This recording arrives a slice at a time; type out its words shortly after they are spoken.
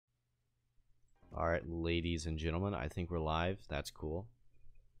Alright, ladies and gentlemen, I think we're live. That's cool.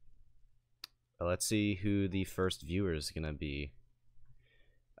 Let's see who the first viewer is going to be.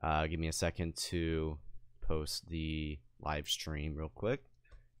 Give me a second to post the live stream real quick,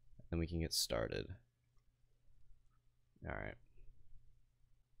 then we can get started. Alright.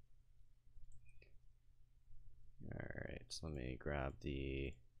 Alright, so let me grab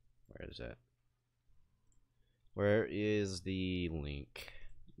the... Where is it? Where is the link?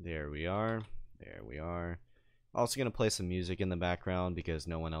 There we are. There we are. Also going to play some music in the background because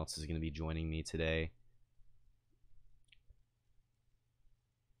no one else is going to be joining me today.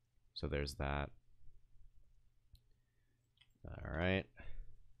 So there's that. Alright.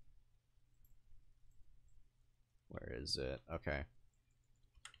 Where is it? Okay.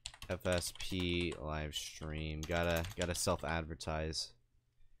 FSP live stream. Gotta self-advertise.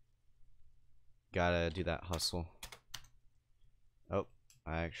 Gotta do that hustle. Oh,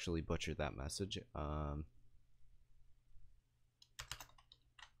 I actually butchered that message.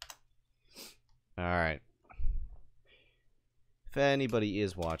 Alright. If anybody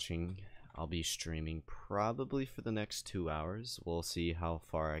is watching, I'll be streaming probably for the next 2 hours. We'll see how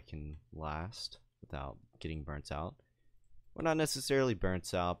far I can last without getting burnt out. Well, not necessarily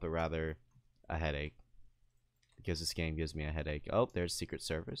burnt out, but rather a headache. Because this game gives me a headache. Oh, there's Secret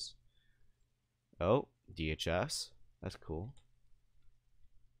Service. Oh, DHS. That's cool.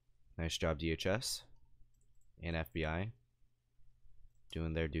 Nice job, DHS. And FBI.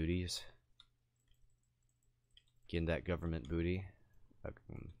 Doing their duties. Getting that government booty.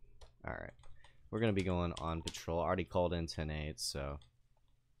 Okay. Alright. We're going to be going on patrol. I already called in 10-8, so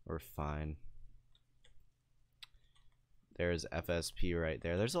we're fine. There's FSP right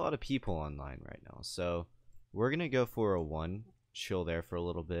there. There's a lot of people online right now. So we're going to go for a 1. Chill there for a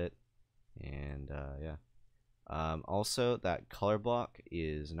little bit. And yeah. Also, that color block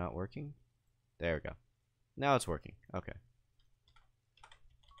is not working. There we go. Now it's working. Okay.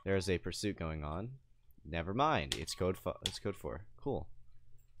 There's a pursuit going on. Never mind. It's code 4. Cool.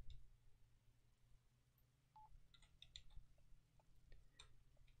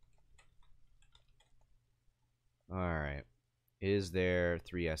 Alright. Is there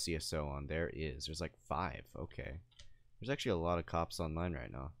 3 SESO on? There is. There's like 5. Okay. There's actually a lot of cops online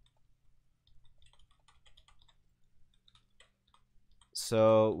right now.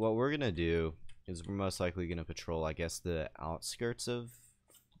 So what we're gonna do is we're most likely gonna patrol, I guess, the outskirts of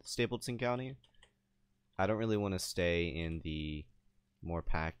Stapleton County. I don't really want to stay in the more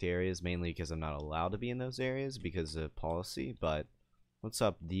packed areas, mainly because I'm not allowed to be in those areas because of policy. But what's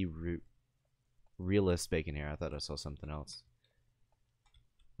up, the realist bacon here? I thought I saw something else.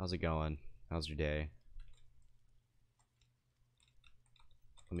 How's it going? How's your day?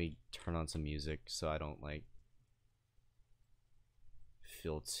 Let me turn on some music so I don't like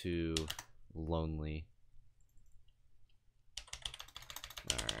feel too lonely.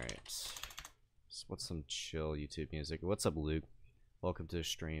 Alright. What's some chill YouTube music? What's up, Luke? Welcome to the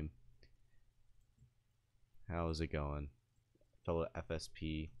stream. How is it going? Fellow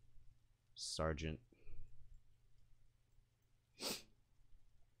FSP Sergeant. I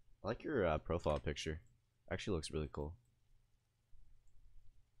like your profile picture. Actually looks really cool.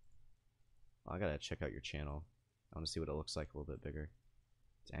 I gotta check out your channel. I want to see what it looks like a little bit bigger.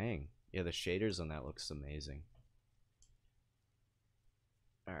 Dang. Yeah, the shaders on that looks amazing.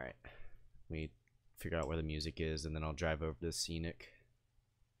 Alright. Let me figure out where the music is, and then I'll drive over to Scenic.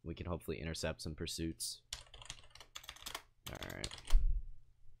 We can hopefully intercept some pursuits. Alright.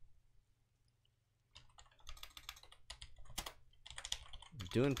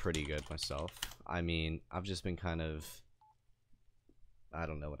 Doing pretty good myself. I mean, I've just been kind of... I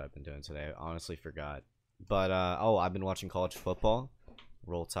don't know what I've been doing today. I honestly forgot. But, oh, I've been watching college football.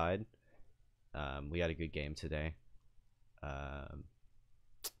 Roll Tide. We had a good game today.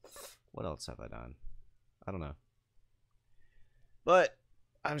 What else have I done? I don't know. But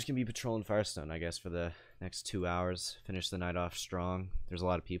I'm just going to be patrolling Firestone, I guess, for the next 2 hours. Finish the night off strong. There's a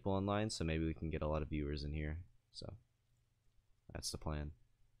lot of people online, so maybe we can get a lot of viewers in here. So that's the plan.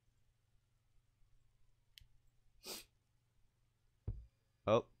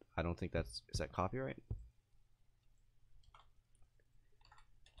 Oh, I don't think that's... Is that copyright?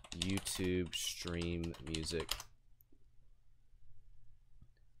 YouTube stream music.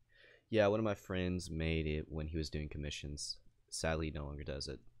 Yeah, one of my friends made it when he was doing commissions. Sadly, he no longer does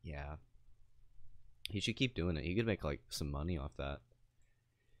it. Yeah. He should keep doing it. He could make, like, some money off that.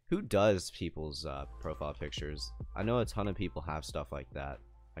 Who does people's profile pictures? I know a ton of people have stuff like that.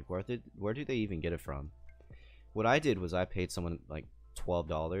 Like, where do they even get it from? What I did was I paid someone, like,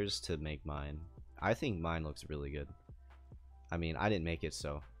 $12 to make mine. I think mine looks really good. I mean, I didn't make it,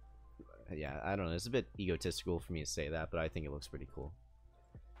 so Yeah, I don't know. It's a bit egotistical for me to say that, but I think it looks pretty cool.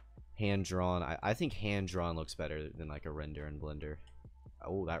 Hand drawn. I think hand drawn looks better than like a render in Blender.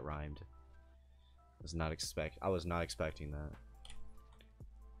 Oh, that rhymed. I was not expecting that.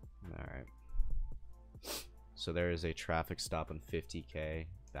 All right. So there is a traffic stop on 50K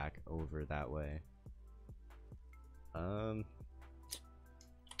back over that way. What's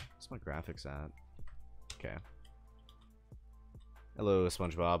my graphics at? Okay. Hello,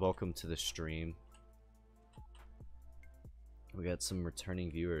 SpongeBob. Welcome to the stream. We got some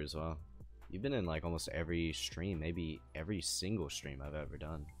returning viewers. Well, you've been in like almost every stream, maybe every single stream I've ever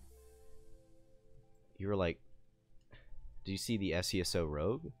done. You were like, did you see the SESO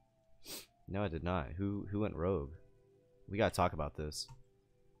rogue? No, I did not. Who went rogue? We gotta talk about this.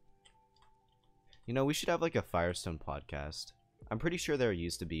 You know, we should have like a Firestone podcast. I'm pretty sure there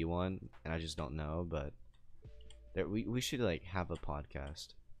used to be one, and I just don't know, but we should like have a podcast.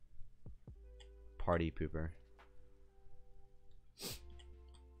 Party pooper.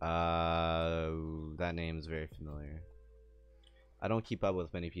 That name is very familiar. I don't keep up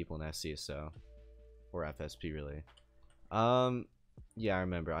with many people in SCSO or FSP really. Yeah, I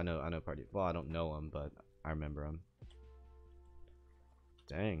remember. I know Party. Well, I don't know him, but I remember him.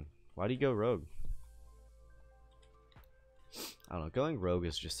 Dang, why do you go rogue? I don't know. Going rogue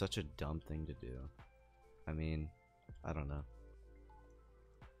is just such a dumb thing to do. I mean, I don't know.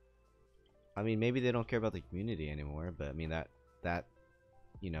 I mean, maybe they don't care about the community anymore, but I mean that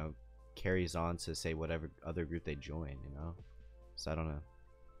you know, carries on to say whatever other group they join, you know? So I don't know.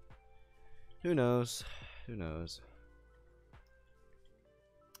 Who knows? Who knows?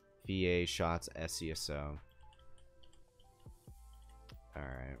 VA shots SCSO.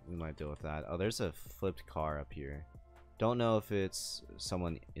 Alright, we might deal with that. Oh, there's a flipped car up here. Don't know if it's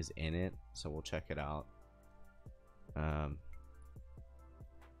someone is in it, so we'll check it out.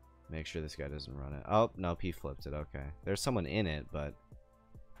 Make sure this guy doesn't run it. Oh, no, he flipped it. Okay. There's someone in it, but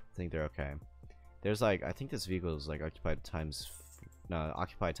I think they're okay. There's like, I think this vehicle is like occupied times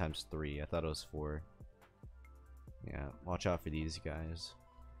 3. I thought it was 4. Yeah, watch out for these guys.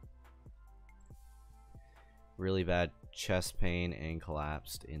 Really bad chest pain and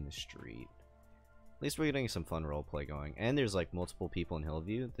collapsed in the street. At least we're getting some fun roleplay going. And there's like multiple people in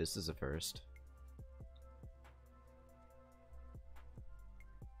Hillview. This is a first.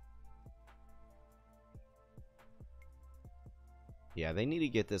 Yeah, they need to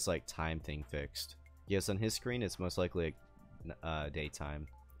get this like time thing fixed. Yes, on his screen it's most likely daytime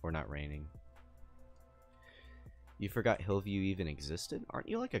or not raining. You forgot Hillview even existed? Aren't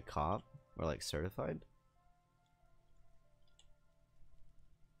you like a cop or like certified?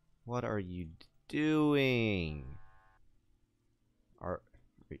 What are you doing?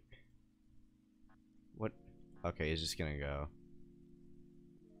 What? Okay, he's just gonna go.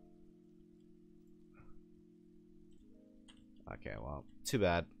 Okay, well, too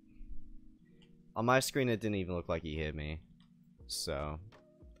bad. On my screen, it didn't even look like he hit me. So,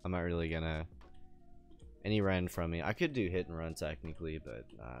 I'm not really gonna... And he ran from me. I could do hit and run technically, but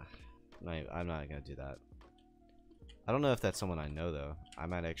I'm not gonna do that. I don't know if that's someone I know, though. I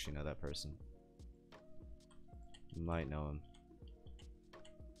might actually know that person. Might know him.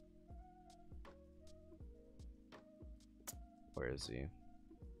 Where is he?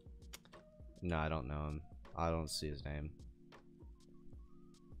 No, I don't know him. I don't see his name.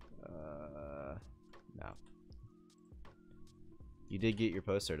 No. You did get your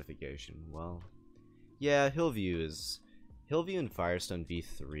post certification. Well, yeah, Hillview and Firestone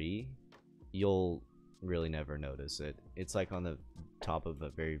V3. You'll really never notice it. It's like on the top of a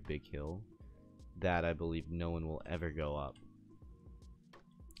very big hill that I believe no one will ever go up.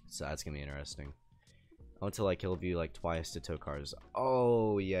 So that's gonna be interesting. I went to like Hillview like twice to tow cars.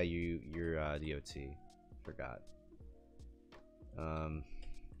 Oh yeah, you're DOT. Forgot.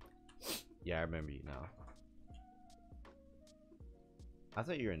 Yeah, I remember you now. I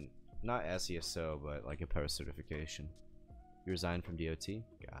thought you were in not SESO, but like a post certification. You resigned from DOT?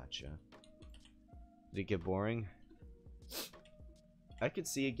 Gotcha. Did it get boring? I could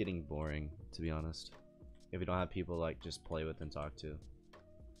see it getting boring, to be honest. If you don't have people like just play with and talk to.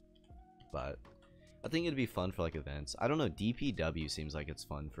 But I think it'd be fun for like events. I don't know, DPW seems like it's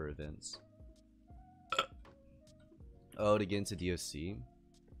fun for events. Oh, to get into DOC?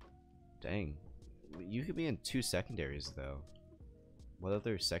 Dang. You could be in 2 secondaries though. What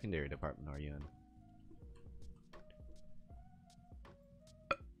other secondary department are you in?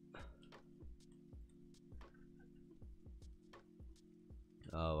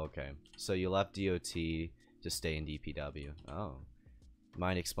 Oh, okay. So you left DOT to stay in DPW. Oh.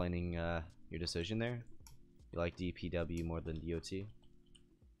 Mind explaining your decision there? You like DPW more than DOT?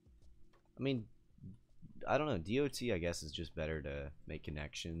 I mean, I don't know. DOT, I guess, is just better to make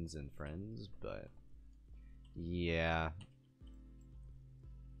connections and friends, but yeah.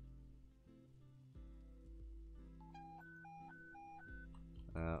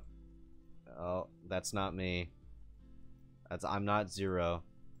 Oh, that's not me. I'm not Zero.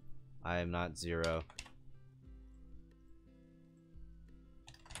 I am not Zero.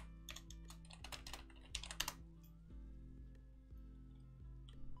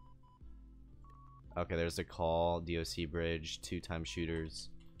 Okay, there's a call. DOC bridge, 2-time shooters.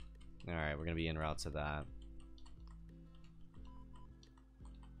 Alright, we're gonna be en route to that.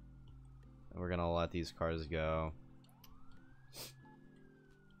 We're gonna let these cars go.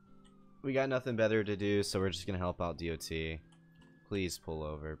 We got nothing better to do, so we're just gonna help out DOT. Please pull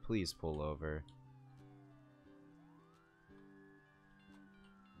over. Please pull over.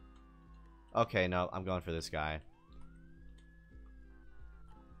 Okay, no, I'm going for this guy.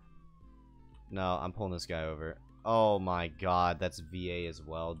 No, I'm pulling this guy over. Oh my god, that's VA as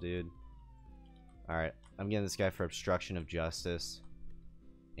well, dude. Alright, I'm getting this guy for obstruction of justice.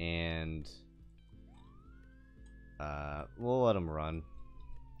 And we'll let him run.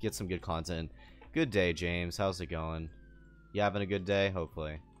 Get some good content. Good day, James. How's it going? You having a good day?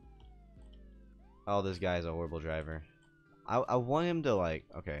 Hopefully. Oh, this guy's a horrible driver. I want him to, like,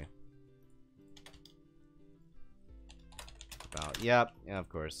 okay. Yep, yeah, of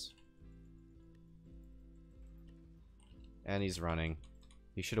course. And he's running.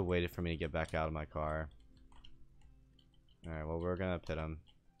 He should have waited for me to get back out of my car. Alright, well, we're gonna pit him.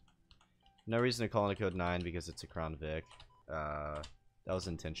 No reason to call in a code 9 because it's a Crown Vic. That was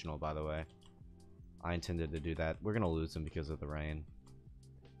intentional, by the way. I intended to do that. We're gonna lose him because of the rain.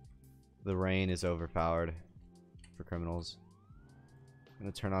 The rain is overpowered for criminals. I'm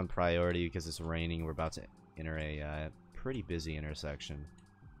gonna turn on priority because it's raining. We're about to enter a pretty busy intersection.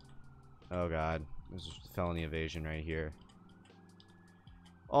 Oh god, there's a felony evasion right here.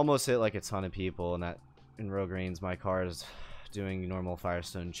 Almost hit like a ton of people, and that in Rogue Greens, my car is doing normal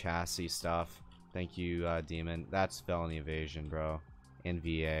Firestone chassis stuff. Thank you, Demon. That's felony evasion, bro. And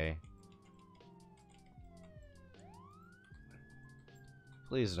VA.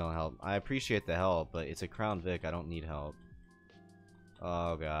 Please don't help. I appreciate the help, but it's a Crown Vic. I don't need help.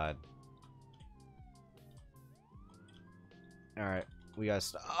 Oh god. Alright, we gotta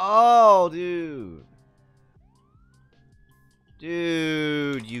stop. Oh, dude.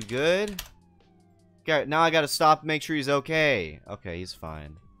 Dude, you good? Okay, now I gotta stop and make sure he's okay. Okay, he's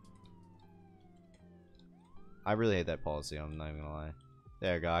fine. I really hate that policy, I'm not even gonna lie.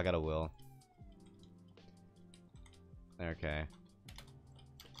 There you go, I got a will. Okay.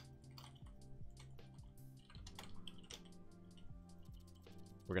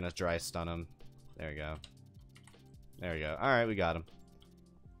 We're gonna dry stun him. There we go. There we go. Alright, we got him.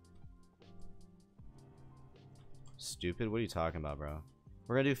 Stupid? What are you talking about, bro?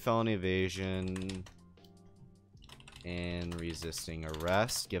 We're gonna do felony evasion and resisting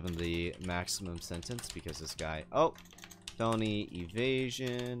arrest, given the maximum sentence because this guy... Oh! Felony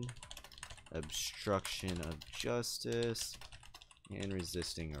evasion, obstruction of justice, and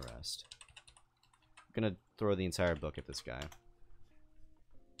resisting arrest. I'm gonna throw the entire book at this guy.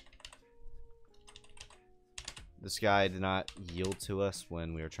 This guy did not yield to us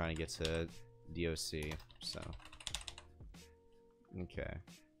when we were trying to get to DOC, so... Okay.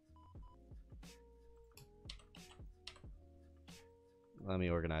 Let me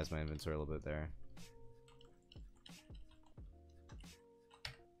organize my inventory a little bit there.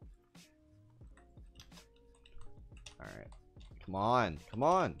 Alright. Come on! Come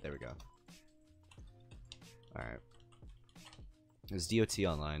on! There we go. Alright. Is DOT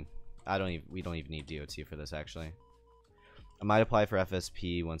online? We don't even need DOT for this, actually. I might apply for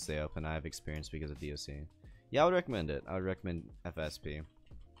FSP once they open. I have experience because of DOC. Yeah, I would recommend it. I would recommend FSP.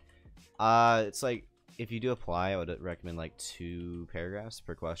 It's like, if you do apply, I would recommend like 2 paragraphs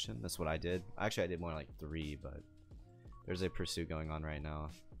per question. That's what I did. Actually, I did more like 3, but there's a pursuit going on right now.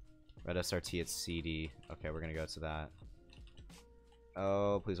 Red SRT at CD. Okay, we're gonna go to that.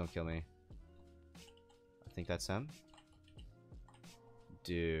 Oh, please don't kill me. I think that's him.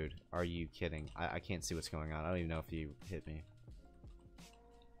 Dude, are you kidding? I can't see what's going on. I don't even know if he hit me.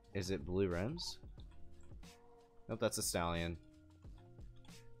 Is it blue rims? Nope, that's a stallion.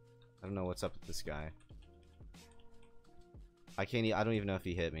 I don't know what's up with this guy. I don't even know if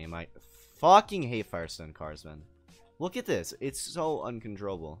he hit me. I fucking hate Firestone cars, man. Look at this. It's so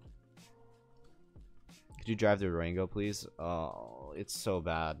uncontrollable. Could you drive the Durango, please? Oh, it's so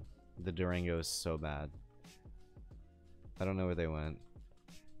bad. The Durango is so bad. I don't know where they went.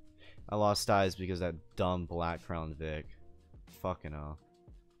 I lost eyes because of that dumb black Crown Vic. Fucking hell.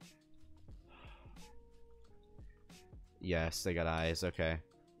 Yes, they got eyes. Okay.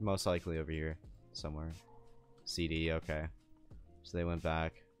 Most likely over here somewhere. CD, okay. So they went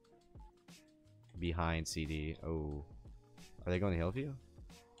back. Behind CD. Oh. Are they going to Hillview?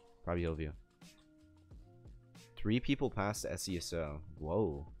 Probably Hillview. 3 people passed the SESO.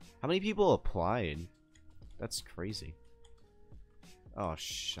 Whoa. How many people applied? That's crazy. Oh,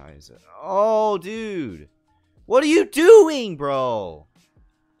 shiza. Oh, dude. What are you doing, bro?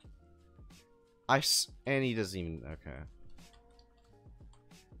 And he doesn't even... Okay.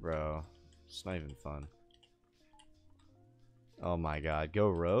 Bro. It's not even fun. Oh my god. Go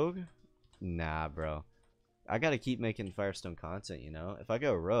rogue? Nah, bro. I gotta keep making Firestone content, you know? If I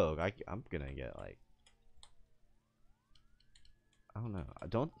go rogue, I'm gonna get, like... I don't know.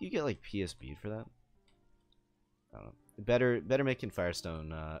 Don't you get, like, PSB'd for that? I don't know. Better making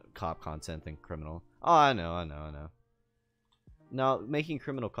Firestone cop content than criminal. Oh, I know. No, making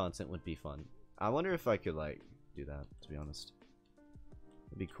criminal content would be fun. I wonder if I could, like, do that, to be honest.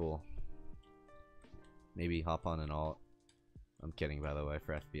 It'd be cool. Maybe hop on an alt. I'm kidding, by the way,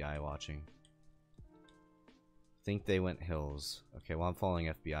 for FBI watching. Think they went hills. Okay, well, I'm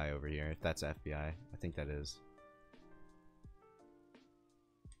following FBI over here. If that's FBI, I think that is.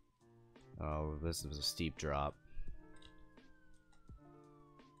 Oh, this was a steep drop.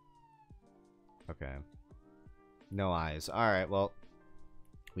 Okay. No eyes. Alright, well,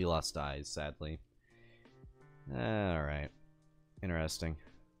 we lost eyes, sadly. Alright. Interesting.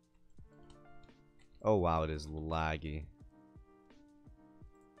 Oh, wow, it is laggy.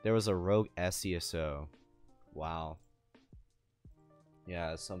 There was a rogue SESO. Wow.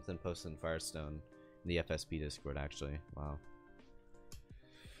 Yeah, something posted in Firestone. In the FSP Discord, actually. Wow.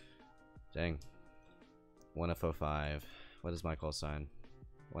 Dang. 1F05. What is my call sign?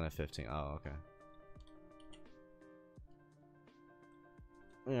 1F15. Oh, okay.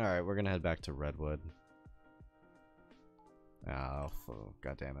 Alright, we're gonna head back to Redwood. Oh,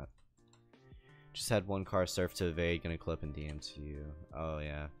 god damn it. Just had one car surf to evade, gonna clip and DM to you. Oh,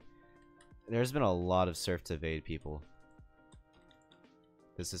 yeah. There's been a lot of surf to evade people.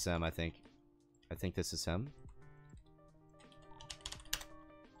 This is him, I think. I think this is him.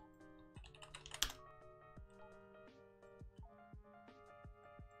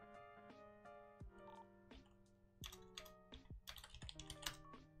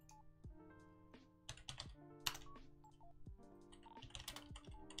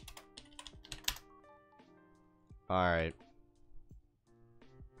 Alright.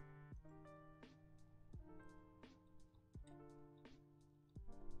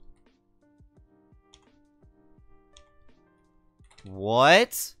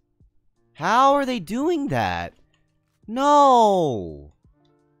 What? How are they doing that? No!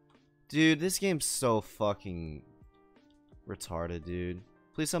 Dude, this game's so fucking retarded, dude.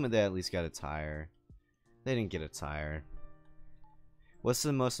 Please tell me they at least got a tire. They didn't get a tire. What's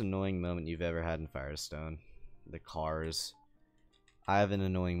the most annoying moment you've ever had in Firestone? The cars. I have an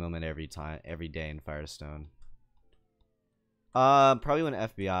annoying moment every day in Firestone. Probably when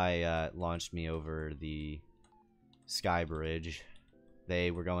FBI launched me over the Sky Bridge.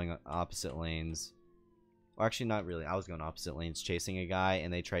 They were going opposite lanes. Or actually, not really. I was going opposite lanes chasing a guy,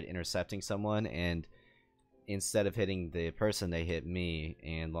 and they tried intercepting someone, and instead of hitting the person, they hit me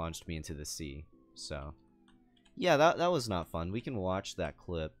and launched me into the sea. So, yeah, that was not fun. We can watch that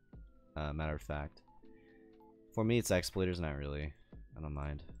clip, matter of fact. For me, it's exploiters, not really. I don't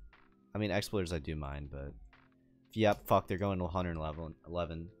mind. I mean, exploiters I do mind, but... Yep, fuck, they're going to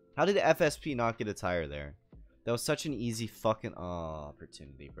 111. How did the FSP not get a tire there? That was such an easy fucking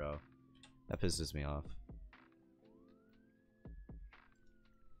opportunity, bro. That pisses me off.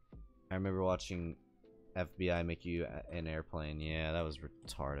 I remember watching FBI make you an airplane. Yeah, that was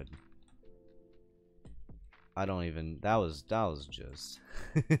retarded. I don't even... That was just...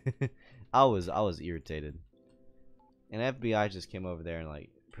 I was irritated. And FBI just came over there and, like,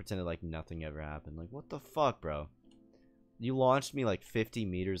 pretended like nothing ever happened. Like, what the fuck, bro? You launched me, like, 50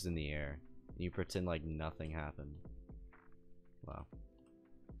 meters in the air. And you pretend like nothing happened. Wow.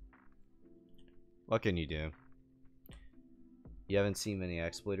 What can you do? You haven't seen many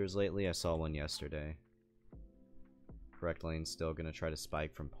exploiters lately? I saw one yesterday. Correct lane still gonna try to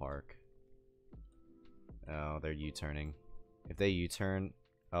spike from park. Oh, they're U-turning. If they U-turn...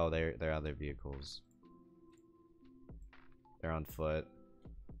 Oh, they're out of their vehicles. They're on foot.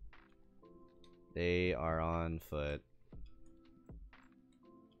 They are on foot.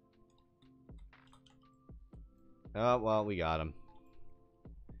 Oh, well, we got him.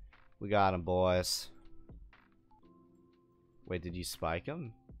 We got him, boys. Wait, did you spike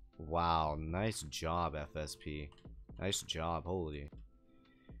him? Wow, nice job, FSP. Nice job, holy.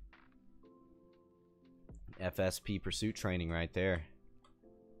 FSP pursuit training right there.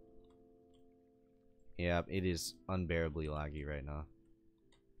 Yeah, it is unbearably laggy right now.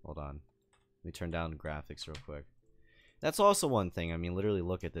 Hold on. Let me turn down graphics real quick. That's also one thing. I mean, literally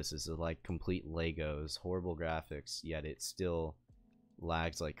look at this. This is like complete Legos. Horrible graphics, yet it still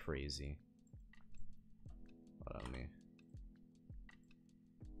lags like crazy. Hold on me.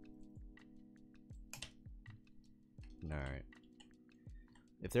 Alright.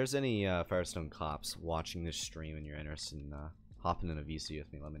 If there's any Firestone cops watching this stream and you're interested in hopping in a VC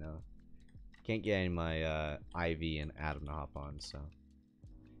with me, let me know. Can't get any of my Ivy and Adam to hop on, so.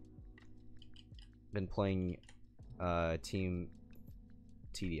 Been playing Team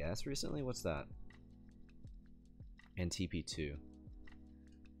TDS recently? What's that? And TP2.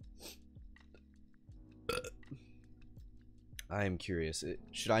 I am curious.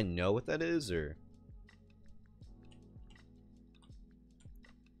 Should I know what that is, or?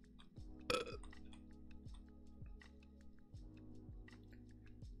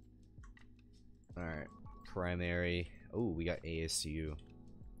 Alright. Primary. Oh, we got ASU.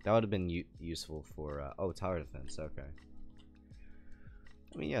 That would have been useful for, oh, tower defense, okay.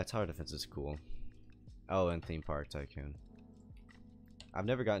 I mean, yeah, tower defense is cool. Oh, and Theme Park Tycoon. I've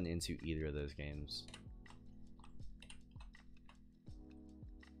never gotten into either of those games.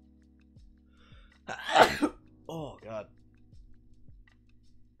 Oh, God.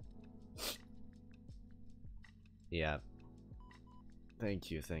 Yeah.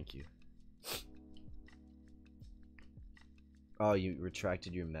 Thank you, thank you. Oh, you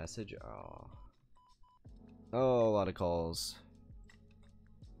retracted your message? Oh. Oh, a lot of calls.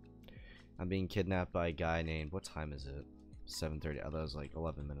 I'm being kidnapped by a guy named... What time is it? 7:30. Oh, that was like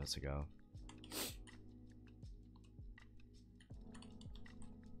 11 minutes ago.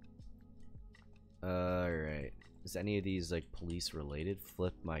 Alright. Is any of these like police related?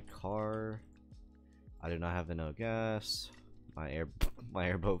 Flip my car. I do not have enough gas. My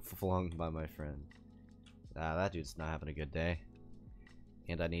airboat flung by my friend. That dude's not having a good day.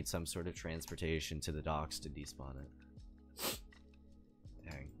 And I need some sort of transportation to the docks to despawn it.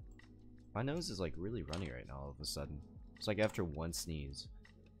 Dang. My nose is like really runny right now all of a sudden. It's like after one sneeze.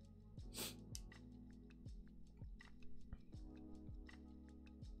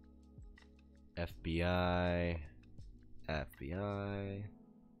 FBI. FBI.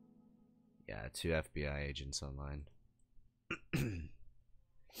 Yeah, 2 FBI agents online.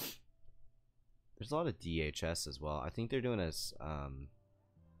 There's a lot of DHS as well. I think they're doing a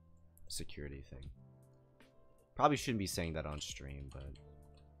security thing. Probably shouldn't be saying that on stream, but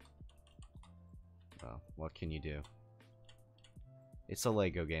well, what can you do? It's a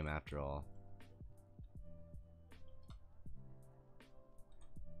Lego game after all.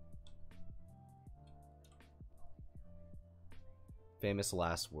 Famous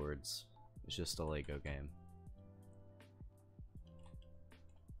last words. It's just a Lego game.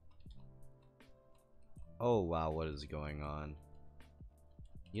 Oh wow, what is going on?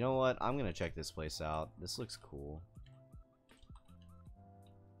 You know what? I'm gonna check this place out. This looks cool.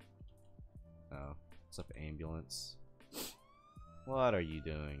 Oh, what's up, ambulance? What are you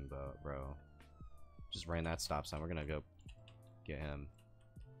doing, bro? Just ran that stop sign. We're gonna go get him.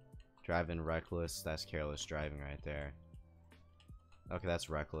 Driving reckless. That's careless driving right there. Okay, that's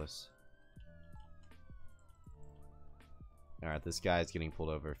reckless. Alright, this guy's getting pulled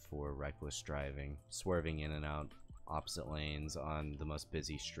over for reckless driving. Swerving in and out opposite lanes on the most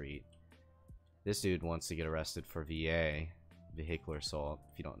busy street. This dude wants to get arrested for VA. Vehicular assault,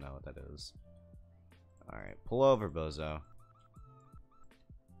 if you don't know what that is. Alright, pull over, bozo.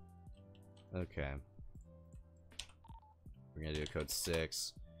 Okay. We're gonna do a code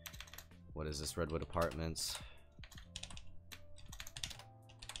 6. What is this? Redwood Apartments.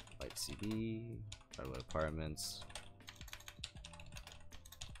 Light CB. Redwood Apartments.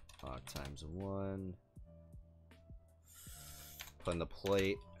 Lock times 1. Put in the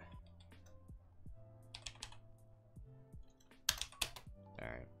plate.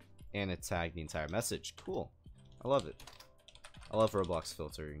 Alright. And it tagged the entire message. Cool. I love it. I love Roblox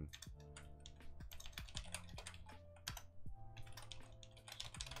filtering.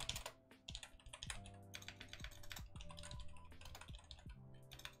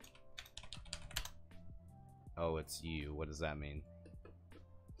 Oh, it's you. What does that mean?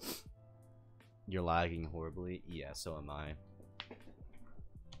 You're lagging horribly? Yeah, so am I.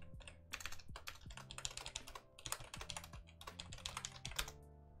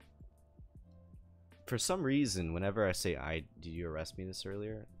 For some reason, whenever I say did you arrest me this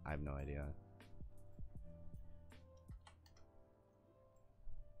earlier? I have no idea.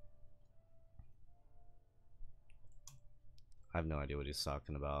 I have no idea what he's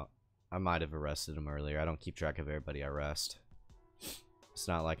talking about. I might have arrested him earlier. I don't keep track of everybody I arrest. It's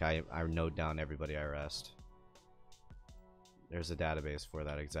not like I note down everybody I arrest. There's a database for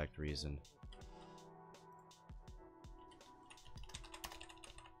that exact reason.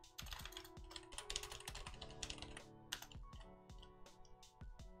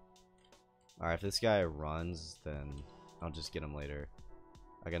 Alright, if this guy runs, then I'll just get him later.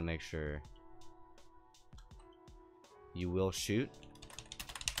 I gotta make sure. You will shoot?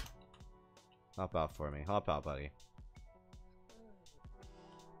 Hop out for me. Hop out, buddy.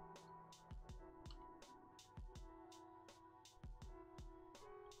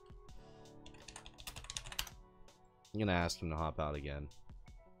 I'm gonna ask him to hop out again.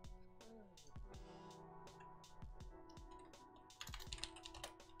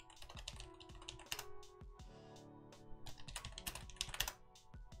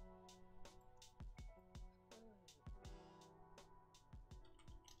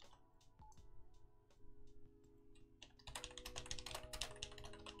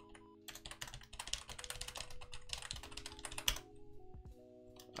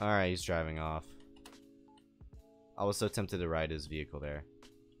 Alright, he's driving off. I was so tempted to ride his vehicle there.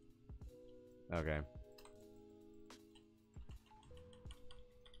 Okay.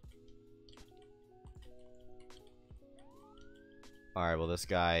 Alright, well this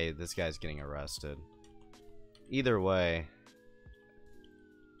guy's getting arrested. Either way.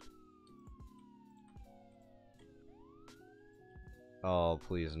 Oh,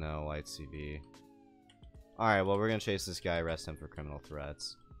 please no, white CV. Alright, well we're gonna chase this guy, arrest him for criminal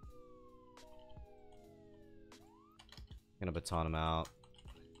threats. Gonna baton him out.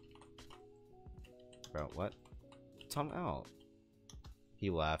 Bro, what? Baton him out.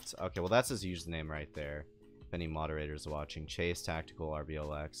 He left. Okay, well that's his username right there. If any moderators watching. Chase Tactical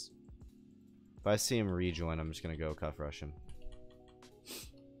RBLX. If I see him rejoin, I'm just gonna go cuff rush him.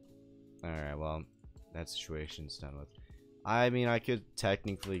 Alright, well, that situation's done with. I mean, I could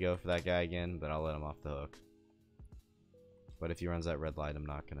technically go for that guy again, but I'll let him off the hook. But if he runs that red light, I'm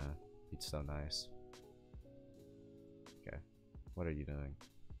not gonna be so nice. Okay. What are you doing?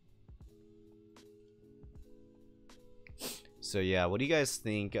 So yeah, what do you guys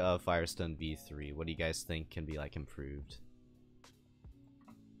think of Firestone v3? What do you guys think can be like improved?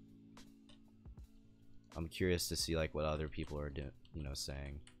 I'm curious to see like what other people are doing, you know,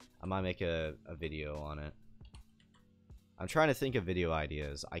 saying. I might make a video on it. I'm trying to think of video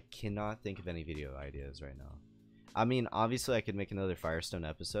ideas. I cannot think of any video ideas right now. I mean, obviously I could make another Firestone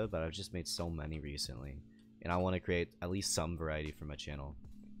episode, but I've just made so many recently. And I want to create at least some variety for my channel.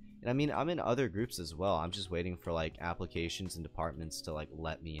 And I mean, I'm in other groups as well. I'm just waiting for like applications and departments to like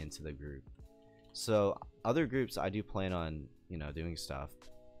let me into the group. So other groups I do plan on, you know, doing stuff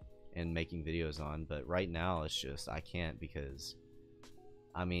and making videos on, but right now it's just I can't because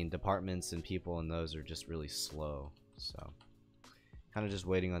I mean departments and people in those are just really slow. So kind of just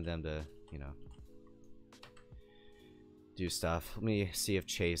waiting on them to, you know, do stuff. Let me see if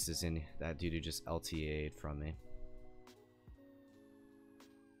Chase is in. That dude who just LTA'd from me.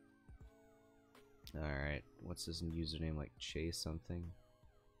 Alright, what's his username? Like Chase something?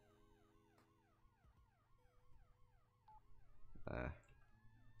 I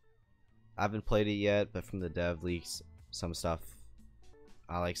haven't played it yet, but from the dev leaks, some stuff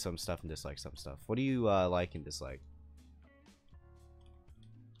I like some stuff and dislike some stuff. What do you like and dislike?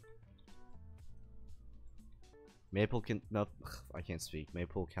 No, I can't speak.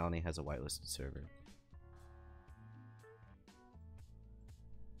 Maple County has a whitelisted server.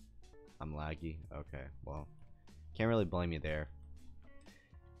 I'm laggy. Okay, well, can't really blame you there.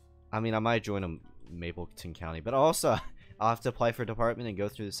 I mean, I might join a Mapleton County, but also I'll have to apply for a department and go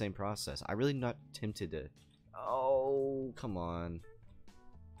through the same process. I'm really not tempted to. Oh, come on.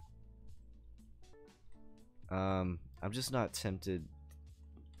 I'm just not tempted,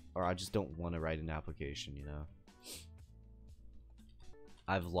 or I just don't want to write an application, you know.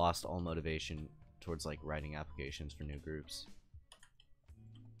 I've lost all motivation towards like writing applications for new groups.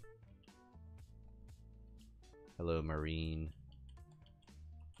 Hello, Marine.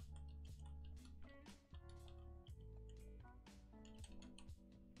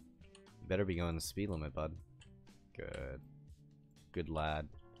 You better be going the speed limit, bud. Good. Good lad.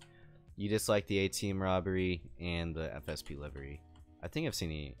 You dislike the ATM robbery and the FSP livery. I think I've seen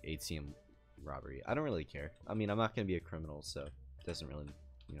the ATM robbery. I don't really care. I mean, I'm not going to be a criminal, so it doesn't really,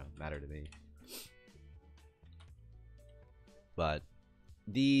 you know, matter to me. But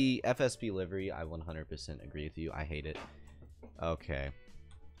the FSP livery, I 100% agree with you. I hate it. Okay.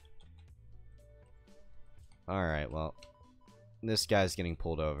 Alright, well, this guy's getting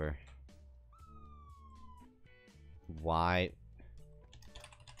pulled over. Why?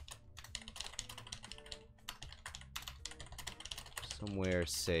 Somewhere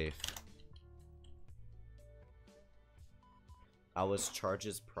safe. I was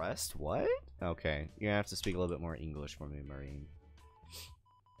charges pressed? What? Okay, you're gonna have to speak a little bit more English for me, Marine.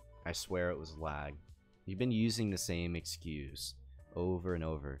 I swear it was lag. You've been using the same excuse over and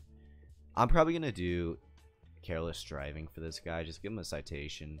over. I'm probably gonna do careless driving for this guy. Just give him a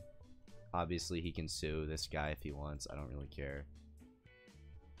citation. Obviously, he can sue this guy if he wants. I don't really care.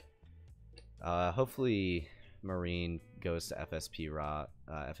 Hopefully, Marine goes to FSP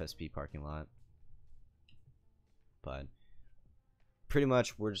parking lot. But pretty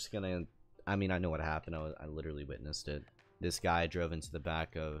much, we're just gonna. I mean, I know what happened. I literally witnessed it. This guy drove into the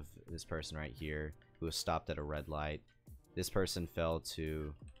back of this person right here, who was stopped at a red light. This person fell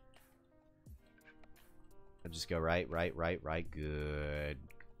to. I'll just go right. Good.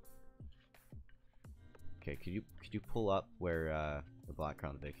 Okay, could you pull up where the Black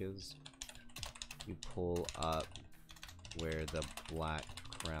Crown Vic is? You pull up where the Black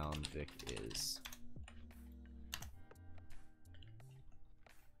Crown Vic is.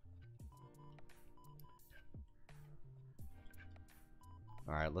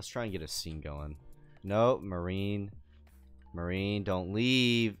 Alright, let's try and get a scene going. No, Marine. Marine, don't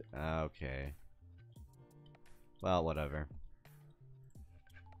leave. Okay. Well, whatever.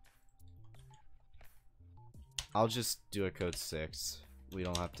 I'll just do a code 6. We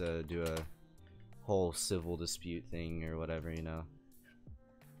don't have to do a whole civil dispute thing or whatever, you know.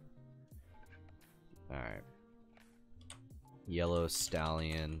 Alright. Yellow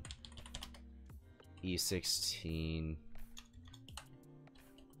Stallion. E16.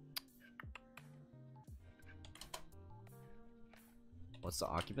 What's the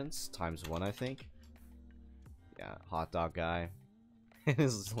occupants? ×1, I think. Yeah, hot dog guy.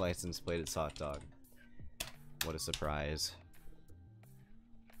 His license plate is hot dog. What a surprise.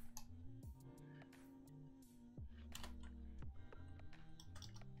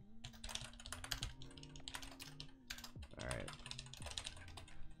 Alright.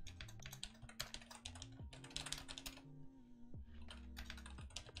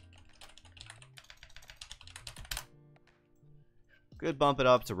 Could bump it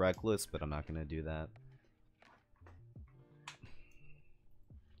up to reckless, but I'm not gonna do that.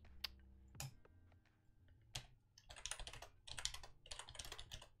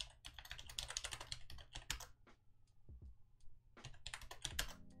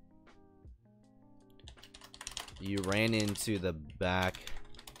 You ran into the back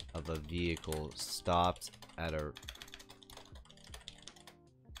of a vehicle, stopped at a...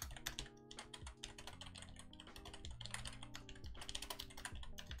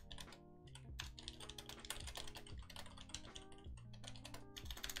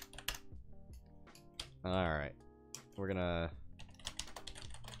 Alright. We're gonna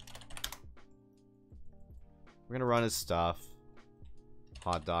run his stuff.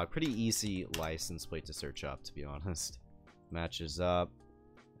 Hot dog. Pretty easy license plate to search up, to be honest. Matches up.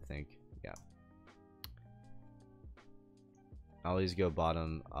 I think. Yeah. I always go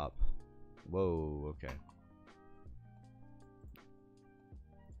bottom up. Whoa, okay.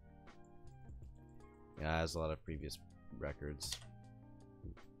 Yeah, it has a lot of previous records.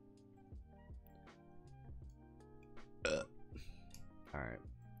 Alright.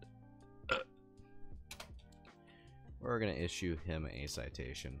 We're gonna issue him a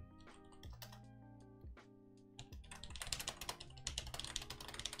citation.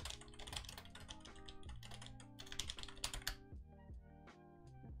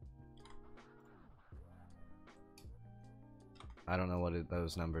 I don't know what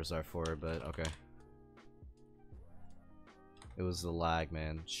those numbers are for, but okay. It was the lag,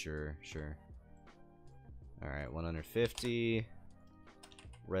 man. Sure. Alright, 150.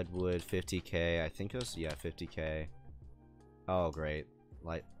 Redwood, 50k. I think it was, yeah, 50k. Oh, great.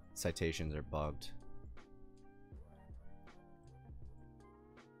 Light citations are bugged.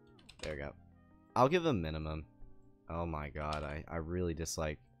 There we go. I'll give a minimum. Oh my god, I really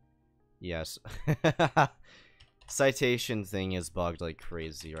dislike... Yes. Citation thing is bugged like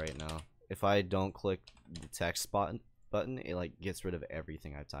crazy right now. If I don't click the text button, it like gets rid of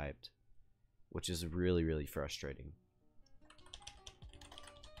everything I typed. Which is really, really frustrating.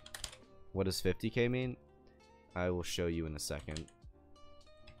 What does 50k mean? I will show you in a second.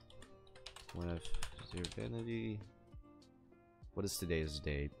 What is your vanity? What is today's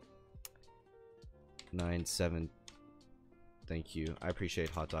date? 9/7. Thank you. I appreciate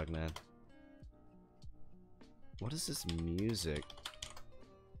Hot Dog Man. What is this music?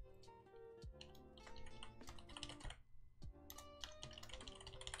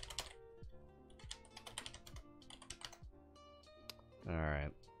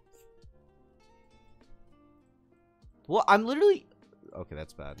 Alright. Well, I'm literally... Okay,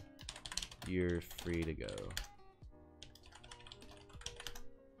 that's bad. You're free to go.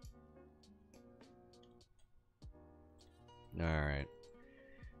 Alright.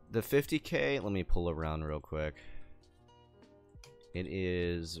 The 50K, let me pull around real quick. It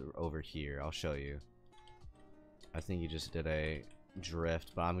is over here. I'll show you. I think you just did a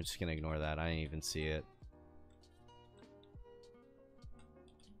drift, but I'm just gonna ignore that. I didn't even see it.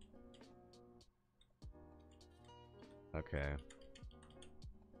 Okay.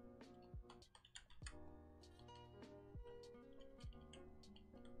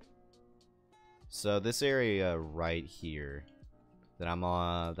 So this area right here that I'm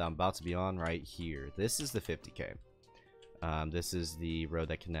about to be on right here, this is the 50K. This is the road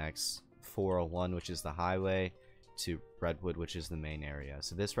that connects 401, which is the highway, to Redwood, which is the main area.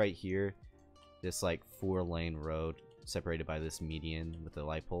 So this right here, this like 4-lane road separated by this median with the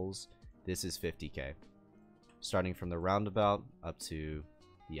light poles, this is 50K. Starting from the roundabout up to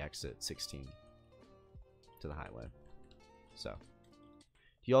the exit 16 to the highway. So,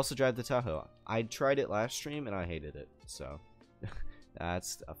 do you also drive the Tahoe? I tried it last stream and I hated it. So,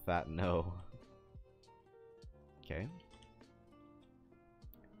 that's a fat no. Okay.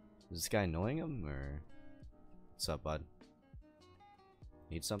 Is this guy annoying him or what's up, bud?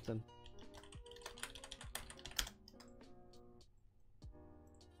 Need something?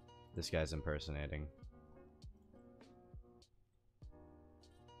 This guy's impersonating.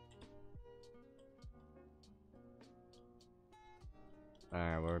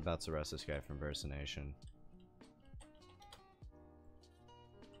 Alright, we're about to arrest this guy for impersonation.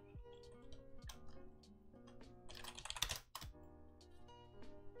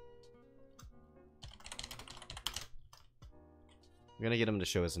 I'm gonna get him to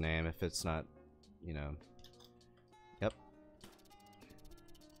show his name if it's not, you know. Yep.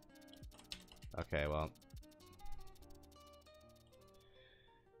 Okay, well.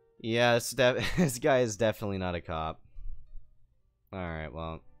 Yeah, this guy is definitely not a cop. Alright,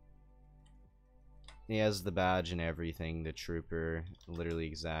 well. He has the badge and everything, the trooper, literally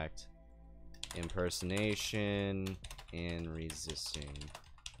exact. Impersonation and resisting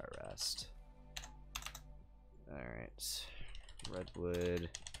arrest. Alright. Redwood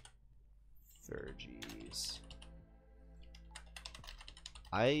Fergies.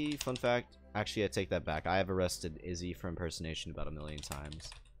 Fun fact, actually I take that back. I have arrested Izzy for impersonation about 1,000,000 times.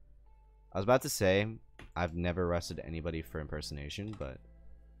 I was about to say, I've never arrested anybody for impersonation, but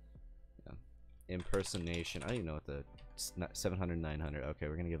yeah. Impersonation, I don't even know what the 700, 900. Okay,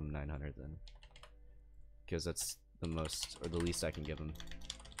 we're gonna give him 900 then. Because that's the most, or the least I can give him.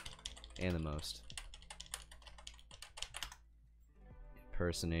 And the most.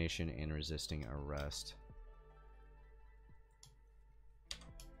 Impersonation and resisting arrest.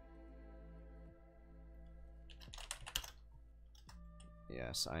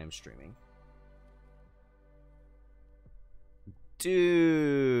 Yes, I am streaming.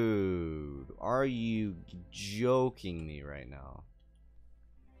 Dude, are you joking me right now?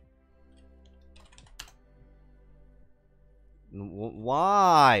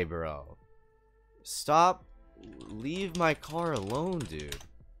 Why, bro? Stop. Leave my car alone, dude.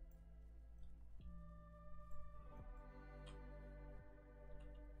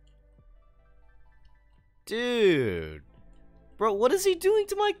 Dude. Bro, what is he doing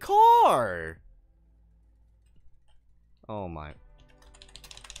to my car? Oh my.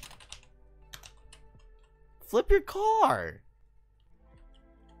 Flip your car.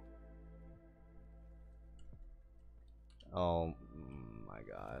 Oh my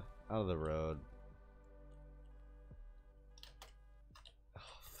god. Out of the road.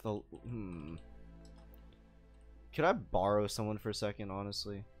 Could I borrow someone for a second,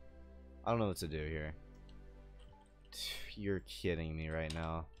 honestly? I don't know what to do here. You're kidding me right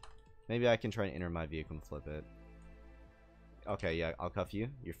now. Maybe I can try and enter my vehicle and flip it. Okay, yeah, I'll cuff you.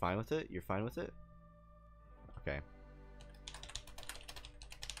 You're fine with it? You're fine with it? Okay.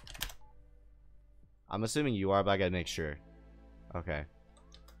 I'm assuming you are, but I gotta make sure. Okay.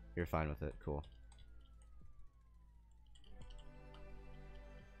 You're fine with it. Cool.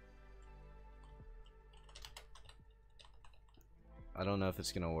 I don't know if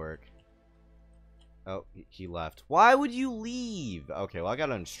it's gonna work. Oh, he left. Why would you leave? Okay, well, I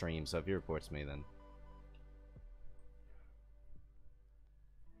got on stream, so if he reports me, then.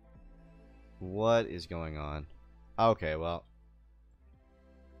 What is going on? Okay, well.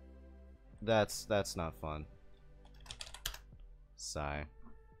 That's not fun. Sigh.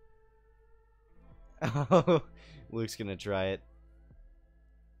 Oh, Luke's gonna try it.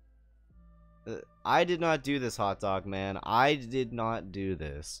 I did not do this, hot dog man. I did not do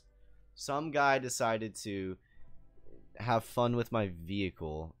this. Some guy decided to have fun with my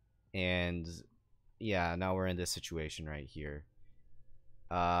vehicle, and yeah, now we're in this situation right here.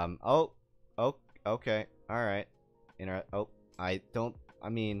 Oh, okay, all right. Oh, I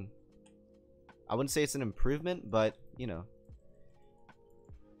mean, I wouldn't say it's an improvement, but you know.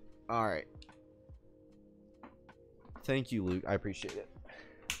 All right. Thank you, Luke. I appreciate it.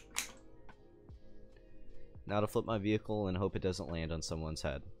 Now to flip my vehicle and hope it doesn't land on someone's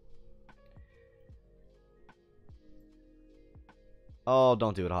head. Oh,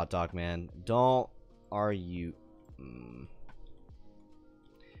 don't do it, hot dog man. Don't. Are you?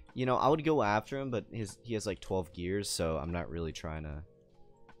 You know, I would go after him, but he has like 12 gears, so I'm not really trying to.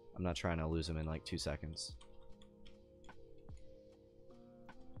 I'm not trying to lose him in like 2 seconds.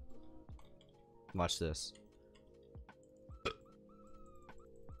 Watch this.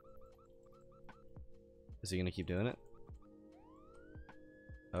 Is he gonna keep doing it?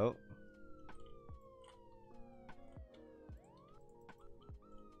 Oh.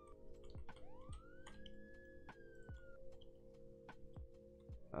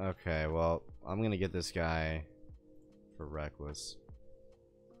 Okay, well, I'm gonna get this guy for reckless.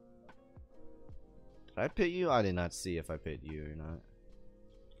 Did I pit you? I did not see if I pit you or not.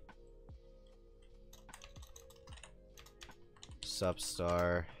 Sup,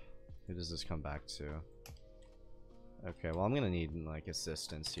 star. Who does this come back to? Okay, well, I'm gonna need like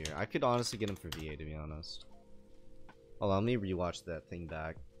assistance here. I could honestly get him for VA, to be honest. Hold on, let me rewatch that thing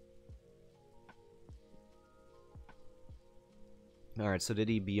back. Alright, so did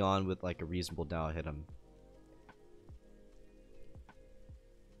he beyond with like a reasonable doubt hit him?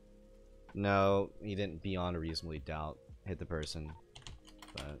 No, he didn't beyond a reasonably doubt hit the person.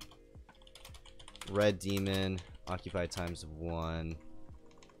 But red demon, occupied times 1.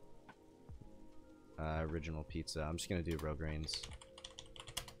 Original pizza. I'm just gonna do rogue grains.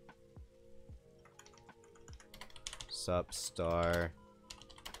 Sup, star.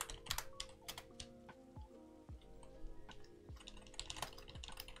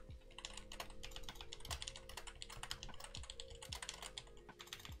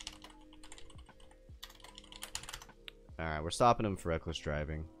 Alright, we're stopping him for reckless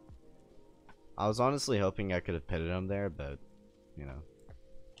driving. I was honestly hoping I could have pitted him there, but, you know.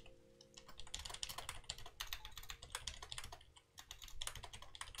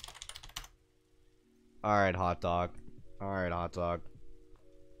 Alright, hot dog. Alright, hot dog.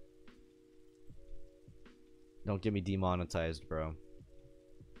 Don't get me demonetized, bro.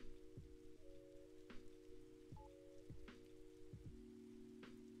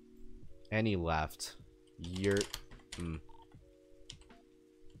 And he left. You're...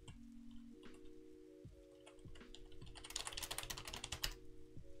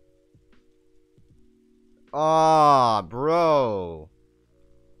 Ah, bro.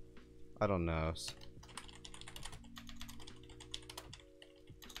 I don't know.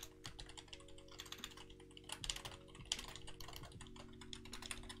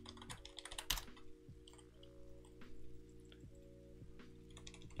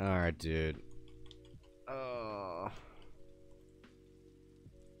 Alright, dude.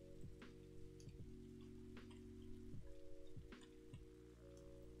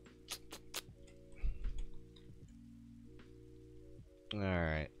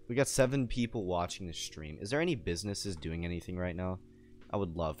 Alright. We got 7 people watching the stream. Is there any businesses doing anything right now? I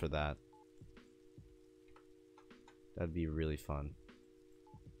would love for that. That'd be really fun.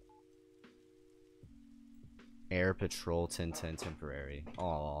 Air Patrol 1010 temporary.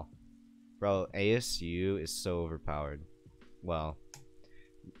 Aw. Bro, ASU is so overpowered. Well,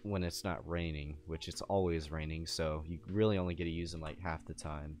 when it's not raining, which it's always raining, so you really only get to use them like half the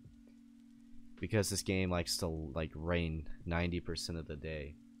time. Because this game likes to like rain 90% of the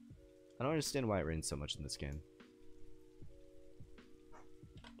day. I don't understand why it rains so much in this game.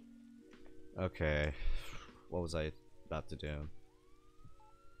 Okay. What was I about to do?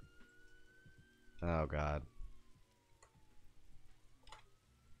 Oh god.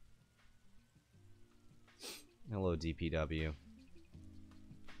 Hello, DPW.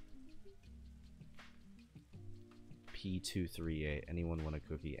 P238. Anyone want a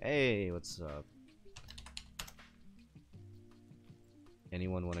cookie? Hey, what's up?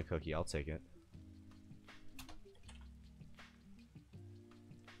 Anyone want a cookie? I'll take it.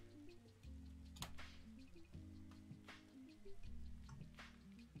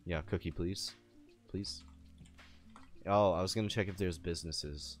 Yeah, cookie, please. Please. Oh, I was gonna check if there's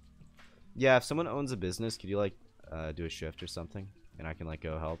businesses. Yeah, if someone owns a business, could you like do a shift or something, and I can like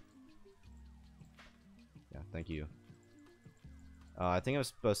go help? Yeah, thank you. I think I'm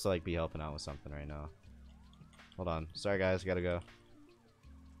supposed to like be helping out with something right now. Hold on. Sorry guys, gotta go.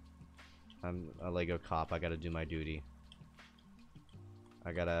 I'm a Lego cop. I gotta do my duty.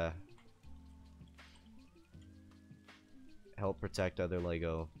 I gotta help protect other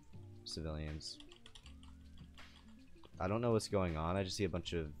Lego civilians. I don't know what's going on. I just see a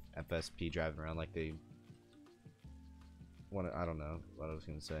bunch of FSP driving around like they want to, I don't know what I was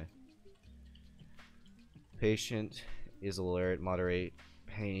gonna say. Patient is alert. Moderate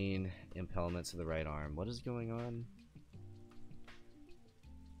pain. Impalement to the right arm. What is going on?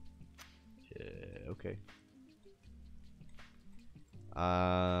 Okay.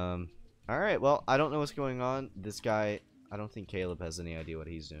 Alright, well, I don't know what's going on. This guy, I don't think Caleb has any idea what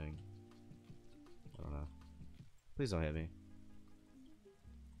he's doing. I don't know. Please don't hit me.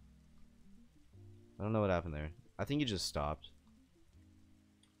 I don't know what happened there. I think he just stopped.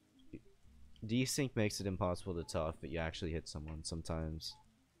 Desync makes it impossible to tell if you actually hit someone sometimes.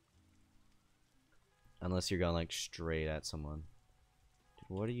 Unless you're going like straight at someone.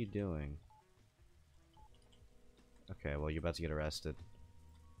 Dude, what are you doing? Okay, well, you're about to get arrested.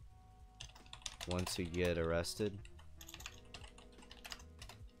 Once you get arrested.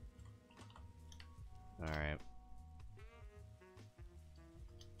 Alright.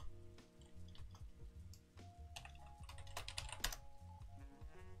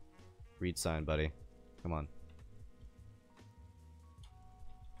 Read sign, buddy. Come on.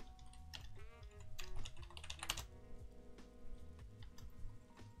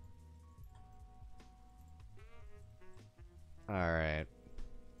 Alright.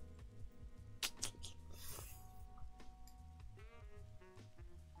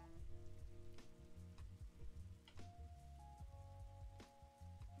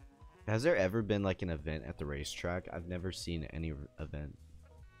 Has there ever been like an event at the racetrack? I've never seen any event.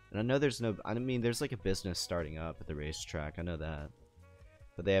 And I know there's no, I mean, there's like a business starting up at the racetrack. I know that.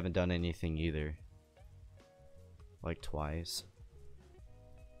 But they haven't done anything either. Like twice.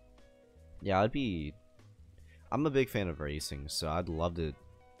 Yeah, I'm a big fan of racing, so I'd love to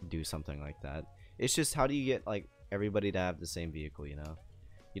do something like that. It's just, how do you get like everybody to have the same vehicle, you know?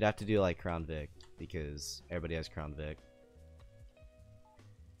 You'd have to do like Crown Vic, because everybody has Crown Vic.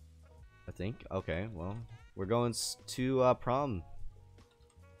 I think. Okay, well, we're going to prom.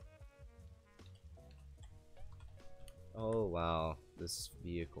 Oh wow, this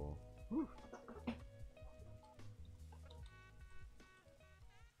vehicle. Whew.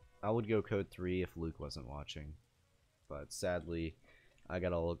 I would go code 3 if Luke wasn't watching, but sadly I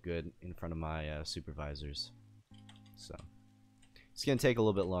gotta look good in front of my supervisors, so it's gonna take a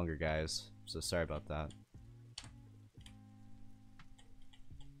little bit longer, guys, so sorry about that.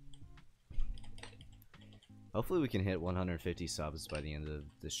 Hopefully we can hit 150 subs by the end of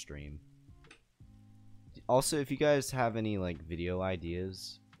this stream. Also, if you guys have any like video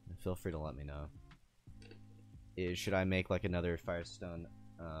ideas, feel free to let me know. Should I make like another Firestone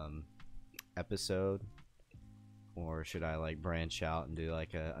episode, or should I like branch out and do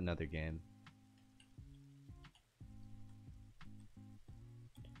like another game?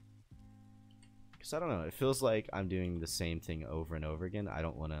 Because I don't know, it feels like I'm doing the same thing over and over again. I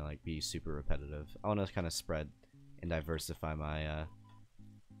don't want to like be super repetitive. I want to kind of spread and diversify my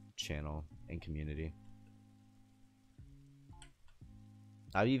channel and community.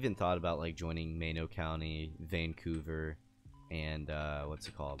 I've even thought about like joining Mano County, Vancouver, and what's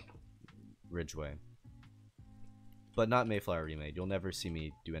it called, Ridgeway, but not Mayflower Remade. You'll never see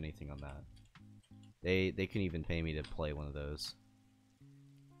me do anything on that. They couldn't even pay me to play one of those.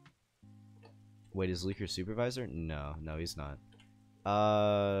 Wait, is Luke your supervisor? No, he's not.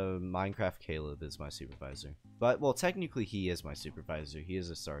 Minecraft Caleb is my supervisor, but well, technically he is my supervisor. He is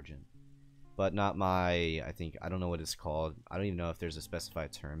a sergeant, but not my, I don't know what it's called. I don't even know if there's a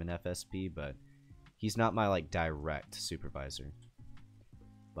specified term in FSP, but he's not my like direct supervisor,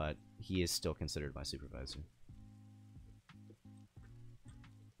 but he is still considered my supervisor.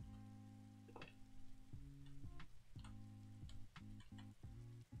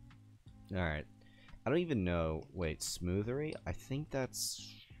 Alright. I don't even know. Wait, Smoothery? I think that's...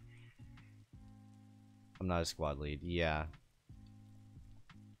 I'm not a squad lead. Yeah.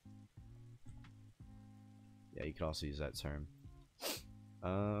 Yeah, you could also use that term.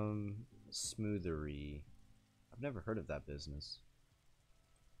 Smoothery. I've never heard of that business.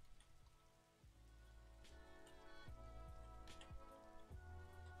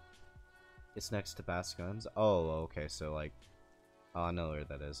 It's next to Bass Guns? Oh, okay, so like... Oh, I know where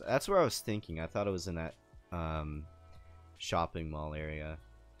that is. That's where I was thinking. I thought it was in that shopping mall area.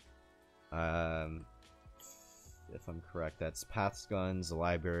 If I'm correct, that's Paths Guns, the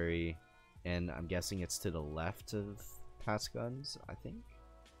library, and I'm guessing it's to the left of Paths Guns, I think?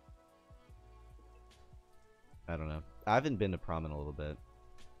 I don't know. I haven't been to prom in a little bit.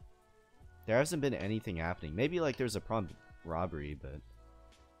 There hasn't been anything happening. Maybe like there's a prom robbery, but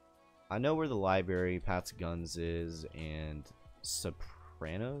I know where the library, Pat's Guns is, and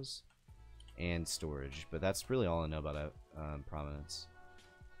Sopranos, and storage, but that's really all I know about Prominence.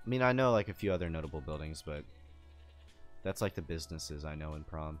 I mean, I know like a few other notable buildings, but that's like the businesses I know in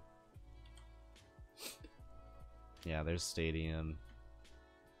Prom. Yeah, there's stadium,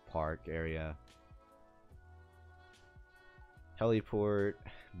 park area, heliport,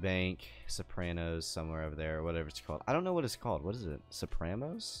 bank, Sopranos somewhere over there, whatever it's called. I don't know what it's called. What is it?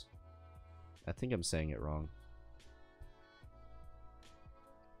 Sopranos? I think I'm saying it wrong.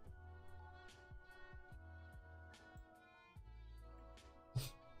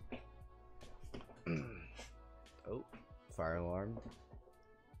 Oh, fire alarm.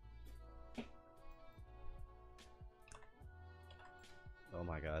 Oh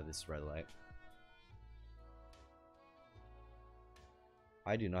my god, this red light.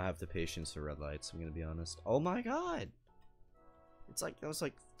 I do not have the patience for red lights, I'm gonna be honest. Oh my god! It's like, that was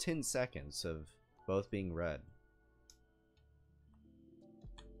like 10 seconds of both being red.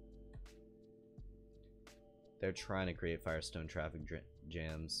 They're trying to create Firestone traffic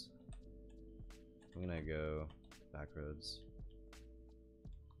jams. I'm gonna go back roads.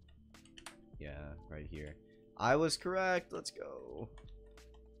 Yeah, right here. I was correct, let's go.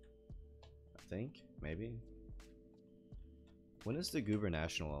 I think, maybe. When is the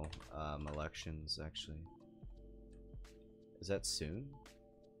gubernational elections actually? Is that soon?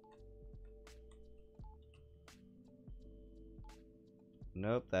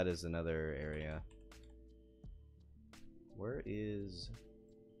 Nope, that is another area. Where is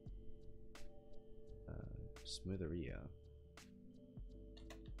Smoothereo?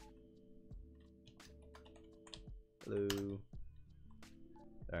 Hello.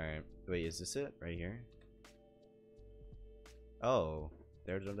 Alright, wait, is this it? Right here? Oh,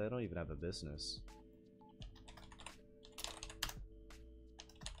 they don't even have a business.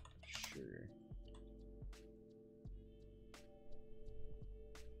 Sure.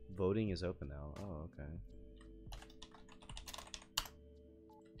 Voting is open now. Oh, okay.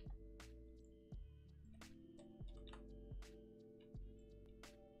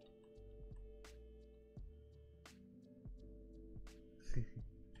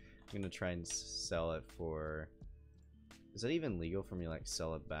 I'm gonna try and sell it for... Is that even legal for me to like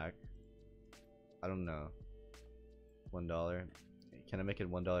sell it back? I don't know. $1. Can I make it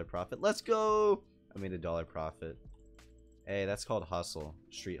 $1 profit? Let's go! I made $1 profit. Hey, that's called hustle.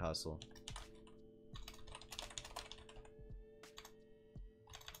 Street hustle.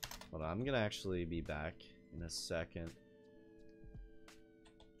 Hold on, I'm gonna actually be back in a second.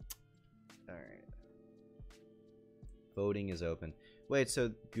 Alright. Voting is open. Wait,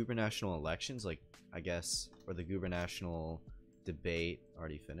 so gubernational elections, like, I guess, or the gubernational debate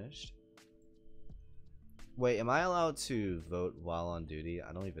already finished? Wait, am I allowed to vote while on duty?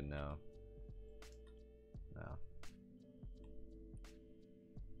 I don't even know. No.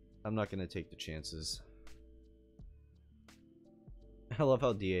 I'm not gonna take the chances. I love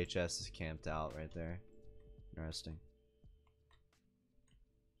how DHS is camped out right there. Interesting.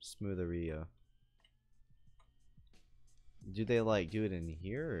 Smoothereo. Do they like do it in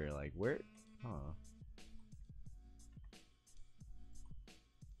here or like where? Huh.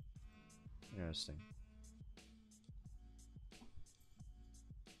 Interesting.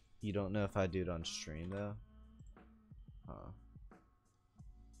 You don't know if I do it on stream though? Huh.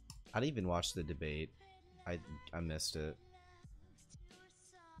 I didn't even watch the debate. I missed it.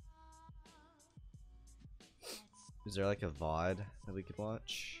 Is there like a VOD that we could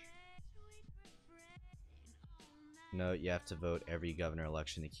watch? No, you have to vote every governor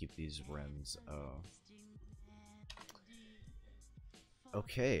election to keep these rims. Oh.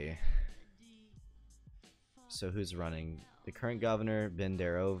 Okay. So who's running? The current governor, been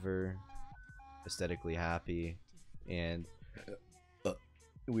there over, aesthetically happy, and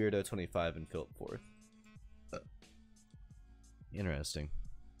Weirdo 25 and Philip 4th. Interesting.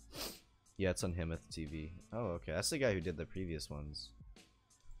 Yeah, it's on Himeth TV. Oh, okay. That's the guy who did the previous ones.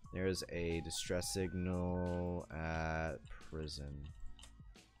 There's a distress signal at prison.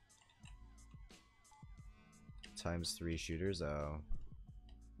 ×3 shooters. Oh.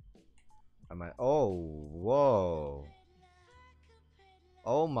 Am I? Oh, whoa.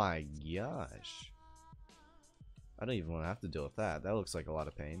 Oh my gosh. I don't even want to have to deal with that. That looks like a lot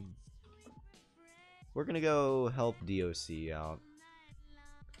of pain. We're gonna go help DOC out.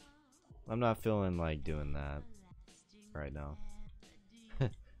 I'm not feeling like doing that right now.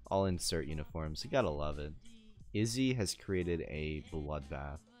 I'll insert uniforms. You gotta love it. Izzy has created a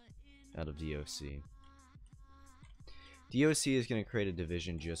bloodbath out of DOC. DOC is gonna create a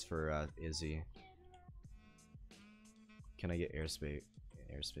division just for Izzy. Can I get airspace?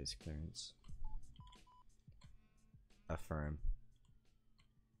 airspace clearance. Affirm.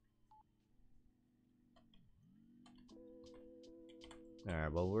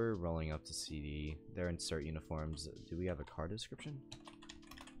 Alright, well, we're rolling up to CD. They're in cert uniforms. Do we have a car description?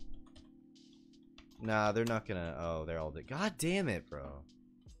 Nah, they're not gonna... Oh, they're all... God damn it, bro.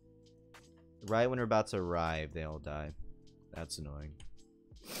 Right when we're about to arrive, they all die. That's annoying.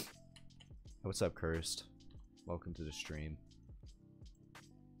 What's up, Cursed? Welcome to the stream.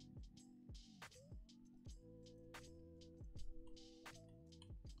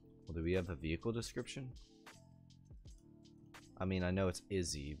 Well, do we have a vehicle description? I mean, I know it's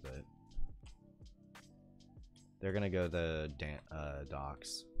Izzy, but they're gonna go to the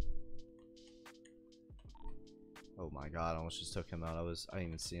docks. Oh my god, I almost just took him out. I didn't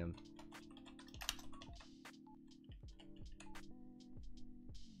even see him.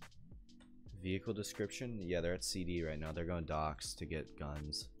 Vehicle description? Yeah, they're at CD right now. They're going docks to get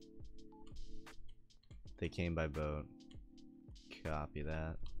guns. They came by boat. Copy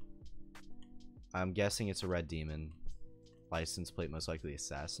that. I'm guessing it's a red demon. License plate most likely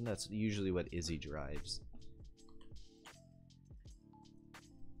assassin. That's usually what Izzy drives.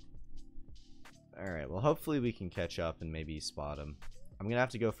 Alright, well hopefully we can catch up and maybe spot him. I'm gonna have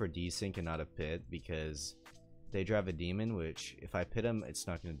to go for desync and not a pit because they drive a demon, which if I pit him, it's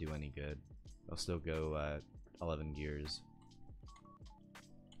not gonna do any good. I'll still go 11 gears.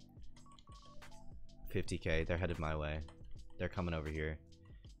 50k, they're headed my way. They're coming over here.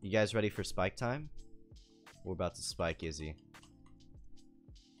 You guys ready for spike time? We're about to spike Izzy.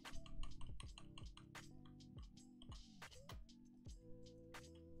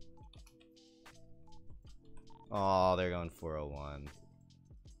 Oh, they're going 401.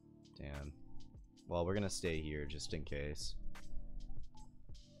 Damn. Well, we're gonna stay here just in case.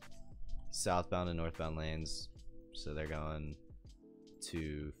 Southbound and northbound lanes, so they're going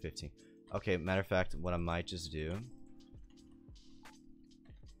to 15. Okay, matter of fact, what I might just do...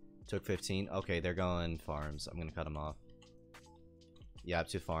 Took 15. Okay, they're going farms. I'm gonna cut them off. Yeah, up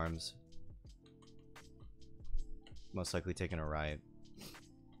to farms. Most likely taking a right.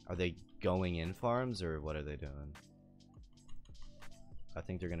 Are they going in farms or what are they doing? I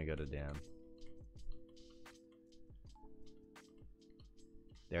think they're gonna go to dam.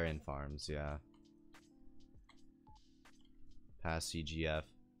 They're in farms, yeah. Past CGF.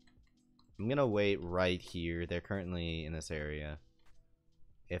 I'm gonna wait right here. They're currently in this area.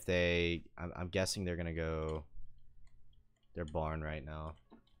 If they... I'm guessing they're gonna go... Their barn right now.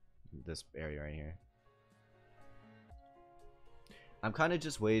 This area right here. I'm kind of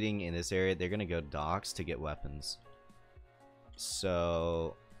just waiting in this area. They're gonna go docks to get weapons.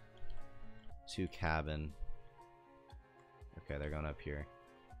 So... To cabin. Okay, they're going up here.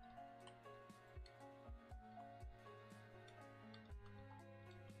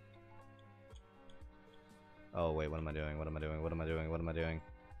 Oh wait, what am I doing? What am I doing? What am I doing? What am I doing?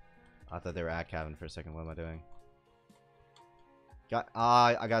 I thought they were at cabin for a second. What am I doing?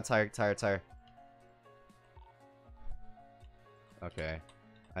 I got tire. Okay.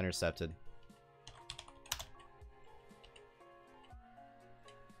 I intercepted.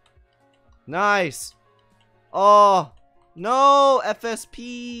 Nice! Oh! No!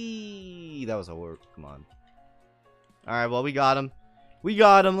 FSP! That was a word. Come on. Alright, well, we got him. We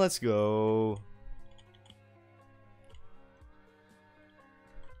got him. Let's go.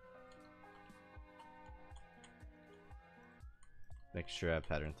 Make sure I have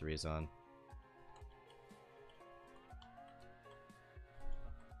pattern 3s on.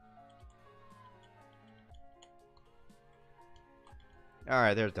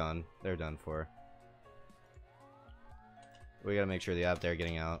 Alright, they're done. They're done for. We gotta make sure they're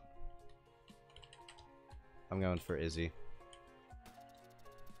getting out. I'm going for Izzy.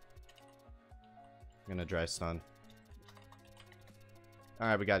 I'm gonna dry stun.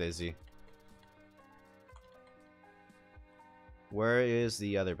 Alright, we got Izzy. Where is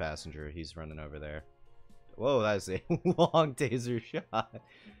the other passenger? He's running over there. Whoa, that is a long taser shot.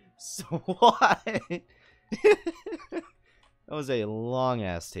 So what? That was a long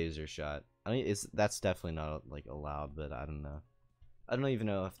ass taser shot. I mean, that's definitely not like allowed, but I don't know. I don't even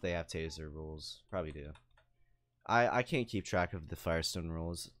know if they have taser rules. Probably do. I can't keep track of the Firestone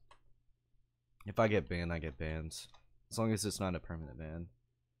rules. If I get banned, I get banned. As long as it's not a permanent ban.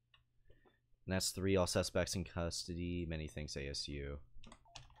 And that's 3. All suspects in custody. Many thanks, ASU.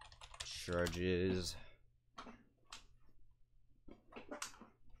 Charges.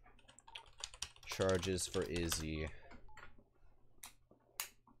 Charges for Izzy.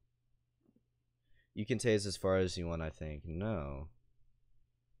 You can tase as far as you want, I think. No.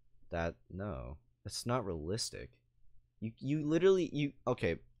 No. That's not realistic. You literally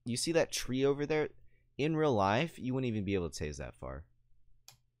okay. You see that tree over there? In real life, you wouldn't even be able to tase that far.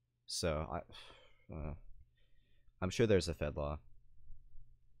 So I'm sure there's a Fed law.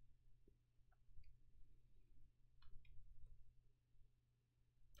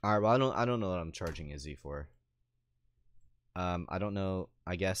 All right. Well, I don't know what I'm charging Izzy for. I don't know.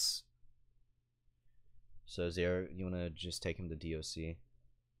 I guess. So Zero, you wanna just take him to DOC?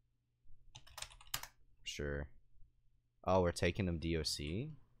 Sure. Oh, we're taking him DOC?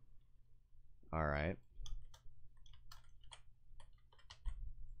 Alright.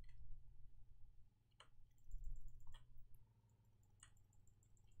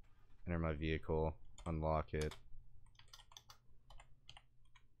 Enter my vehicle. Unlock it.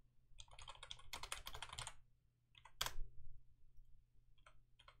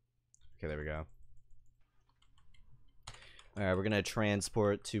 Okay, there we go. Alright, we're gonna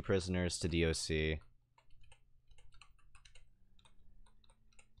transport 2 prisoners to DOC.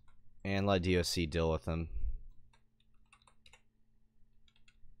 And let DOC deal with them.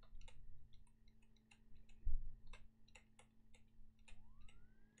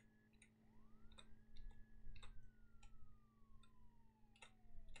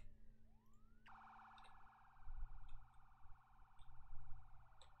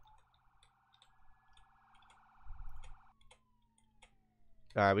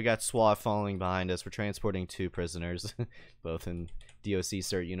 Alright, we got SWAT following behind us. We're transporting 2 prisoners, both in DOC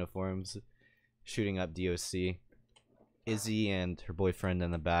cert uniforms, shooting up DOC. Izzy and her boyfriend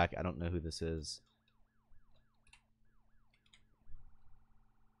in the back. I don't know who this is.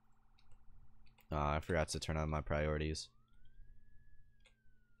 I forgot to turn on my priorities.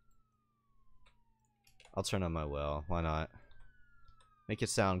 I'll turn on my will. Why not? Make it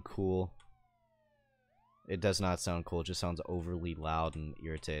sound cool. It does not sound cool. It just sounds overly loud and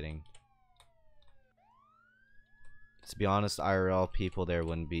irritating. To be honest, IRL people there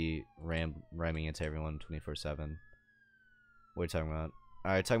wouldn't be ramming into everyone 24/7. What are you talking about?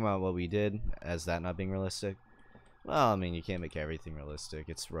 Alright, talking about what we did as that not being realistic. Well, I mean, you can't make everything realistic.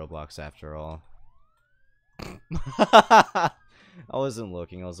 It's Roblox after all. I wasn't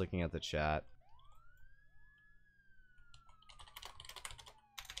looking. I was looking at the chat.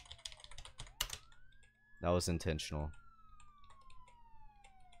 That was intentional.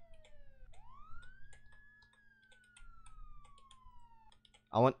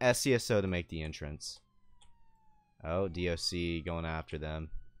 I want SCSO to make the entrance. Oh, DOC going after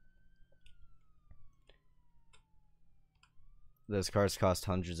them. Those cars cost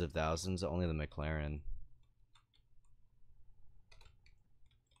hundreds of thousands. Only the McLaren.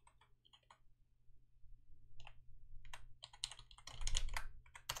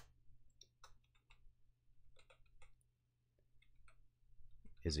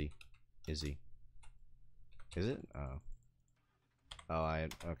 Izzy. Is it? Oh. Oh,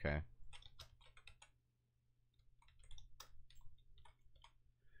 okay.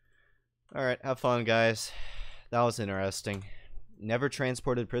 Alright, have fun, guys. That was interesting. Never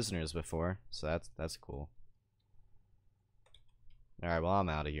transported prisoners before, so that's cool. Alright, well, I'm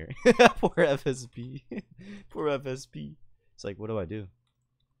out of here. Poor FSP. Poor FSP. It's like, what do I do?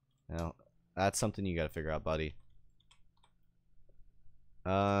 Well, that's something you gotta figure out, buddy.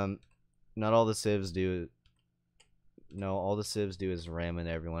 Not all the civs do. No, all the civs do is ram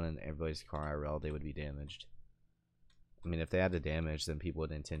into everyone in everybody's car IRL. They would be damaged. I mean, if they had to damage, then people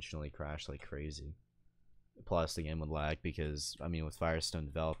would intentionally crash like crazy. Plus, the game would lag because, I mean, with Firestone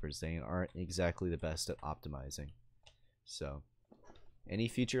developers, they aren't exactly the best at optimizing. So, any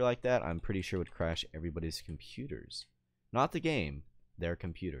feature like that, I'm pretty sure would crash everybody's computers. Not the game, their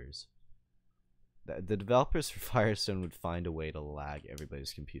computers. The developers for Firestone would find a way to lag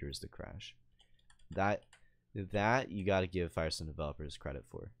everybody's computers to crash. That you gotta give Firestone developers credit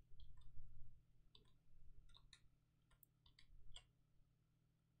for.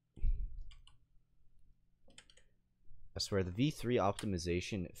 I swear the V3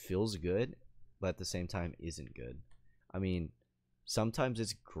 optimization feels good, but at the same time isn't good. I mean, sometimes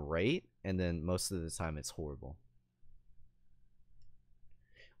it's great, and then most of the time it's horrible.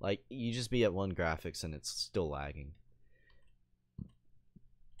 Like, you just be at one graphics and it's still lagging.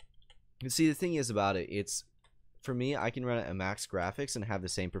 See, the thing is about it, it's, for me, I can run it at max graphics and have the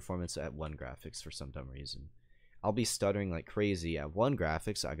same performance at one graphics for some dumb reason. I'll be stuttering like crazy at one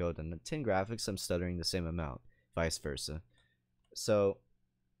graphics, I go to 10 graphics, I'm stuttering the same amount. Vice versa. So,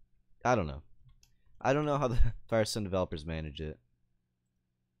 I don't know. I don't know how the Firestone developers manage it.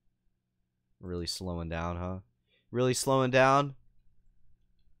 Really slowing down, huh? Really slowing down?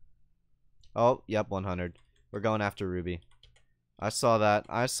 Oh, yep, 100. We're going after Ruby. I saw that.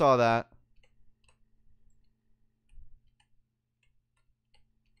 I saw that.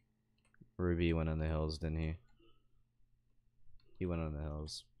 Ruby went on the hills, didn't he? He went on the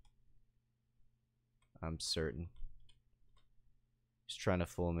hills. I'm certain. He's trying to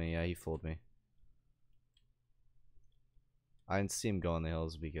fool me. Yeah, he fooled me. I didn't see him go on the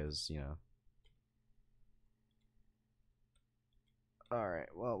hills because, you know. Alright,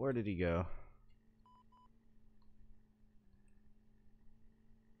 well, where did he go?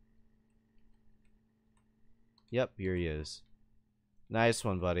 Yep, here he is. Nice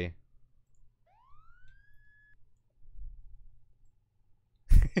one, buddy.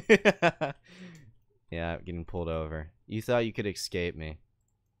 Yeah, getting pulled over. You thought you could escape me.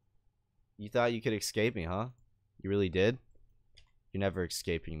 You thought you could escape me, huh? You really did? You're never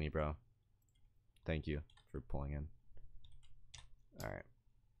escaping me, bro. Thank you for pulling in. Alright.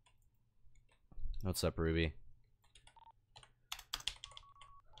 What's up, Ruby?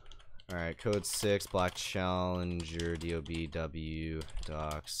 Alright, code 6, Black Challenger, DOBW,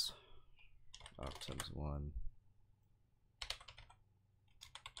 docs. Times 1.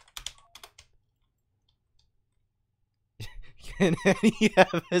 Can any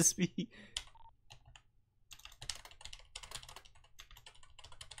FSB?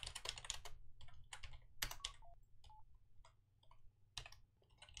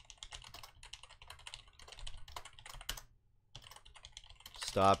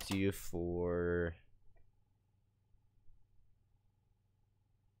 Stopped you for...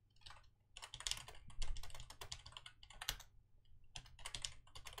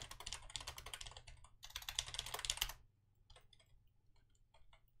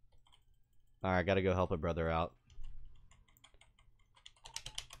 Alright, gotta go help a brother out.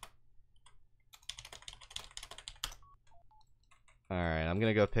 Alright, I'm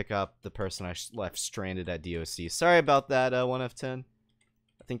gonna go pick up the person I left stranded at DOC. Sorry about that, 1F10.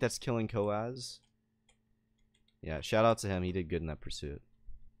 I think that's killing Coaz. Yeah, shout out to him. He did good in that pursuit.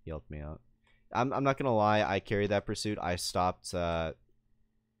 He helped me out. I'm not gonna lie, I carried that pursuit. I stopped the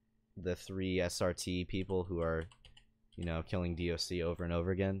 3 SRT people who are, you know, killing DOC over and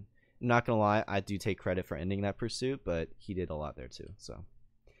over again. I'm not gonna lie, I do take credit for ending that pursuit, but he did a lot there too. So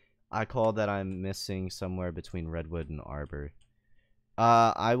I call that I'm missing somewhere between Redwood and Arbor.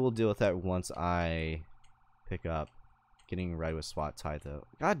 I will deal with that once I pick up getting right with SWAT tie though.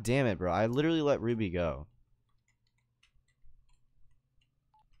 God damn it, bro. I literally let Ruby go.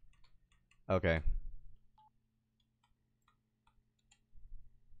 Okay.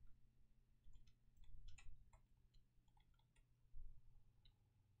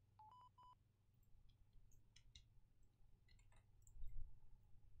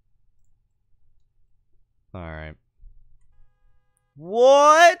 Alright.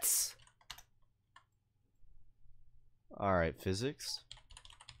 What? Alright, physics.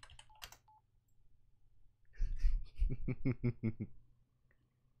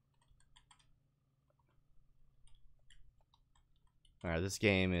 Alright, this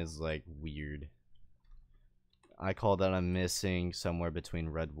game is like weird. I call that I'm missing somewhere between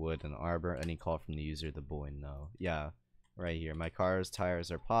Redwood and Arbor. Any call from the user, the boy, no. Yeah, right here. My car's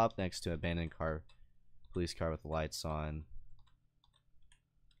tires are popped next to an abandoned car. Police car with lights on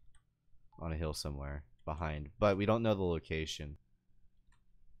a hill somewhere behind, but we don't know the location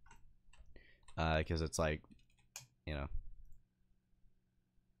because it's like, you know,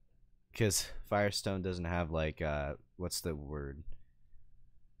 because Firestone doesn't have like what's the word,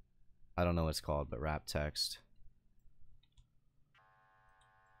 I don't know what it's called, but wrap text.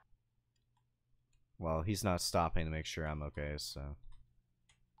 Well, he's not stopping to make sure I'm okay, so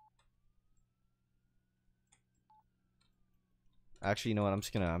actually, you know what? I'm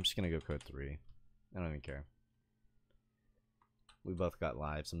just gonna go code 3. I don't even care. We both got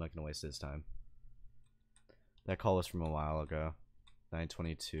lives. I'm not gonna waste his time. That call was from a while ago.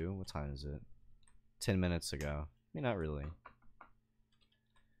 9:22. What time is it? 10 minutes ago. I mean, not really.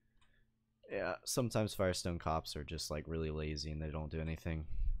 Yeah, sometimes Firestone cops are just like really lazy and they don't do anything.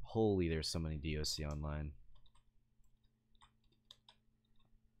 Holy, there's so many DOC online.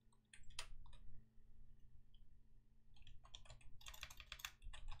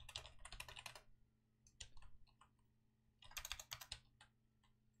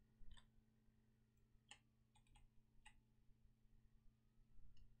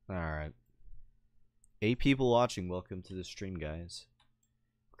 Alright. 8 people watching. Welcome to the stream, guys.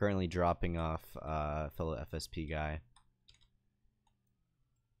 Currently dropping off fellow FSP guy.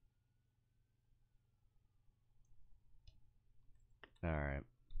 Alright.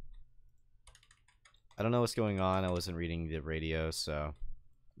 I don't know what's going on. I wasn't reading the radio, so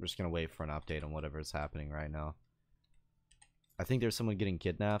we're just gonna wait for an update on whatever is happening right now. I think there's someone getting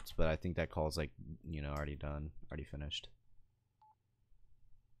kidnapped, but I think that call's like, you know, already done, already finished.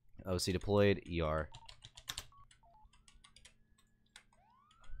 OC deployed. ER.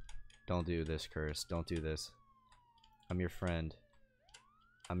 Don't do this, Curse. Don't do this. I'm your friend.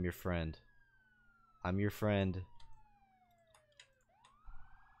 I'm your friend. I'm your friend.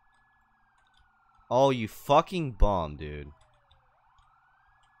 Oh, you fucking bum, dude.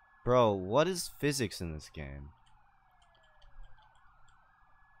 Bro, what is physics in this game?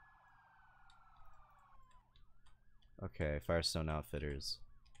 Okay, Firestone Outfitters.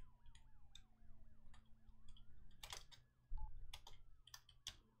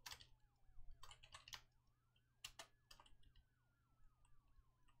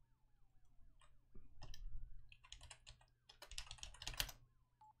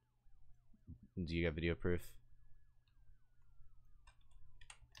 Do you got video proof?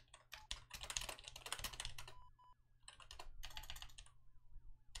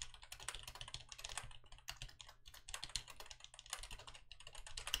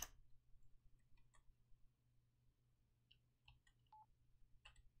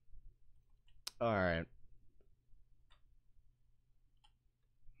 Alright.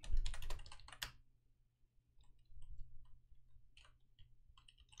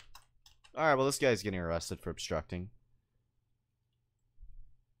 Alright, well this guy's getting arrested for obstructing.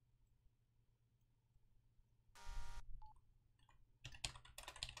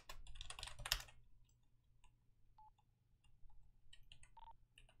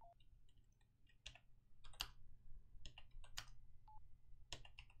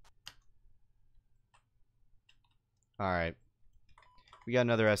 Alright. We got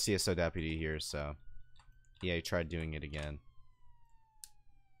another SCSO deputy here, so... Yeah, he tried doing it again.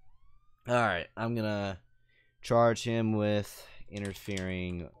 Alright, I'm gonna charge him with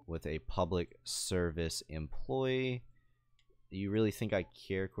interfering with a public service employee. You really think I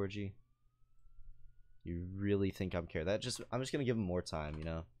care, Corgi? You really think I'm care? I'm just gonna give him more time, you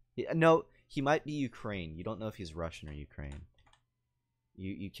know? No, he might be Ukraine. You don't know if he's Russian or Ukraine.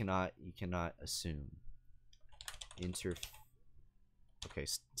 You cannot assume. Okay,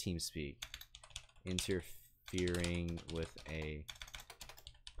 team speak. Interfering with a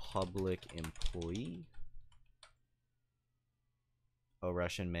public employee. A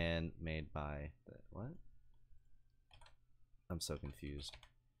Russian man made by what? I'm so confused.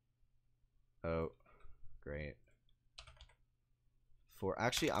 Oh, great.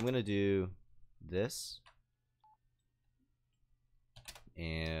 Actually, I'm gonna do this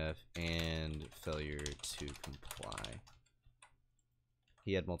and failure to comply.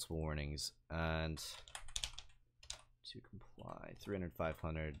 He had multiple warnings and to comply 300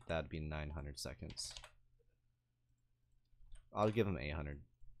 500, that'd be 900 seconds. I'll give him 800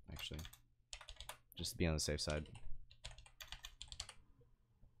 actually, just to be on the safe side.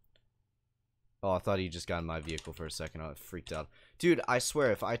 Oh, I thought he just got in my vehicle for a second. I freaked out. Dude, I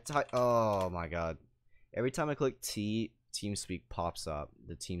swear, if I type... Oh, my God. Every time I click T, TeamSpeak pops up.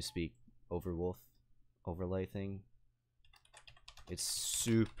 The TeamSpeak overlay thing. It's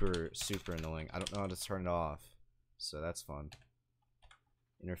super, super annoying. I don't know how to turn it off. So that's fun.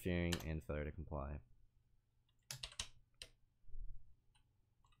 Interfering and failure to comply.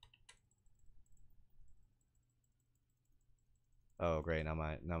 Oh, great. Now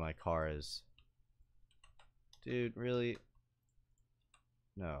my car is... Dude, really?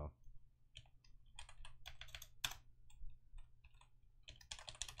 No.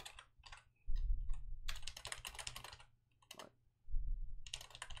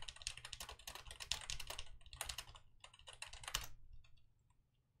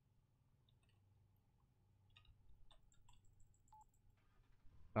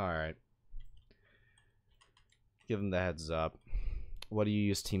 Alright. Give him the heads up. What do you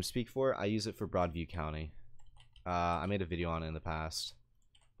use TeamSpeak for? I use it for Broadview County. I made a video on it in the past.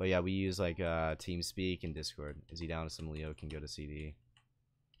 But yeah, we use like TeamSpeak and Discord. Is he down to some Leo can go to CD?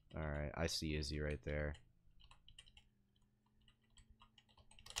 Alright, I see Izzy right there.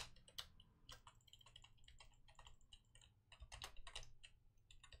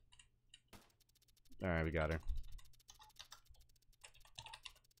 Alright, we got her.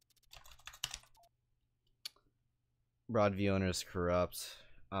 Broadview owner is corrupt.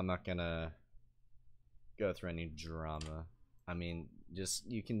 I'm not gonna go through any drama. I mean, just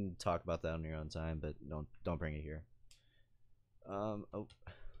you can talk about that on your own time, but don't bring it here. Oh, let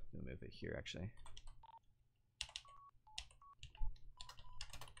me move it here actually.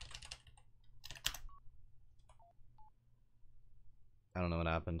 I don't know what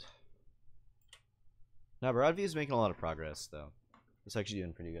happened. Now Broadview is making a lot of progress though. It's actually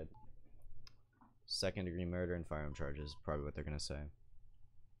doing pretty good. Second-degree murder and firearm charges, probably what they're gonna say.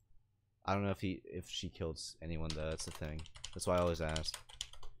 I don't know if she killed anyone though. That's the thing. That's why I always ask.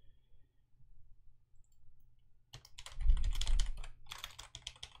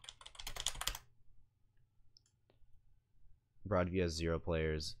 Broadview has 0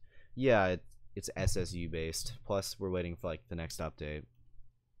 players. Yeah, it's SSU based. Plus, we're waiting for like the next update.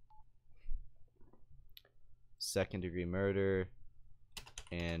 Second-degree murder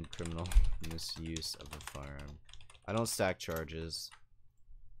and criminal misuse of a firearm. I don't stack charges.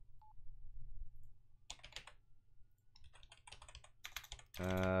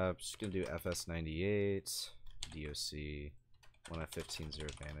 Just gonna do FS98, DOC, 1F15 0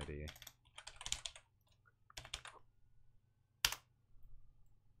 vanity.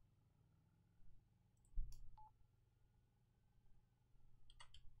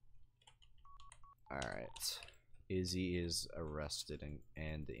 Alright. Izzy is arrested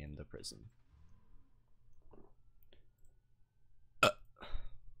and in the prison.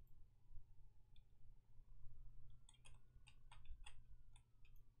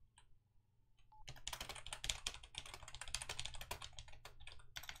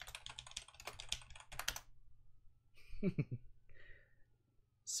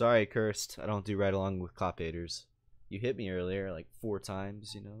 Sorry, Cursed. I don't do right along with cop haters. You hit me earlier like 4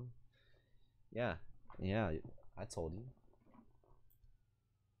 times, you know? Yeah. Yeah, I told you.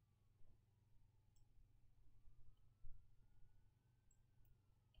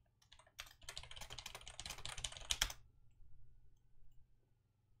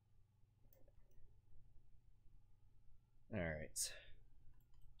 Alright.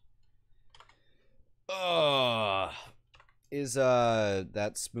 Is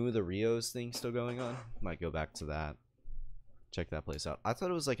that Smooth Rios thing still going on? Might go back to that. Check that place out. I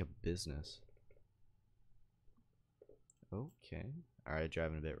thought it was like a business. Okay. Alright,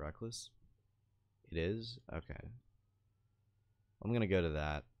 driving a bit reckless. It is? Okay. I'm gonna go to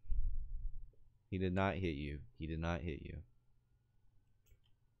that. He did not hit you. He did not hit you.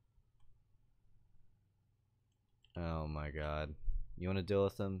 Oh my god. You wanna deal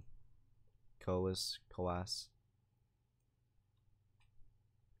with him? Coas?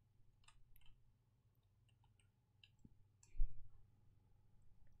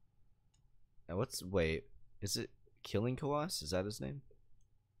 Wait, is it Killing Coas? Is that his name?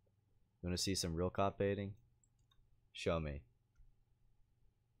 You wanna see some real cop baiting? Show me.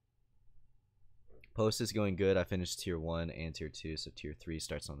 Post is going good. I finished tier 1 and tier 2, so tier 3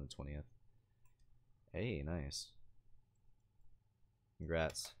 starts on the 20th. Hey, nice.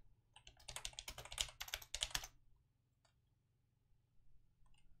 Congrats.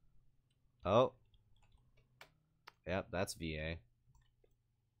 Oh. Yep, that's VA.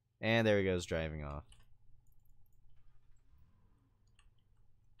 And there he goes driving off.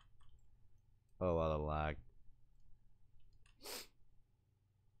 Oh, what a lag.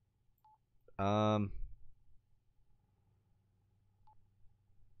 I'm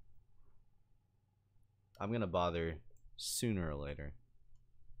gonna bother sooner or later.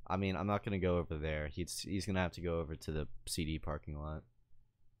 I mean, I'm not gonna go over there. He's gonna have to go over to the CD parking lot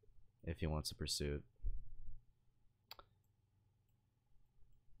if he wants a pursuit.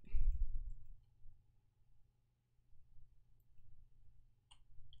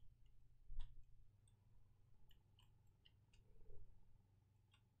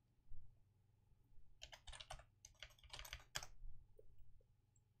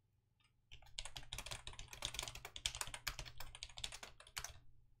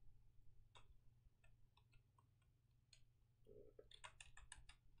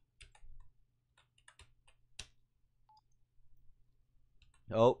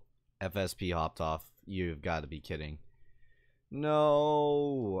 Oh, FSP hopped off. You've got to be kidding.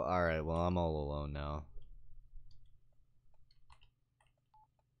 No. Alright, well, I'm all alone now.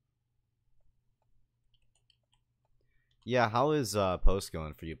 Yeah, how is post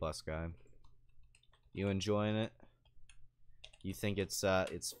going for you, Blessed Guy? You enjoying it? You think it's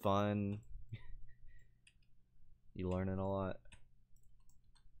fun? You learning a lot?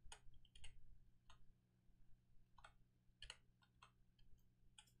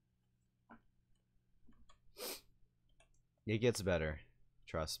 It gets better.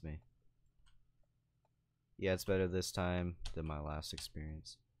 Trust me. Yeah, it's better this time than my last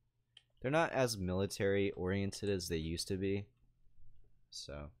experience. They're not as military oriented as they used to be.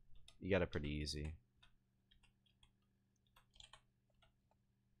 So, you got it pretty easy.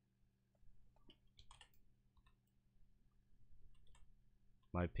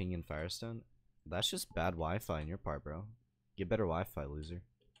 My ping in Firestone? That's just bad Wi-Fi on your part, bro. Get better Wi-Fi, loser.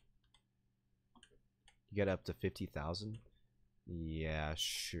 You get up to 50,000? Yeah,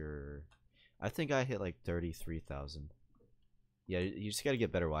 sure. I think I hit like 33,000. Yeah, you just gotta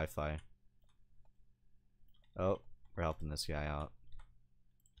get better Wi-Fi. Oh, we're helping this guy out.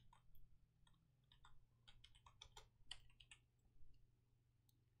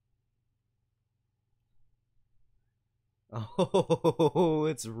 Oh,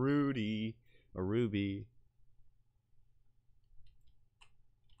 it's Rudy. Or Ruby.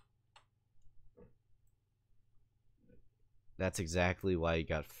 That's exactly why he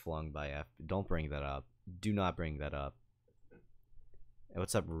got flung by F. Don't bring that up. Do not bring that up. Hey,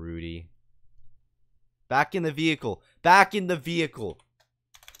 what's up, Rudy? Back in the vehicle. Back in the vehicle.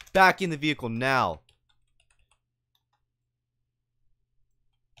 Back in the vehicle now.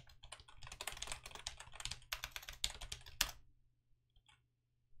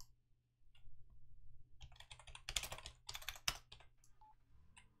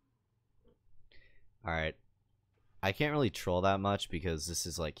 Alright. I can't really troll that much because this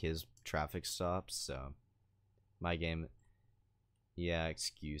is like his traffic stop, so my game. Yeah,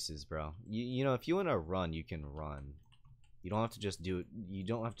 excuses, bro. You know, if you want to run, you can run. You don't have to just do it. You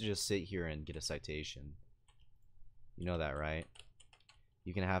don't have to just sit here and get a citation. You know that, right?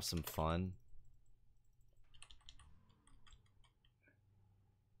 You can have some fun.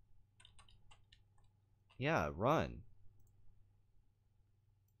 Yeah, run.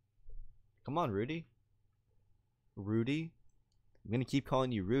 Come on, Rudy. Rudy? I'm gonna keep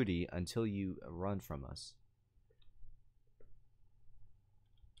calling you Rudy until you run from us.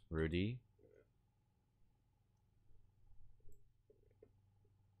 Rudy?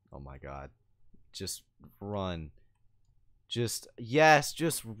 Oh my god. Just run. Yes,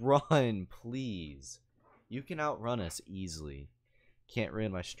 just run, please. You can outrun us easily. Can't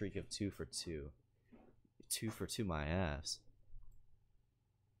ruin my streak of 2 for 2. 2 for 2 my ass.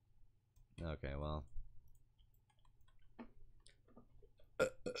 Okay, well.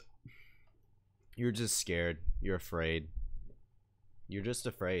 You're just scared. You're afraid. You're just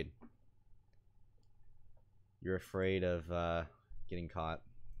afraid. You're afraid of getting caught.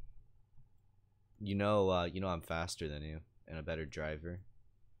 You know I'm faster than you and a better driver.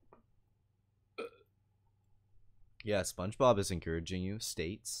 Yeah, SpongeBob is encouraging you.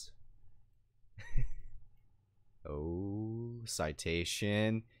 States. Oh,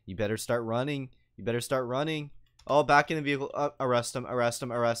 citation. You better start running. You better start running. Oh, back in the vehicle. Arrest him. Arrest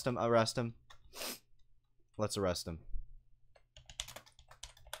him. Arrest him. Arrest him. Let's arrest him.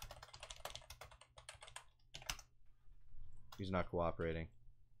 He's not cooperating.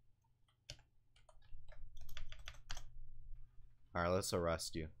 Alright, let's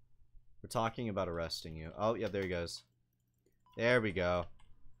arrest you. We're talking about arresting you. Oh, yeah, there he goes. There we go.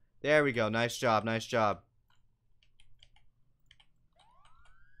 There we go. Nice job. Nice job.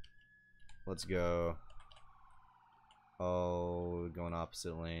 Let's go. Oh, going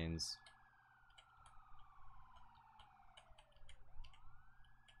opposite lanes.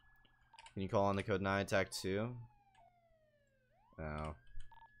 Can you call on the code 9 attack 2? No.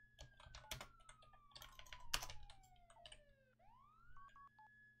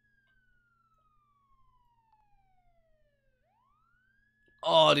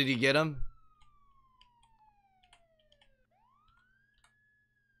 Oh, did he get him?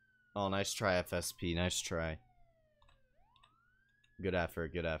 Oh, nice try, FSP. Nice try. Good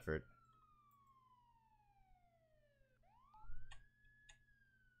effort. Good effort.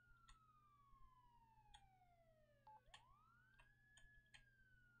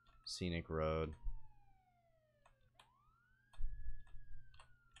 Scenic road.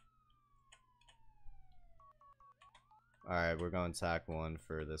 Alright, we're going tack 1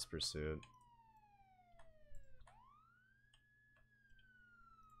 for this pursuit.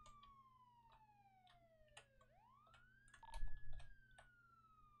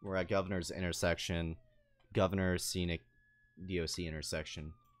 We're at Governor's intersection. Governor Scenic DOC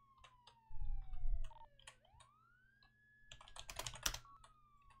intersection.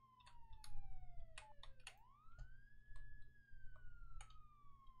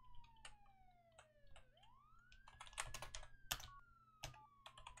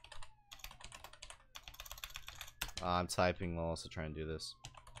 I'm typing while also trying to do this.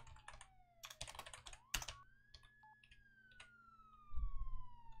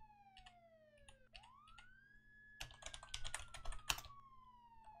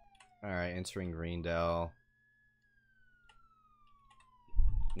 Alright, entering Greendale.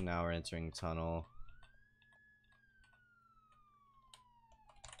 Now we're entering tunnel.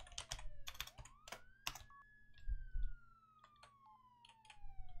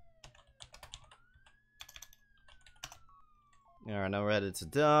 Alright, now we're headed to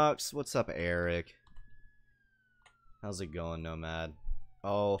Ducks. What's up, Eric? How's it going, Nomad?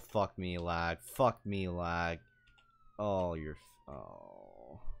 Oh, fuck me, lag. Fuck me, lag. Oh, you're...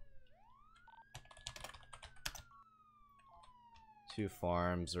 Oh. 2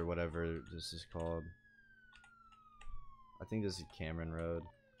 farms, or whatever this is called. I think this is Cameron Road.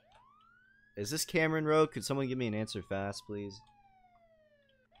 Is this Cameron Road? Could someone give me an answer fast, please?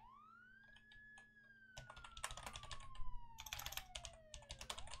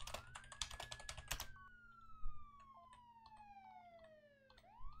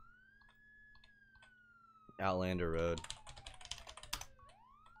 Outlander Road.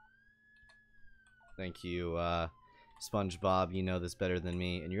 Thank you, SpongeBob. You know this better than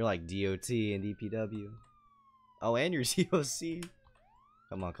me. And you're like DOT and DPW. Oh, and you're COC.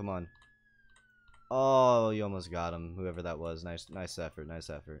 Come on, come on. Oh, you almost got him. Whoever that was. Nice effort,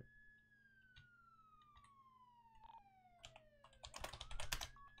 nice effort.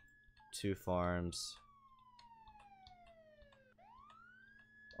 Two farms.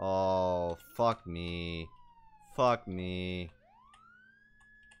 Oh, fuck me. Fuck me.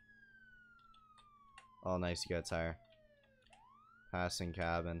 Oh, nice, you got a tire. Passing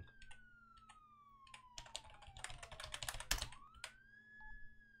cabin.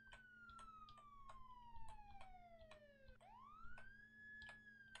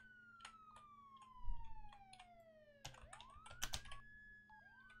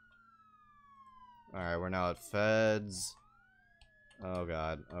 Alright, we're now at Feds. Oh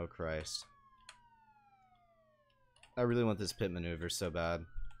god, oh Christ. I really want this pit maneuver so bad.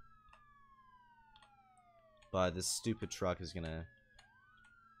 But this stupid truck is gonna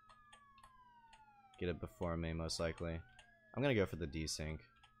get it before me, most likely. I'm gonna go for the desync.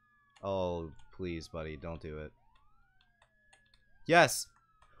 Oh, please, buddy, don't do it. Yes!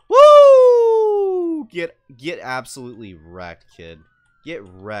 Woo! Get absolutely wrecked, kid. Get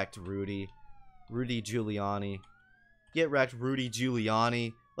wrecked, Rudy. Rudy Giuliani. Get wrecked, Rudy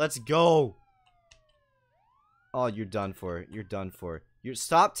Giuliani. Let's go! Oh, you're done for. You're done for.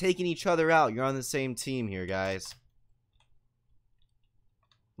 Stop taking each other out. You're on the same team here, guys.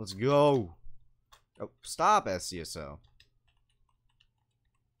 Let's go. Oh, stop, SCSO.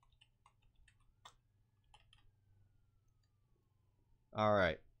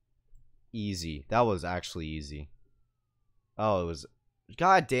 Alright. Easy. That was actually easy. Oh, it was...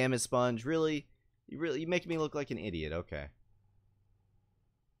 God damn it, Sponge. Really? You make me look like an idiot. Okay.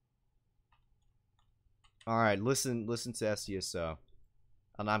 Alright, listen to SCSO.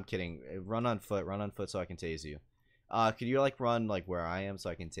 And I'm kidding. Run on foot so I can tase you. Could you like run like where I am so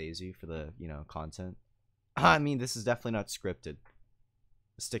I can tase you for the, you know, content? I mean, this is definitely not scripted.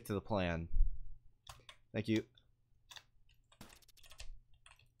 Stick to the plan. Thank you.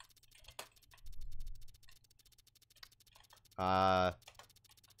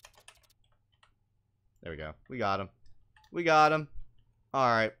 There we go. We got him. We got him.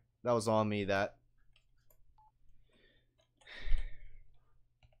 Alright. That was on me, that.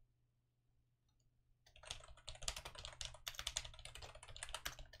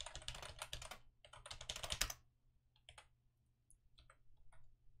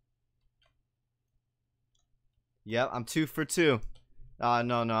 Yep, I'm 2 for 2. No,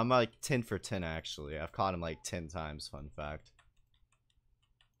 I'm like 10 for 10 actually. I've caught him like 10 times, fun fact.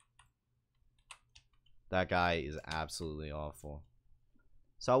 That guy is absolutely awful.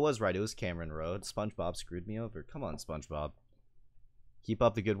 So I was right, it was Cameron Road. SpongeBob screwed me over. Come on, SpongeBob. Keep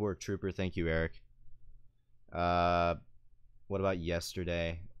up the good work, Trooper. Thank you, Eric. What about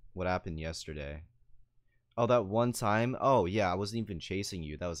yesterday? What happened yesterday? Oh, that one time? Oh, yeah, I wasn't even chasing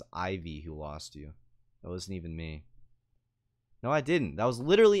you. That was Ivy who lost you. That wasn't even me. No, I didn't. That was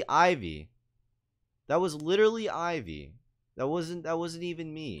literally Ivy. That was literally Ivy. That wasn't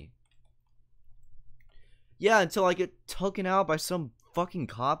even me. Yeah, until I get taken out by some fucking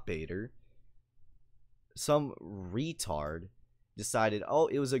cop baiter. Some retard decided, oh,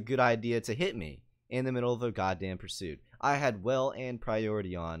 it was a good idea to hit me in the middle of a goddamn pursuit. I had well and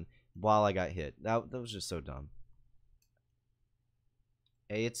priority on while I got hit. That was just so dumb.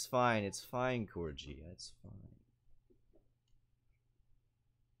 Hey, it's fine, Corgi. It's fine.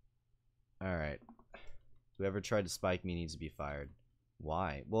 Alright. Whoever tried to spike me needs to be fired.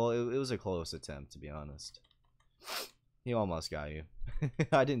 Why? Well, it was a close attempt, to be honest. He almost got you.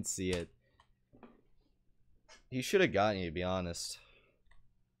 I didn't see it. He should have gotten you, to be honest.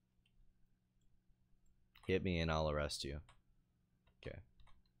 Hit me and I'll arrest you. Okay.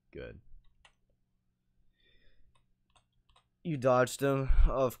 Good. You dodged him?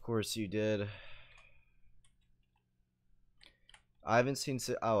 Of course you did. I haven't seen...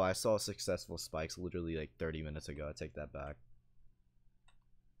 Oh, I saw successful spikes literally like 30 minutes ago. I take that back.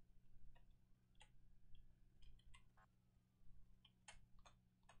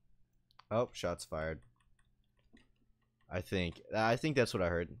 Oh, shots fired. I think that's what I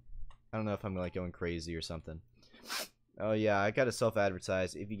heard. I don't know if I'm like going crazy or something. Oh yeah, I gotta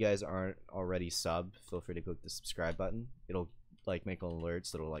self-advertise. If you guys aren't already subbed, feel free to click the subscribe button. It'll like make an alert,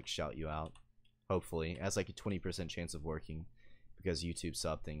 so it'll like shout you out. Hopefully. It has like a 20% chance of working because YouTube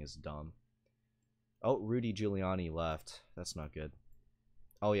sub thing is dumb. Oh, Rudy Giuliani left. That's not good.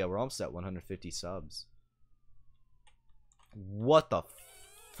 Oh yeah, we're almost at 150 subs. What the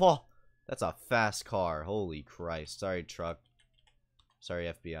fuck? That's a fast car. Holy Christ. Sorry, truck.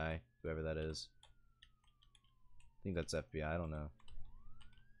 Sorry, FBI. Whoever that is. I think that's FBI. I don't know.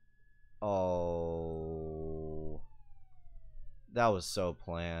 Oh. That was so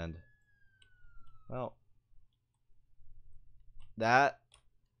planned. Well. That.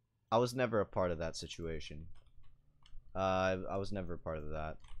 I was never a part of that situation. I was never a part of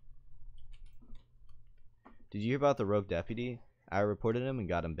that. Did you hear about the rogue deputy? I reported him and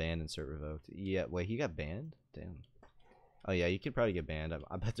got him banned and cert revoked. Yeah, wait, he got banned? Damn. Oh yeah, you could probably get banned.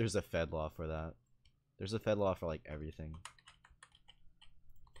 I bet there's a Fed law for that. There's a Fed law for like everything.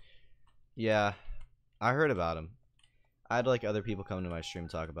 Yeah, I heard about him. I had like other people come to my stream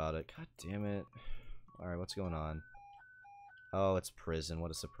talk about it. God damn it. Alright, what's going on? Oh, it's prison. What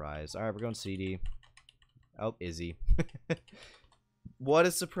a surprise. Alright, we're going CD. Oh, Izzy. What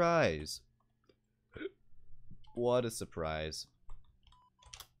a surprise. What a surprise.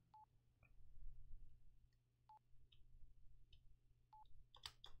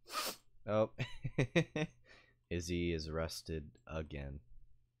 Oh. Izzy is arrested again.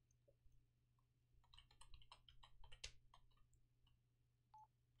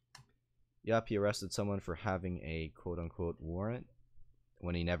 Yup, he arrested someone for having a quote-unquote warrant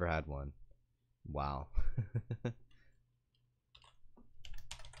when he never had one. Wow.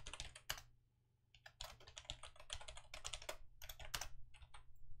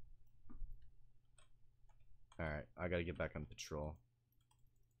 Alright, I gotta get back on patrol.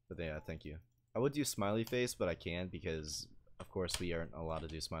 But yeah, thank you. I would do smiley face, but I can't because, of course, we aren't allowed to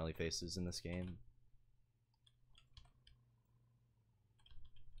do smiley faces in this game.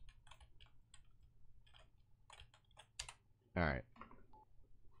 Alright.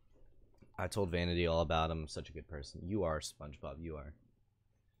 I told Vanity all about him. Such a good person. You are, SpongeBob. You are.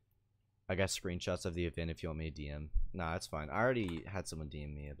 I got screenshots of the event if you want me to DM. Nah, that's fine. I already had someone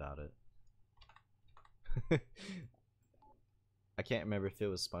DM me about it. I can't remember if it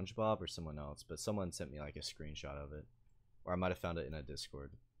was SpongeBob or someone else, but someone sent me like a screenshot of it. Or I might have found it in a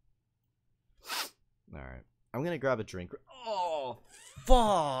Discord. Alright. I'm gonna grab a drink. Oh,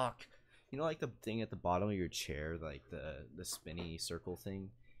 fuck! You know like the thing at the bottom of your chair, like the spinny circle thing?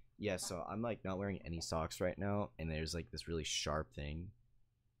 Yeah, so I'm like not wearing any socks right now, and there's like this really sharp thing.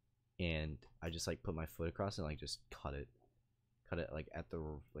 And I just like put my foot across and like just cut it. Cut it like at the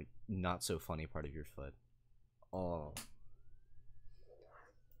like not so funny part of your foot. Oh.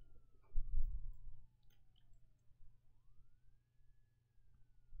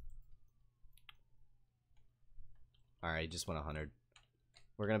 Alright, just went 100.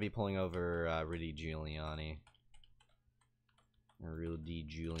 We're gonna be pulling over Rudy Giuliani. Rudy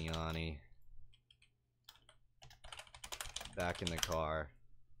Giuliani. Back in the car.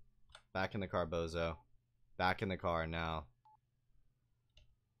 Back in the car, bozo. Back in the car now.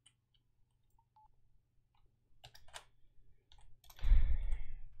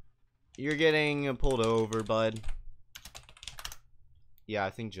 You're getting pulled over, bud. Yeah,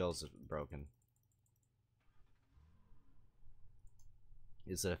 I think Jill's broken.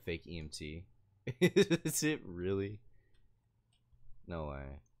 Is it a fake EMT? Is it really? No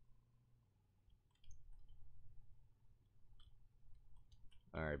way.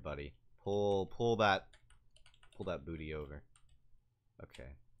 Alright, buddy. Pull that booty over.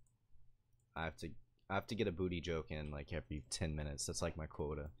 Okay. I have to get a booty joke in like every 10 minutes. That's like my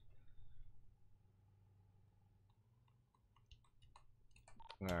quota.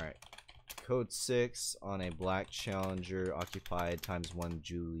 Alright. Code 6 on a black Challenger occupied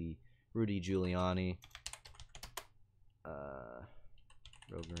 ×1 Rudy Giuliani.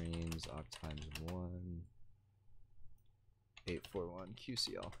 Road Marines oct ×1. 841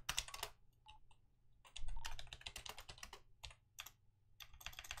 QCL.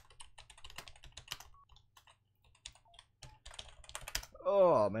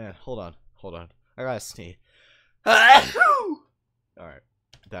 Oh man, hold on. I gotta sneeze. Alright,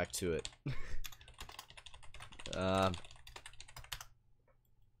 back to it.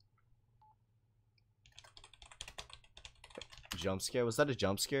 Jump scare? Was that a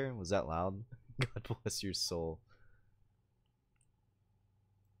jump scare? Was that loud? God bless your soul.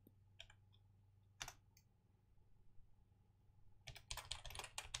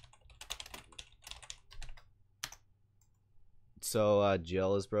 So,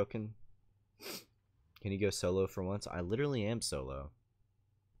 Jill is broken. Can you go solo for once? I literally am solo.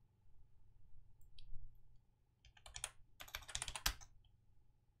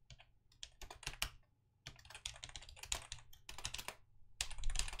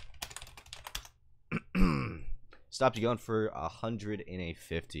 Stopped going for 100 in a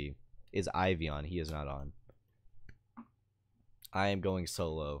 50. Is Ivy on? He is not on. I am going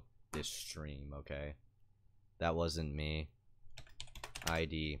solo this stream, okay? That wasn't me.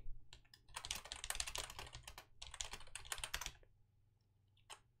 ID.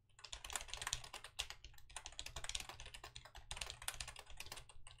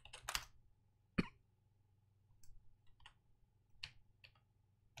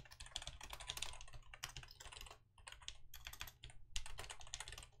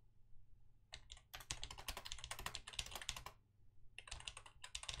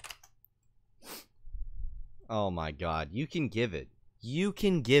 Oh my god, you can give it. You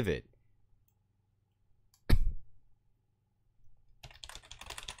can give it.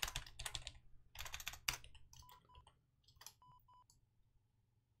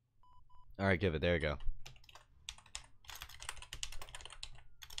 Alright, give it. There you go.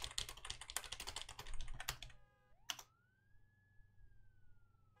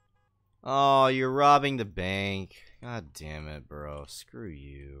 Oh, you're robbing the bank. God damn it, bro. Screw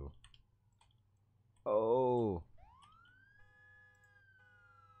you. Oh.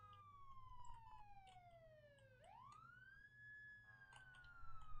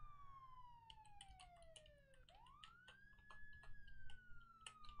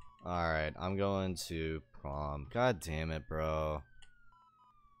 Alright, I'm going to prom. God damn it, bro.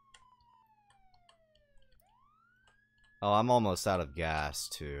 Oh, I'm almost out of gas,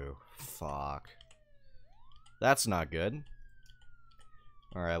 too. Fuck. That's not good.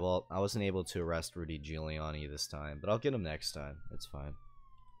 Alright, well, I wasn't able to arrest Rudy Giuliani this time, but I'll get him next time. It's fine.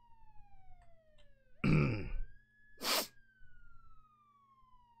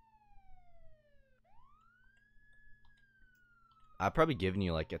 I've probably given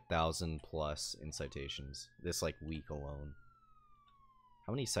you like 1,000+ in citations this like week alone.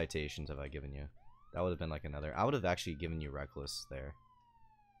 How many citations have I given you? That would have been like another. I would have actually given you reckless there.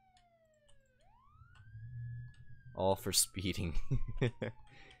 All for speeding.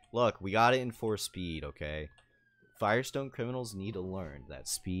 Look, we gotta enforce speed, okay? Firestone criminals need to learn that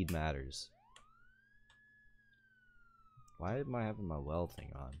speed matters. Why am I having my well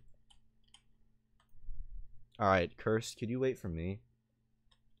thing on? Alright, Cursed, could you wait for me?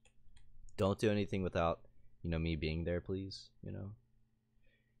 Don't do anything without, you know, me being there, please, you know?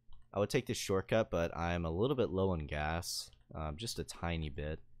 I would take this shortcut, but I'm a little bit low on gas. Just a tiny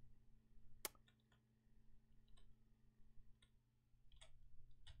bit.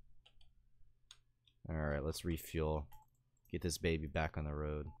 Alright, let's refuel. Get this baby back on the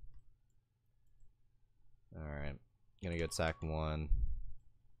road. Alright. Gonna get sack 1.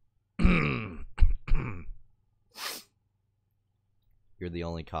 You're the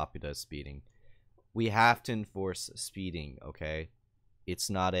only cop who does speeding. We have to enforce speeding, okay? It's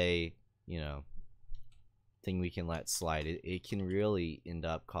not a, you know, thing we can let slide. It can really end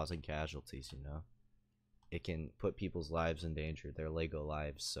up causing casualties, you know? It can put people's lives in danger, their Lego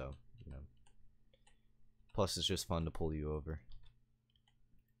lives, so, you know. Plus, it's just fun to pull you over.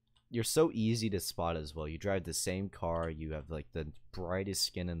 You're so easy to spot as well. You drive the same car, you have like the brightest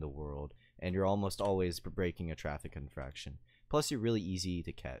skin in the world, and you're almost always breaking a traffic infraction. Plus, you're really easy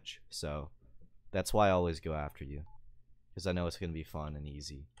to catch, so that's why I always go after you. Because I know it's going to be fun and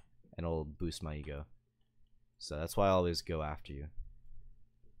easy, and it'll boost my ego. So that's why I always go after you.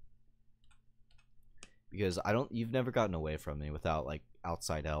 Because you've never gotten away from me without, like,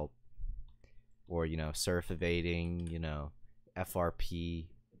 outside help. Or, you know, surf evading, you know, FRP.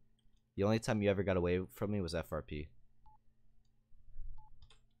 The only time you ever got away from me was FRP.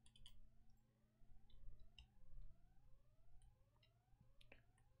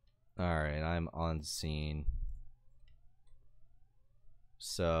 Alright, I'm on scene.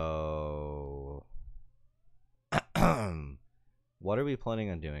 So... what are we planning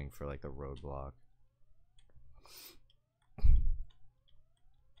on doing for, like, the roadblock?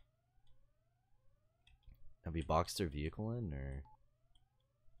 Have we boxed their vehicle in, or...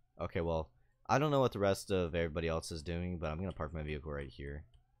 Okay, well, I don't know what the rest of everybody else is doing, but I'm gonna park my vehicle right here.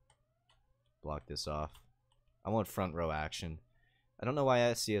 Block this off. I want front row action. I don't know why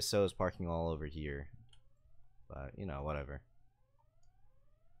CSO is parking all over here. But, you know, whatever.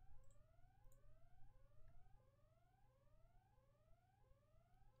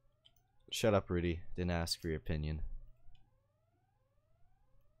 Shut up, Rudy. Didn't ask for your opinion.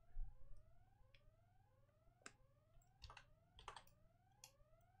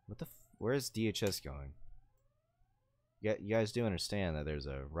 What the where is DHS going? Yeah, you guys do understand that there's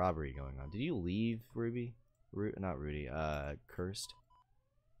a robbery going on. Did you leave, Ruby? Not Rudy, Cursed?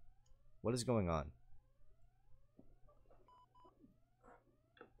 What is going on?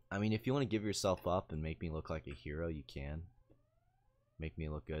 I mean, if you want to give yourself up and make me look like a hero, you can. Make me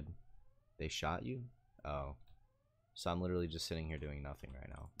look good. They shot you? Oh. So I'm literally just sitting here doing nothing right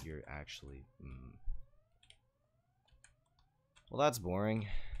now. You're actually... Well, that's boring.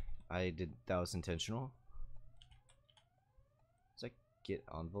 That was intentional. Is that get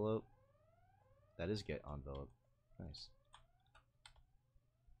envelope? That is get envelope. Nice.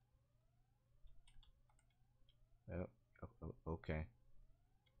 Oh, okay.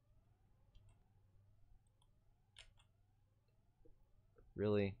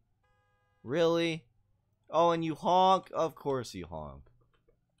 Really? Really? Oh, and you honk? Of course you honk.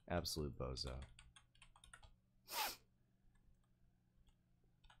 Absolute bozo.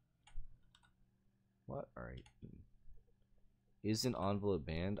 What? Alright. Isn't envelope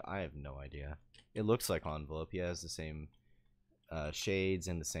banned? I have no idea. It looks like envelope. He has the same shades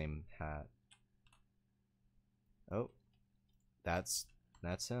and the same hat. Oh. That's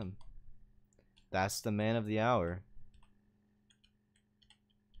him. That's the man of the hour.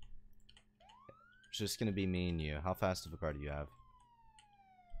 It's just gonna be me and you. How fast of a car do you have?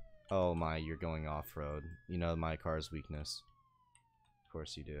 Oh my, you're going off-road. You know my car's weakness. Of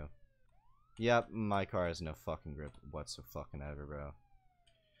course you do. Yep, my car has no fucking grip whatsoever, bro.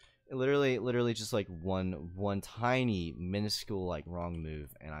 It literally just like one tiny minuscule like wrong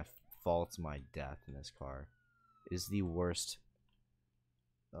move and I fall to my death in this car. It is the worst.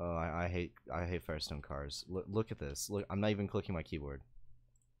 Oh, I hate Firestone cars. Look at this. Look, I'm not even clicking my keyboard.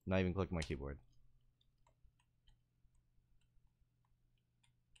 I'm not even clicking my keyboard.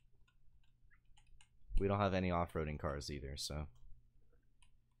 We don't have any off-roading cars either, so.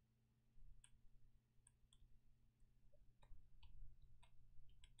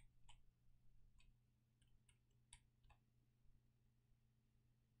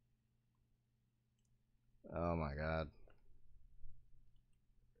 Oh my god.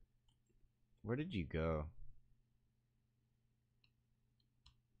 Where did you go?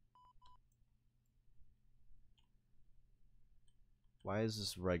 Why is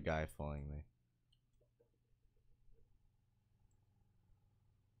this red guy following me?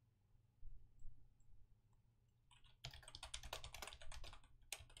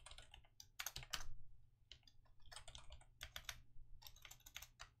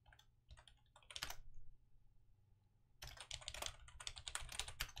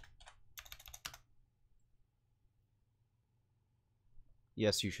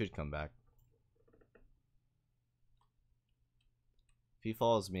 Yes, you should come back. If he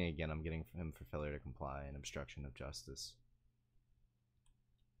follows me again, I'm getting him for failure to comply and obstruction of justice.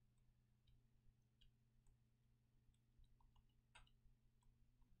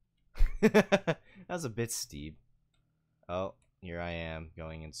 That's a bit steep. Oh, here I am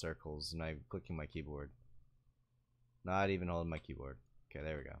going in circles and I'm clicking my keyboard. Not even holding my keyboard. Okay,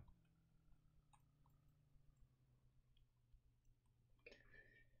 there we go.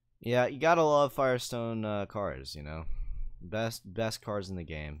 Yeah, you gotta love Firestone cars, you know. Best cars in the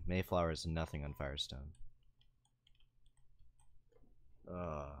game. Mayflower is nothing on Firestone.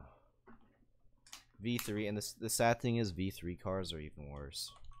 V3, and the sad thing is V3 cars are even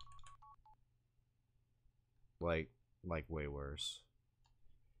worse. Like way worse.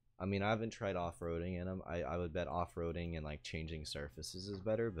 I mean, I haven't tried off-roading in them. I would bet off-roading and like changing surfaces is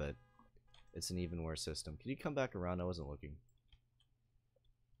better, but it's an even worse system. Can you come back around? I wasn't looking.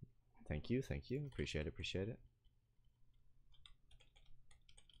 Thank you. Appreciate it.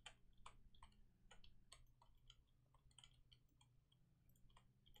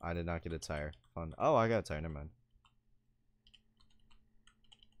 I did not get a tire. Fun. Oh, I got a tire. Never mind.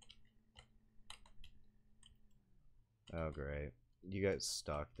 Oh, great. You got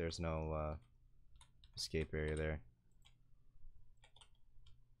stuck. There's no escape area there.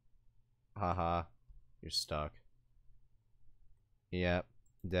 Haha. You're stuck. Yep.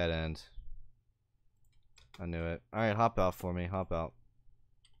 Dead end. I knew it. Alright, hop out for me. Hop out.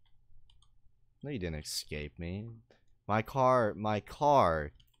 No, you didn't escape me. My car.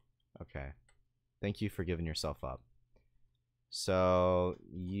 Okay. Thank you for giving yourself up. So,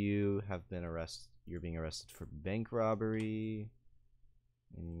 you have been arrested. You're being arrested for bank robbery.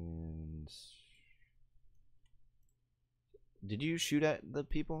 And... Did you shoot at the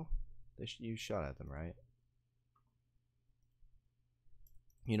people? You shot at them, right?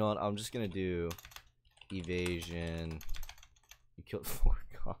 You know what? I'm just gonna do evasion. You killed 4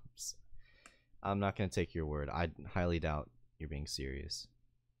 cops. I'm not gonna take your word. I highly doubt you're being serious.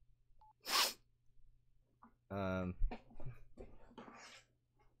 I'm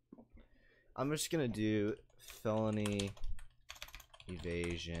just gonna do felony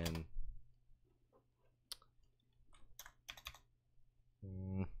evasion.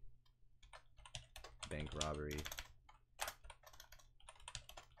 robbery.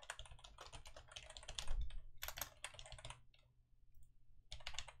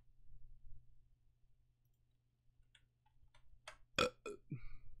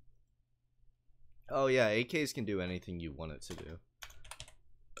 Oh yeah, AKs can do anything you want it to do.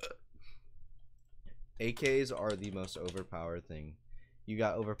 AKs are the most overpowered thing. You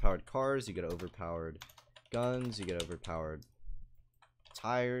got overpowered cars, you got overpowered guns, you get overpowered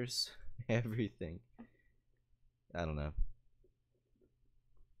tires, everything. I don't know.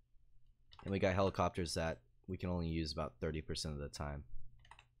 And we got helicopters that we can only use about 30% of the time.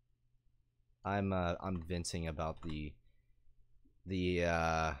 I'm venting about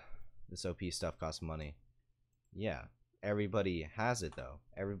this OP stuff costs money. Yeah, everybody has it though.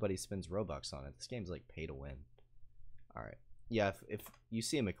 Everybody spends Robux on it. This game's like pay to win. All right. Yeah, if you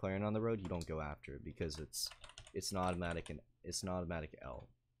see a McLaren on the road, you don't go after it because it's an automatic and it's an automatic L.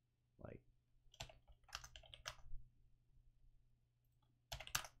 Like,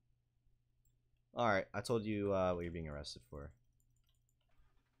 all right, I told you what you're being arrested for.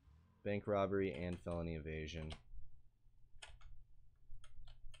 Bank robbery and felony evasion.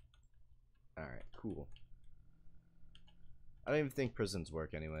 All right, cool. I don't even think prisons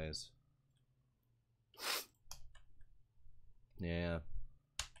work anyways. Yeah.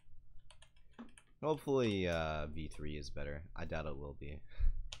 Hopefully V3 is better. I doubt it will be.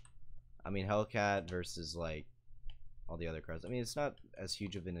 I mean, Hellcat versus like all the other cars. I mean, it's not as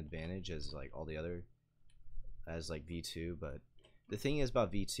huge of an advantage as like all the other as like V2, but the thing is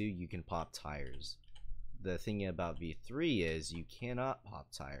about V2, you can pop tires. The thing about V3 is you cannot pop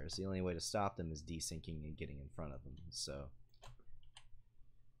tires. The only way to stop them is desyncing and getting in front of them. So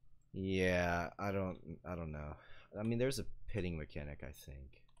yeah, I don't know. I mean, there's a pitting mechanic, I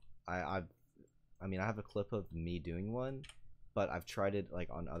think. I mean, I have a clip of me doing one, but I've tried it like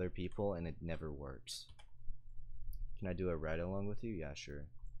on other people and it never works. Can I do a ride along with you? Yeah, sure.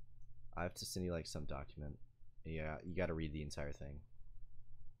 I have to send you like some document. Yeah, you got to read the entire thing.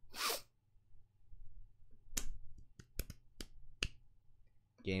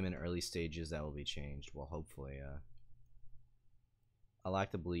 Game in early stages, that will be changed. Well, hopefully, I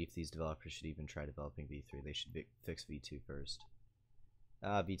lack the belief these developers should even try developing V3. They should fix V2 first.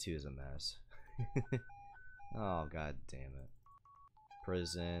 V2 is a mess. Oh, god damn it.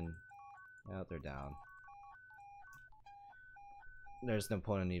 Prison. Oh, they're down. There's no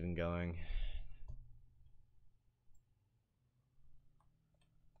point in even going.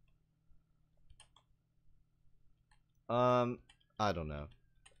 I don't know.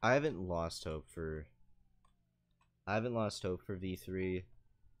 I haven't lost hope for V3,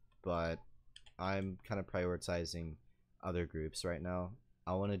 but I'm kind of prioritizing other groups right now.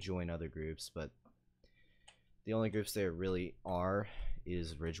 I want to join other groups, but the only groups there really are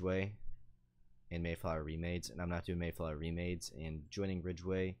is Ridgeway and Mayflower Remades, and I'm not doing Mayflower Remades. And joining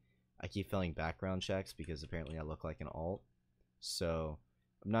Ridgeway, I keep failing background checks because apparently I look like an alt. So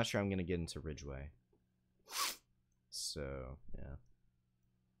I'm not sure I'm gonna get into Ridgeway. So yeah,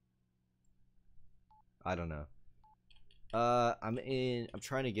 I don't know. I'm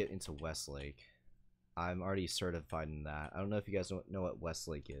trying to get into Westlake. I'm already certified in that. I don't know if you guys know what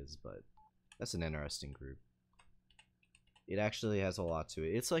Westlake is, but that's an interesting group. It actually has a lot to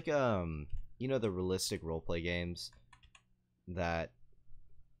it. It's like you know, the realistic roleplay games that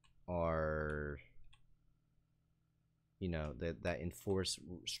are, you know, that enforce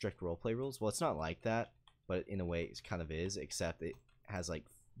strict roleplay rules. Well, it's not like that, but in a way it kind of is, except it has like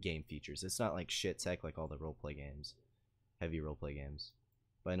game features. It's not like shit tech like all the roleplay games, heavy roleplay games.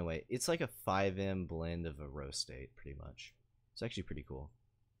 But in a way, it's like a 5M blend of a row state, pretty much. It's actually pretty cool.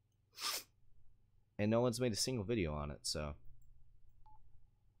 And no one's made a single video on it, so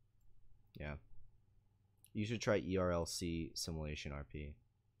yeah. You should try ERLC Simulation RP.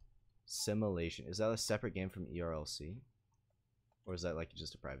 Simulation, is that a separate game from ERLC? Or is that like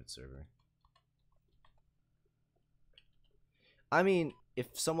just a private server? I mean, if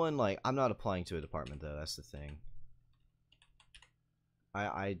someone like, I'm not applying to a department though, that's the thing.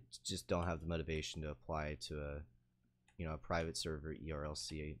 I just don't have the motivation to apply to a, you know, a private server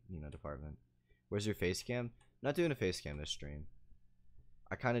ERLC, you know, department. Where's your face cam? Not doing a face cam this stream.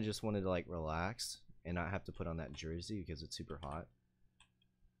 I kind of just wanted to like relax and not have to put on that jersey because it's super hot.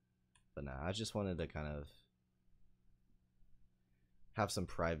 But nah, I just wanted to kind of have some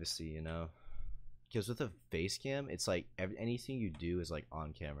privacy, you know. Because with a face cam, it's like anything you do is like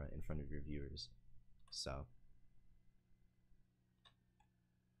on camera in front of your viewers. So,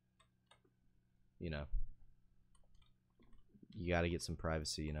 you know, you got to get some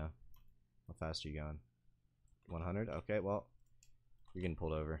privacy, you know. How fast are you going? 100? Okay, well, you're getting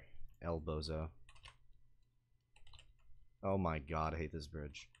pulled over. El Bozo. Oh my god, I hate this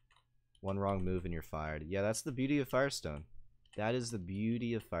bridge. One wrong move and you're fired. Yeah, that's the beauty of Firestone. That is the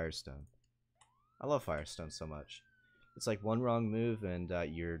beauty of Firestone. I love Firestone so much. It's like one wrong move and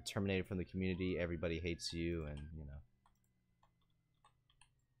you're terminated from the community. Everybody hates you, and you know.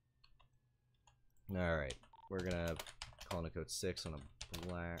 Alright, we're gonna call in a code 6 on a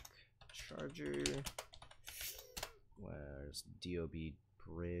black charger. Where's DOB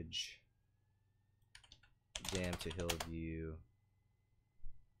bridge? Dam to Hillview.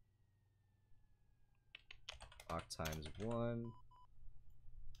 Oct times 1.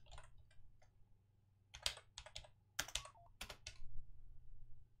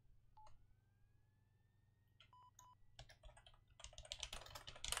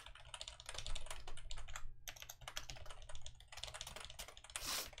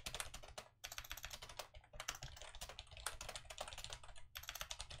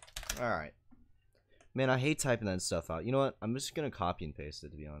 Alright. Man, I hate typing that stuff out. You know what? I'm just gonna copy and paste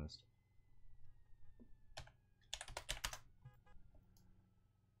it, to be honest.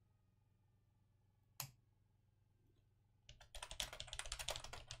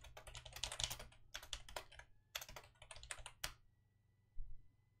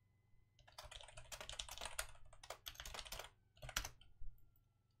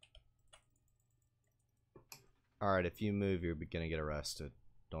 Alright, if you move, you're gonna get arrested.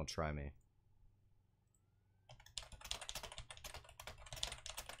 Don't try me.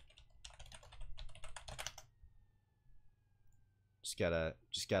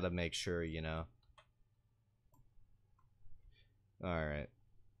 Just gotta make sure, you know. Alright.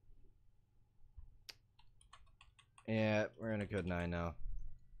 Yeah, we're in a good 9 now.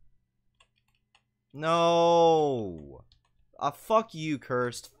 No! Fuck you,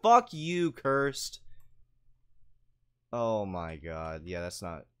 Cursed. Fuck you, Cursed. Oh my god. Yeah, that's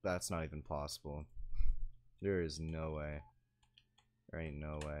not even possible. There is no way. There ain't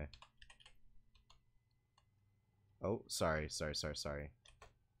no way. Oh, sorry.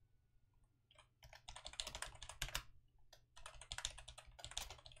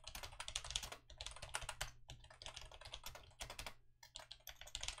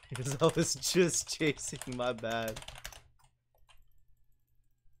 Because I was just chasing, my bad.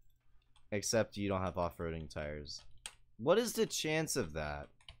 Except you don't have off-roading tires. What is the chance of that?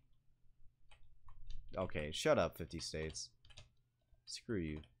 Okay, shut up, 50 states. Screw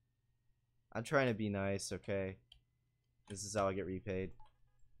you. I'm trying to be nice, okay? This is how I get repaid.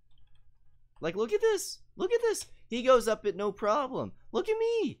 Like, look at this! Look at this! He goes up it no problem. Look at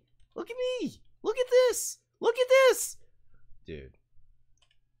me! Look at me! Look at this! Look at this! Dude.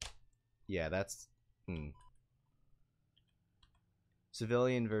 Yeah, that's...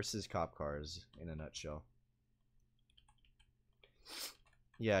 Civilian versus cop cars, in a nutshell.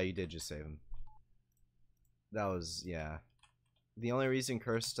 Yeah, you did just save him. That was, yeah. The only reason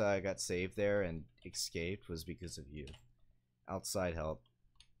Cursed got saved there and escaped was because of you. Outside help.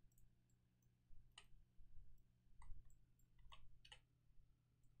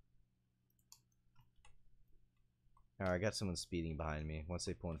 Alright, I got someone speeding behind me. Once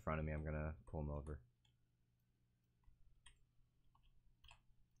they pull in front of me, I'm gonna pull them over.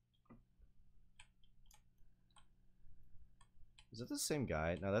 Is that the same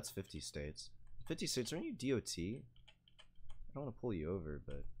guy? No, that's 50 states. 50 states, aren't you DOT? I don't want to pull you over,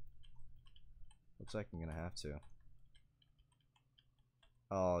 but looks like I'm gonna have to.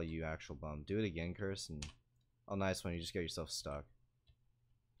 Oh, you actual bum. Do it again, Curse, and oh, nice one. You just got yourself stuck.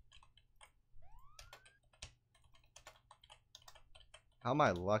 How am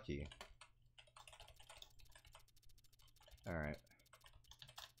I lucky? Alright.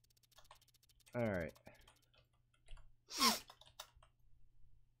 Alright.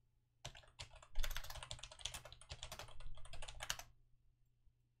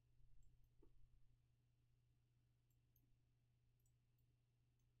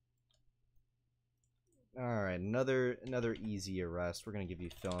 Alright, another easy arrest. We're gonna give you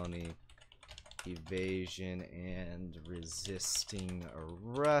felony evasion and resisting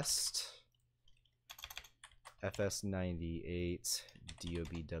arrest. FS98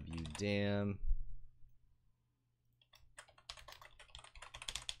 DOBW dam.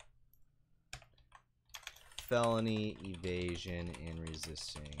 Felony evasion and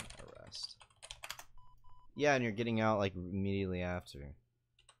resisting arrest. Yeah, and you're getting out like immediately after.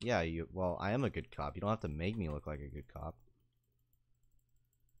 Yeah, well, I am a good cop. You don't have to make me look like a good cop.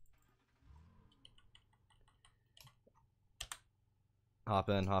 Hop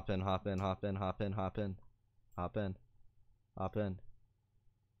in, hop in, hop in, hop in, hop in, hop in. Hop in. Hop in.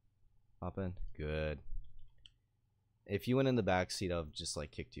 Hop in. Good. If you went in the back seat, I've just like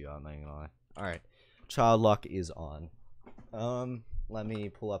kicked you out, I'm not gonna lie. Alright. Child lock is on. Let me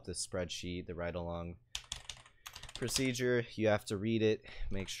pull up the spreadsheet, the ride along procedure. You have to read it,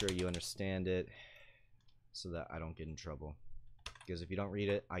 make sure you understand it, so that I don't get in trouble. Because if you don't read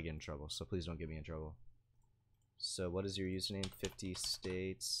it, I get in trouble. So please don't get me in trouble. So what is your username? 50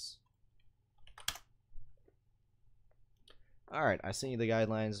 states. Alright, I sent you the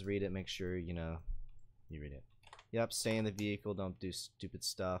guidelines. Read it. Make sure, you know, you read it. Yep, stay in the vehicle. Don't do stupid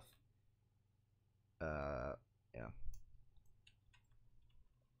stuff. Yeah.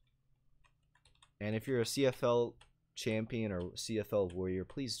 And if you're a CFL champion or CFL warrior,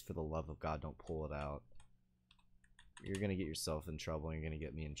 please, for the love of God, don't pull it out. You're gonna get yourself in trouble, and you're gonna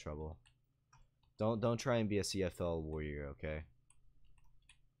get me in trouble. Don't try and be a CFL warrior, okay?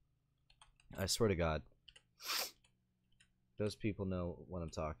 I swear to God. Those people know what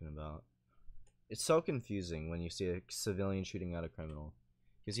I'm talking about. It's so confusing when you see a civilian shooting at a criminal.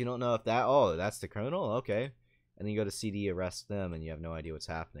 Because you don't know if that, oh, that's the criminal? Okay. And then you go to CD, arrest them, and you have no idea what's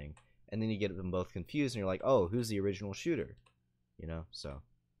happening. And then you get them both confused, and you're like, oh, who's the original shooter? You know, so.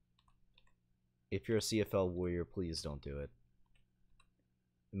 If you're a CFL warrior, please don't do it.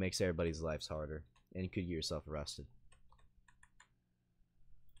 It makes everybody's lives harder, and you could get yourself arrested.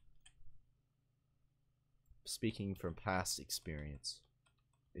 Speaking from past experience,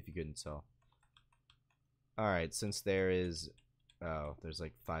 if you couldn't tell. Alright, since there is... Oh, there's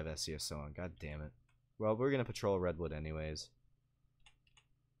like 5 SCSO on. God damn it. Well, we're gonna patrol Redwood anyways.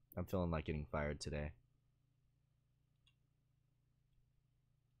 I'm feeling like getting fired today.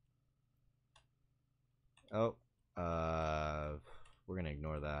 Oh, we're gonna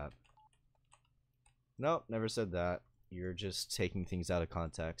ignore that. Nope, never said that. You're just taking things out of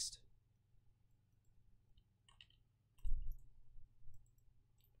context.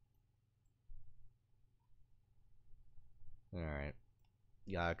 Alright.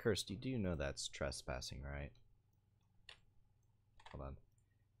 Yeah, Cursed, you do know that's trespassing, right? Hold on.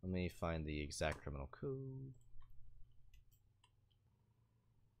 Let me find the exact criminal code.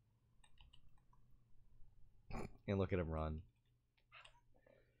 And look at him run.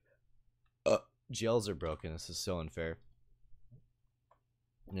 Jails are broken. This is so unfair.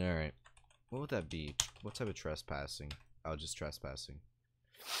 Alright. What would that be? What type of trespassing? Oh, just trespassing.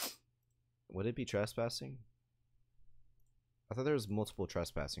 Would it be trespassing? I thought there was multiple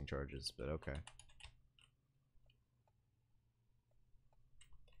trespassing charges, but okay.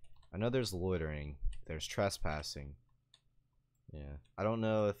 I know there's loitering. There's trespassing. Yeah. I don't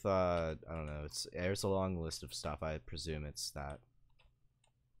know if, I don't know. There's a long list of stuff. I presume it's that.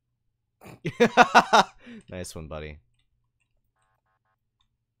 Nice one, buddy.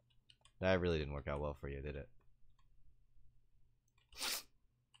 That really didn't work out well for you, did it?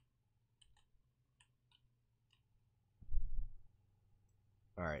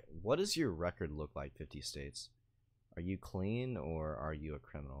 Alright, what does your record look like, 50 states? Are you clean or are you a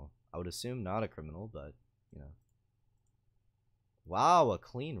criminal? I would assume not a criminal, but, you know. Wow, a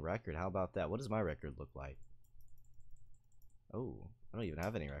clean record. How about that? What does my record look like? Oh, I don't even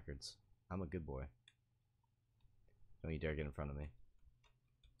have any records. I'm a good boy. Don't you dare get in front of me.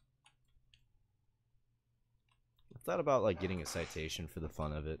 I've thought about, like, getting a citation for the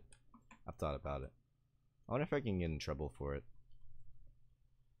fun of it. I've thought about it. I wonder if I can get in trouble for it.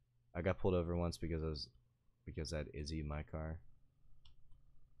 I got pulled over once because I had Izzy in my car.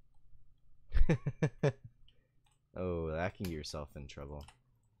 Oh, that can get yourself in trouble.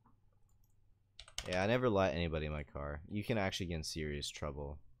 Yeah, I never let anybody in my car. You can actually get in serious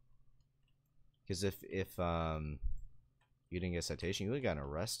trouble. Because if you didn't get a citation, you would have gotten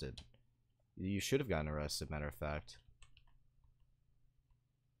arrested. You should have gotten arrested, matter of fact.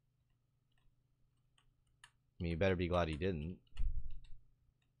 I mean, you better be glad he didn't.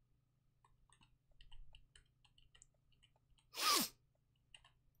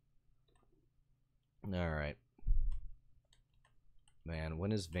 Alright. Man,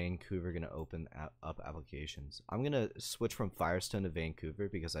 when is Vancouver going to open up applications? I'm going to switch from Firestone to Vancouver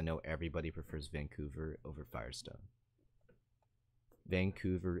because I know everybody prefers Vancouver over Firestone.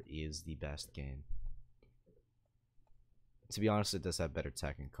 Vancouver is the best game. To be honest, it does have better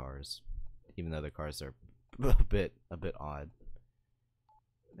tech and cars. Even though the cars are a bit odd.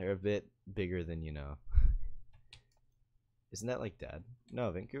 They're a bit bigger than, you know. Isn't that like dead?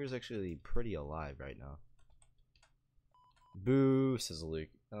 No, Vancouver's actually pretty alive right now. Boo, says Luke.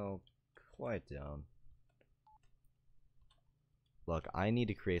 Oh, quiet down. Look, I need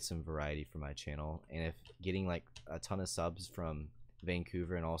to create some variety for my channel, and if getting like a ton of subs from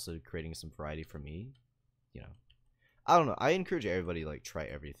Vancouver and also creating some variety for me, you know, I don't know. I encourage everybody to like try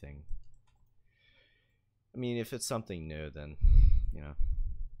everything. I mean, if it's something new, then, you know.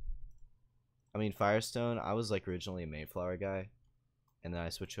 I mean, Firestone, I was like originally a Mayflower guy. And then I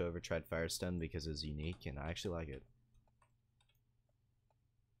switched over, tried Firestone because it's unique, and I actually like it.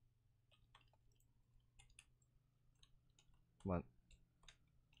 Come on.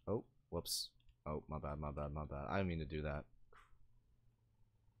 Oh, whoops. Oh, my bad, my bad, my bad. I didn't mean to do that.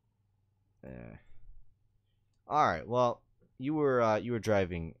 Alright, well, you were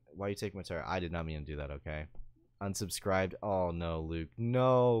driving. Why are you taking my tire? I did not mean to do that, okay? Unsubscribed. Oh, no, Luke.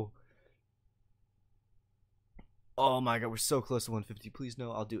 No. Oh, my God. We're so close to 150. Please,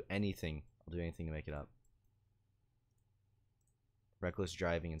 no. I'll do anything. I'll do anything to make it up. Reckless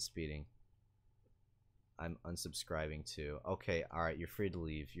driving and speeding. I'm unsubscribing to. Okay, alright. You're free to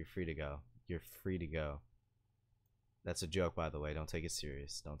leave. You're free to go. You're free to go. That's a joke, by the way. Don't take it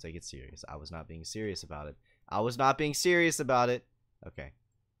serious. Don't take it serious. I was not being serious about it. I was not being serious about it. Okay.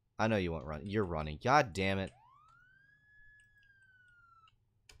 I know you won't run. You're running. God damn it.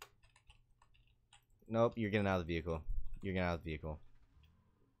 Nope, you're getting out of the vehicle. You're getting out of the vehicle.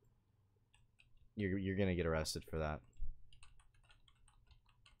 You're gonna get arrested for that.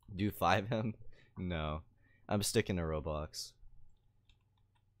 Do 5M? No. I'm sticking to Roblox.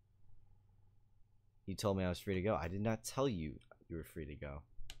 You told me I was free to go. I did not tell you you were free to go.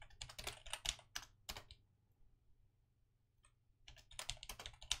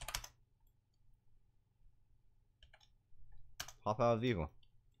 Hop out of the vehicle.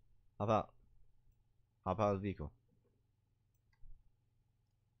 Hop out. Hop out of the vehicle.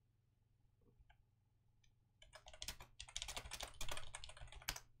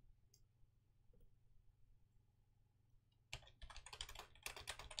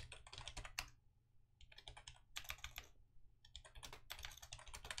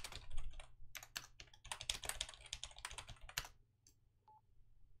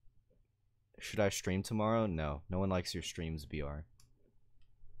 Should I stream tomorrow? No. No one likes your streams, BR.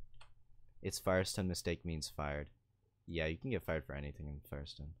 It's Firestone mistake means fired. Yeah, you can get fired for anything in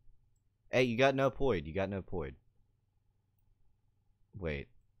Firestone. Hey, you got no poid. You got no poid. Wait.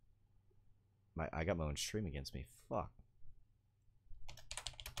 I got my own stream against me. Fuck.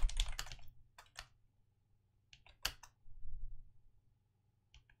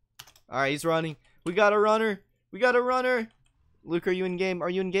 Alright, he's running. We got a runner. We got a runner. Luke, are you in game? Are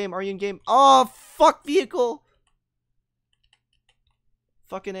you in game? Are you in game? Oh, fuck vehicle.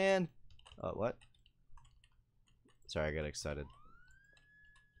 Fucking Ann. What? Sorry, I got excited.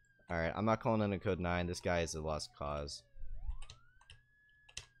 Alright, I'm not calling in a code 9. This guy is a lost cause.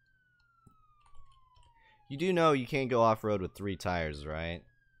 You do know you can't go off-road with 3 tires, right?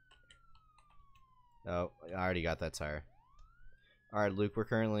 Oh, I already got that tire. Alright, Luke, we're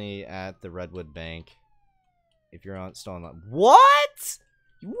currently at the Redwood Bank. If you're still on... What?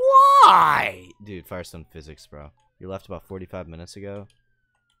 Why? Dude, Firestone physics, bro. You left about 45 minutes ago?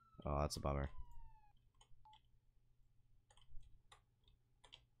 Oh, that's a bummer.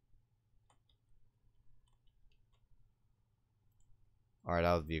 Alright,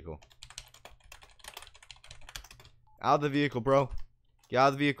 out of the vehicle. Out of the vehicle, bro. Get out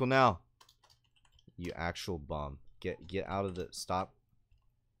of the vehicle now. You actual bum. Get out of the... Stop.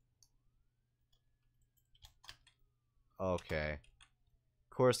 Okay.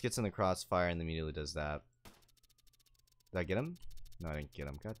 Chorus gets in the crossfire and immediately does that. Did I get him? No, I didn't get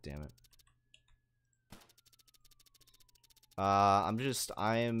him. God damn it.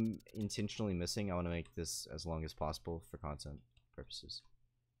 I am intentionally missing. I want to make this as long as possible for content purposes.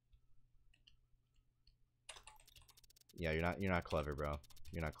 Yeah, you're not clever, bro.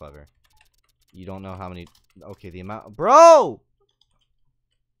 You're not clever. You don't know how many... Okay, the amount... Bro!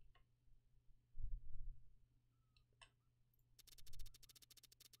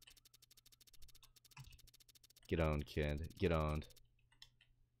 Get owned, kid. Get owned.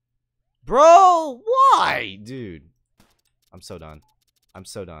 Bro! Why? Dude. I'm so done. I'm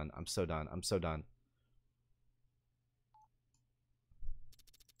so done. I'm so done. I'm so done.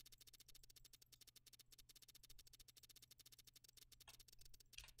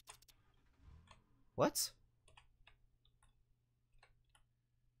 What?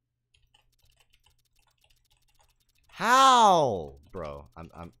 How? Bro,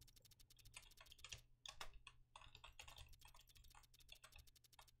 I'm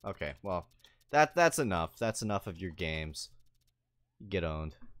Okay, well, that's enough. That's enough of your games. Get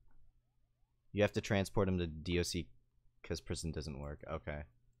owned. You have to transport him to DOC because prison doesn't work. Okay.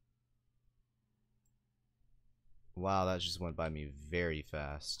 Wow, that just went by me very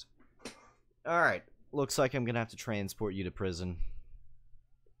fast. Alright, looks like I'm gonna have to transport you to prison.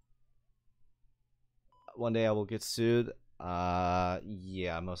 One day I will get sued.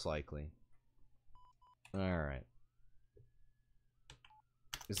 Yeah, most likely. Alright.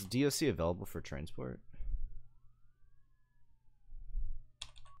 Is DOC available for transport?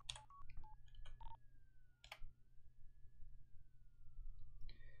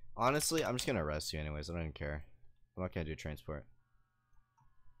 Honestly, I'm just gonna arrest you anyways. I don't even care. I'm not gonna do transport.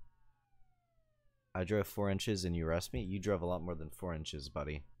 I drove 4 inches and you arrest me? You drove a lot more than 4 inches,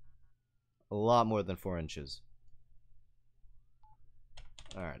 buddy. A lot more than 4 inches.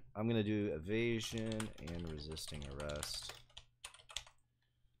 Alright, I'm gonna do evasion and resisting arrest.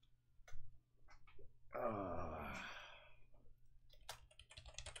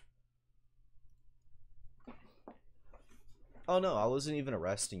 Oh no, I wasn't even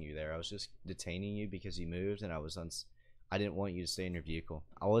arresting you there. I was just detaining you because you moved and I didn't want you to stay in your vehicle.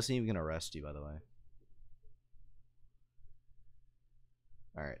 I wasn't even gonna arrest you, by the way.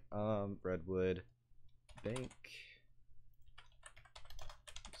 Alright, Redwood Bank.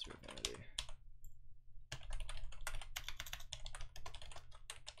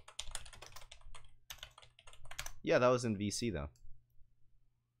 Yeah, that was in VC though.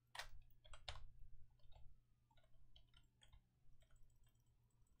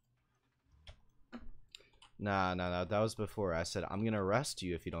 Nah, that was before. I said, I'm gonna arrest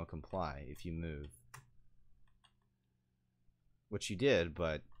you if you don't comply, if you move. Which you did,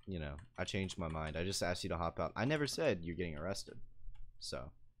 but, you know, I changed my mind. I just asked you to hop out. I never said you're getting arrested. So,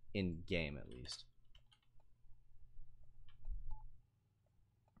 in game at least.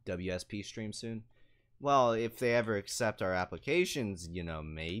 WSP stream soon? Well, if they ever accept our applications, you know,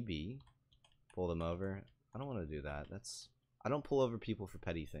 maybe. Pull them over. I don't want to do that. I don't pull over people for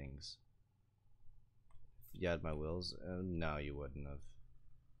petty things. If you had my wills? No, you wouldn't have.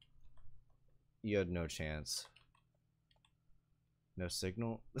 You had no chance. No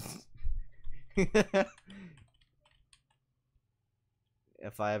signal? If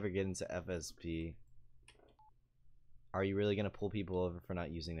I ever get into FSP, are you really going to pull people over for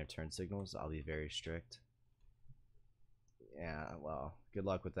not using their turn signals? I'll be very strict. Yeah, well, good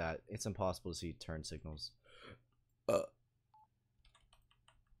luck with that. It's impossible to see turn signals.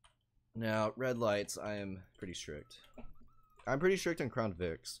 Now, red lights, I am pretty strict. I'm pretty strict on Crown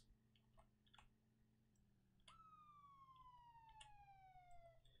Vics.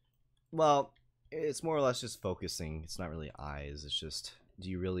 Well, it's more or less just focusing. It's not really eyes. It's just, do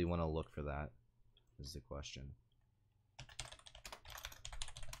you really want to look for that? Is the question.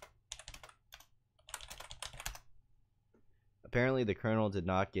 Apparently, the Colonel did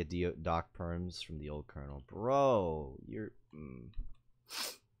not get doc perms from the old Colonel. Bro, you're...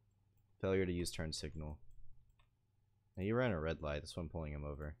 Failure to use turn signal. Now, you ran a red light. That's why I'm pulling him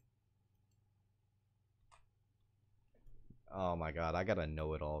over. Oh my god, I gotta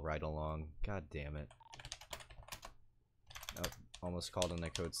know it all right along. God damn it. Oh, almost called in the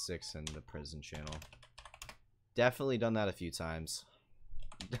code 6 in the prison channel. Definitely done that a few times.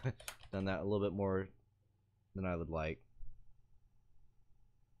 Done that a little bit more than I would like.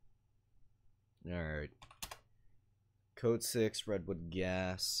 Alright. Code 6, Redwood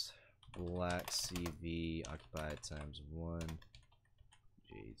Gas, Black CV, occupied times 1,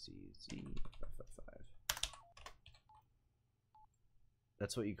 JZZ 555.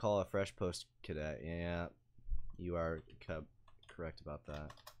 That's what you call a fresh post cadet. Yeah, you are correct about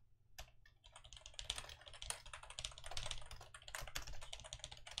that.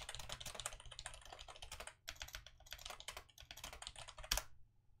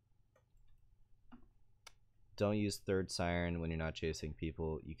 Don't use third siren when you're not chasing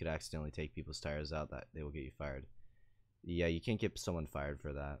people. You could accidentally take people's tires out. That they will get you fired. Yeah, you can't get someone fired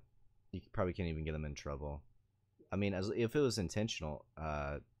for that. You probably can't even get them in trouble. I mean, if it was intentional,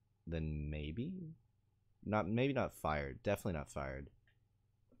 then maybe not fired. Definitely not fired.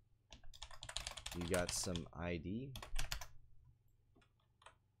 You got some ID?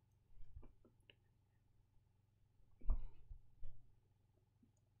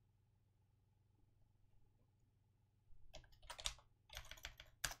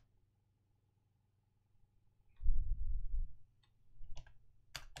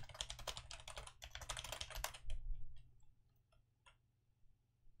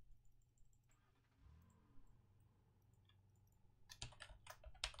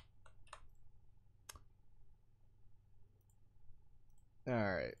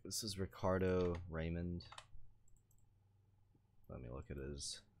 Alright, this is Ricardo Raymond. Let me look at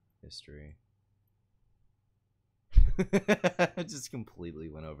his history. I just completely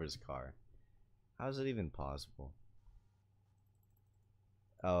went over his car. How is it even possible?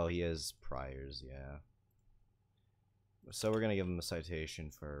 Oh, he has priors, yeah. So we're gonna give him a citation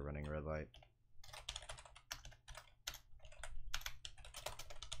for running a red light.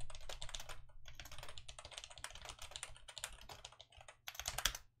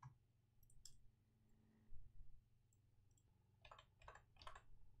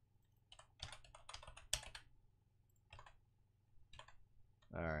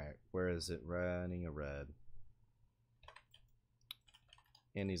 Alright, where is it? Running a red.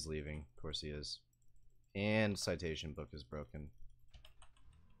 And he's leaving. Of course he is. And citation book is broken.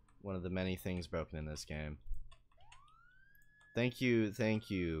 One of the many things broken in this game. Thank you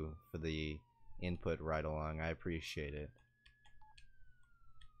for the input right along. I appreciate it.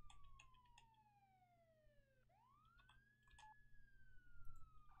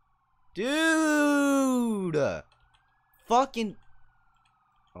 Dude! Fucking...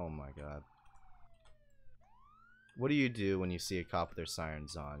 Oh my god. What do you do when you see a cop with their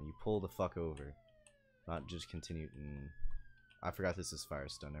sirens on? You pull the fuck over. Not just continue... I forgot this is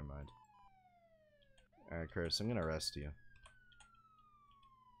Firestone, never mind. Alright, Curse, I'm gonna arrest you.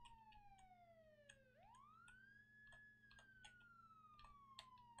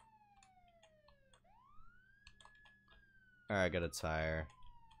 Alright, I got a tire.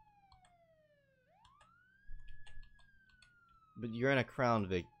 But you're in a Crown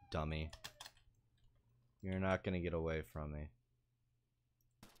Vic, dummy. You're not gonna get away from me.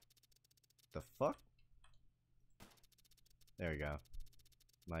 The fuck? There we go.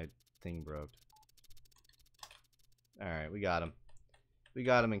 My thing broke. Alright, we got him. We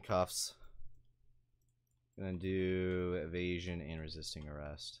got him in cuffs. Gonna do evasion and resisting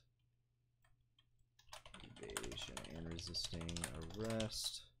arrest. Evasion and resisting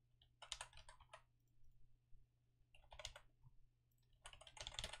arrest.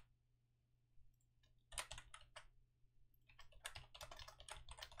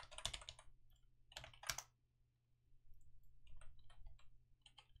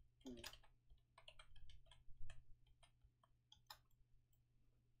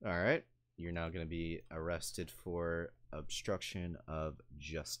 Alright, you're now going to be arrested for obstruction of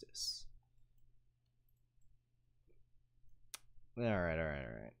justice.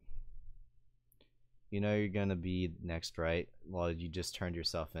 Alright. You know you're going to be next, right? Well, you just turned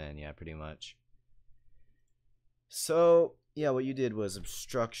yourself in, yeah, pretty much. So, yeah, what you did was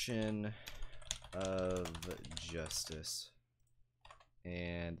obstruction of justice.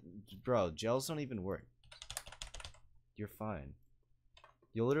 And, bro, jails don't even work. You're fine.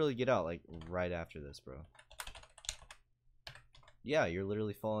 You'll literally get out, like, right after this, bro. Yeah, you're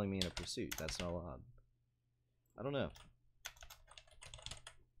literally following me in a pursuit. That's not allowed. I don't know.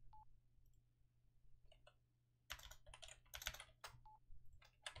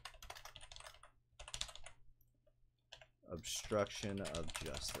 Obstruction of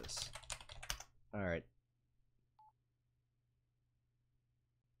justice. Alright.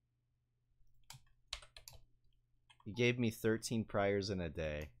 You gave me 13 priors in a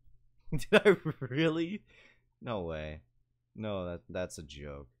day. Did I really? No way. No, that's a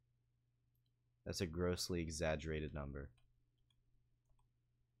joke. That's a grossly exaggerated number.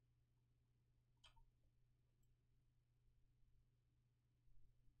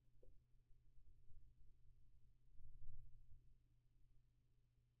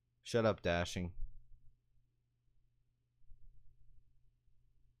 Shut up, dashing.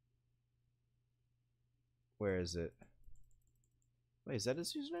 Where is it? Wait, is that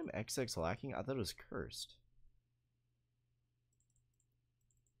his username? XX lacking? I thought it was cursed.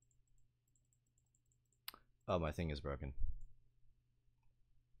 Oh, my thing is broken.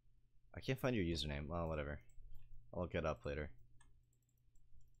 I can't find your username. Well, whatever. I'll look it up later.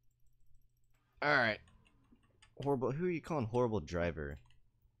 Alright. Horrible. Who are you calling horrible driver?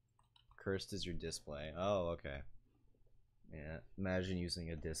 Cursed is your display. Oh, okay. Yeah, imagine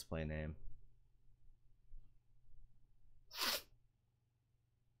using a display name.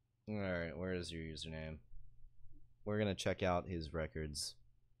 Alright, where is your username? We're gonna check out his records.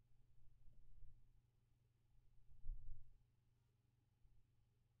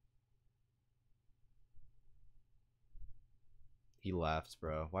 He laughs,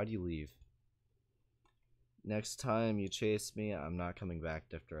 bro. Why'd you leave? Next time you chase me, I'm not coming back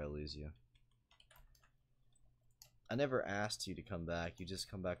after I lose you. I never asked you to come back. You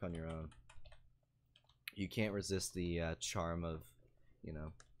just come back on your own. You can't resist the charm of, you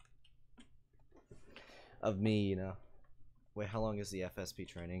know, of me, you know. Wait, how long is the FSP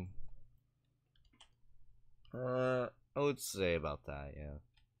training? I would say about that,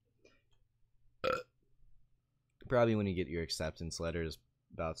 yeah. Probably when you get your acceptance letters,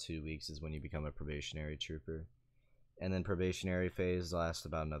 about 2 weeks is when you become a probationary trooper. And then probationary phase lasts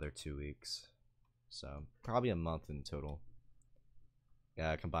about another 2 weeks. So, probably a month in total.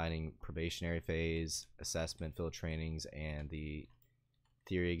 Combining probationary phase, assessment, field trainings, and the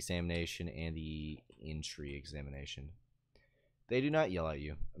theory examination and the entry examination. They do not yell at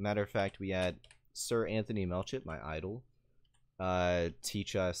you. A matter of fact, we had Sir Anthony Melchett, my idol,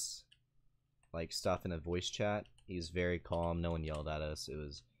 teach us like stuff in a voice chat He was very calm. No one yelled at us. It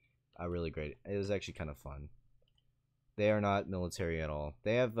was really great. It was actually kind of fun. They are not military at all.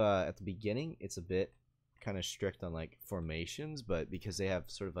 They have at the beginning, it's a bit kind of strict on like formations, but because they have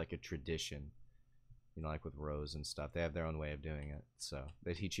sort of like a tradition, you know, like with rows and stuff, they have their own way of doing it. So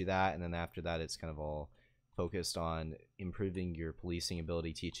they teach you that, and then after that, it's kind of all focused on improving your policing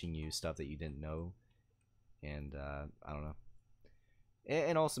ability, teaching you stuff that you didn't know, and I don't know,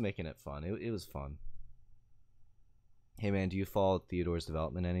 and also making it fun. It was fun. Hey man, do you follow Theodore's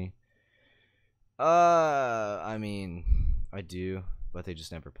development any? I mean, I do, but they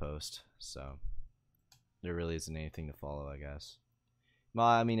just never post, so there really isn't anything to follow, I guess. Well,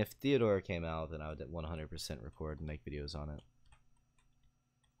 I mean, if Theodore came out, then I would 100% record and make videos on it.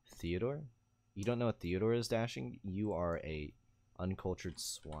 Theodore? You don't know what Theodore is, Dashing? You are a uncultured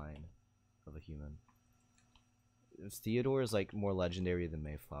swine of a human. Theodore is like more legendary than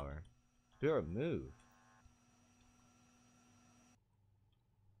Mayflower. Pure move.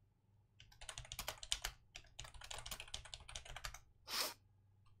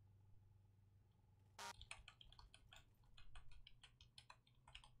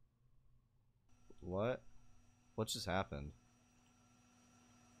 What? What just happened?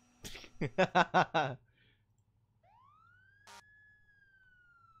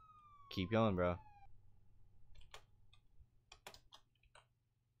 Keep going, bro.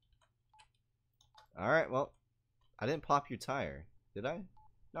 Alright, well, I didn't pop your tire. Did I?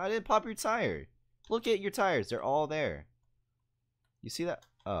 No, I didn't pop your tire. Look at your tires. They're all there. You see that?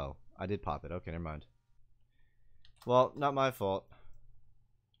 Oh, I did pop it. Okay, never mind. Well, not my fault.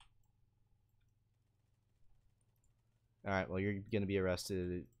 Alright, well, you're going to be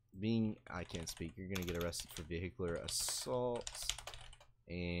arrested. I can't speak. You're going to get arrested for vehicular assault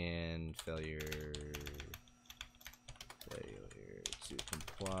and failure to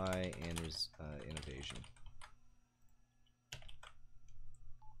comply, and there's an evasion.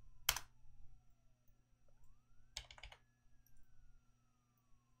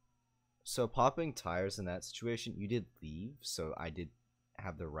 So popping tires in that situation, you did leave, so I did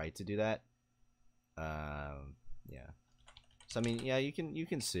have the right to do that. Yeah. So I mean, yeah, you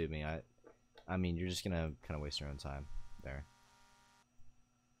can sue me. I mean, you're just gonna kind of waste your own time there.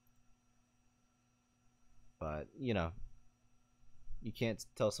 But you know, you can't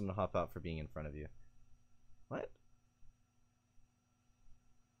tell someone to hop out for being in front of you. What?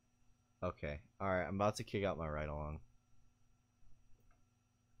 Okay. All right. I'm about to kick out my ride along.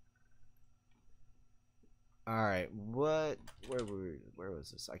 All right. What? Where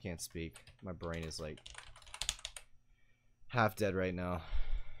was this? I can't speak. My brain is like half dead right now.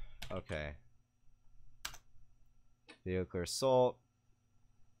 Okay. Vehicular assault.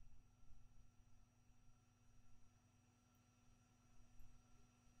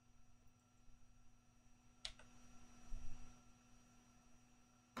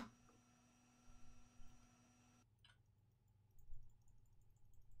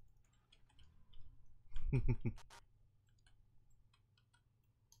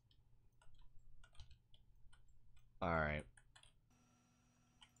 Alright.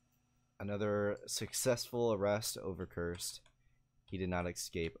 Another successful arrest over Cursed. He did not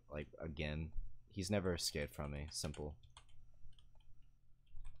escape, like, again. He's never escaped from me. Simple.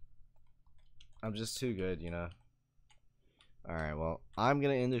 I'm just too good, you know? Alright, well, I'm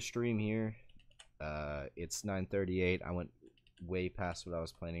gonna end the stream here. It's 9:38. I went way past what I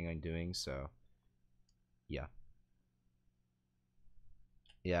was planning on doing, so... yeah.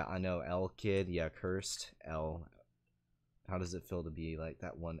 Yeah, I know. L kid. Yeah, Cursed. L. How does it feel to be like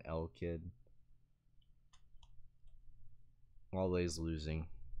that one L kid? Always losing.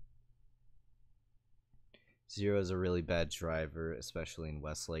 Zero is a really bad driver, especially in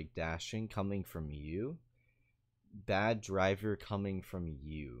Westlake. Dashing coming from you? Bad driver coming from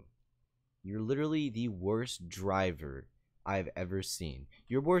you. You're literally the worst driver I've ever seen.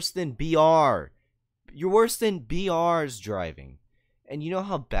 You're worse than BR. You're worse than BR's driving. And you know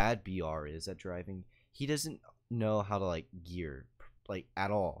how bad BR is at driving? He doesn't know how to like gear, like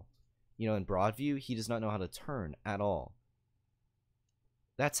at all. You know, in Broadview, he does not know how to turn at all.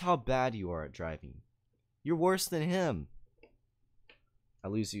 That's how bad you are at driving. You're worse than him. I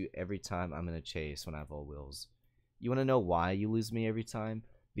lose you every time I'm in a chase when I have all wheels. You want to know why you lose me every time?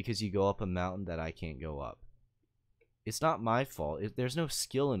 Because you go up a mountain that I can't go up. It's not my fault. There's no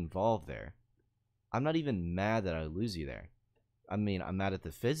skill involved there. I'm not even mad that I lose you there. I mean, I'm mad at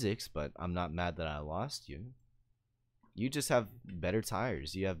the physics, but I'm not mad that I lost you. You just have better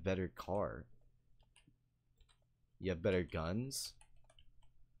tires. You have better car. You have better guns.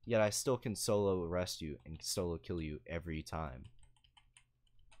 Yet I still can solo arrest you and solo kill you every time.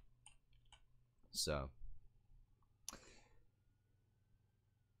 So,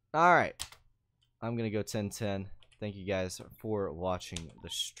 Alright. I'm gonna go 10-10. Thank you guys for watching the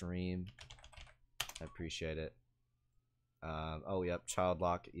stream. I appreciate it. Oh, yep. Child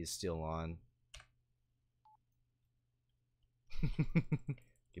lock is still on.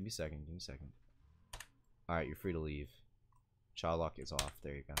 Give me a second. Give me a second. Alright, you're free to leave. Child lock is off.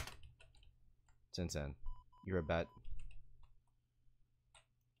 There you go. 10-10. You're a bet.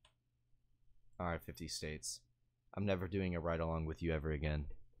 Alright, 50 states. I'm never doing a ride along with you ever again.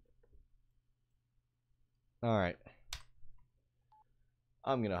 Alright.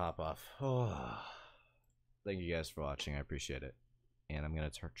 I'm gonna hop off. Thank you guys for watching. I appreciate it. And I'm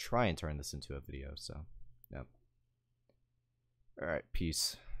gonna try and turn this into a video, so, yep. Alright,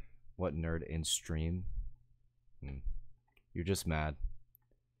 peace. What nerd in stream? You're just mad.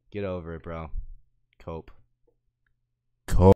 Get over it, bro. Cope.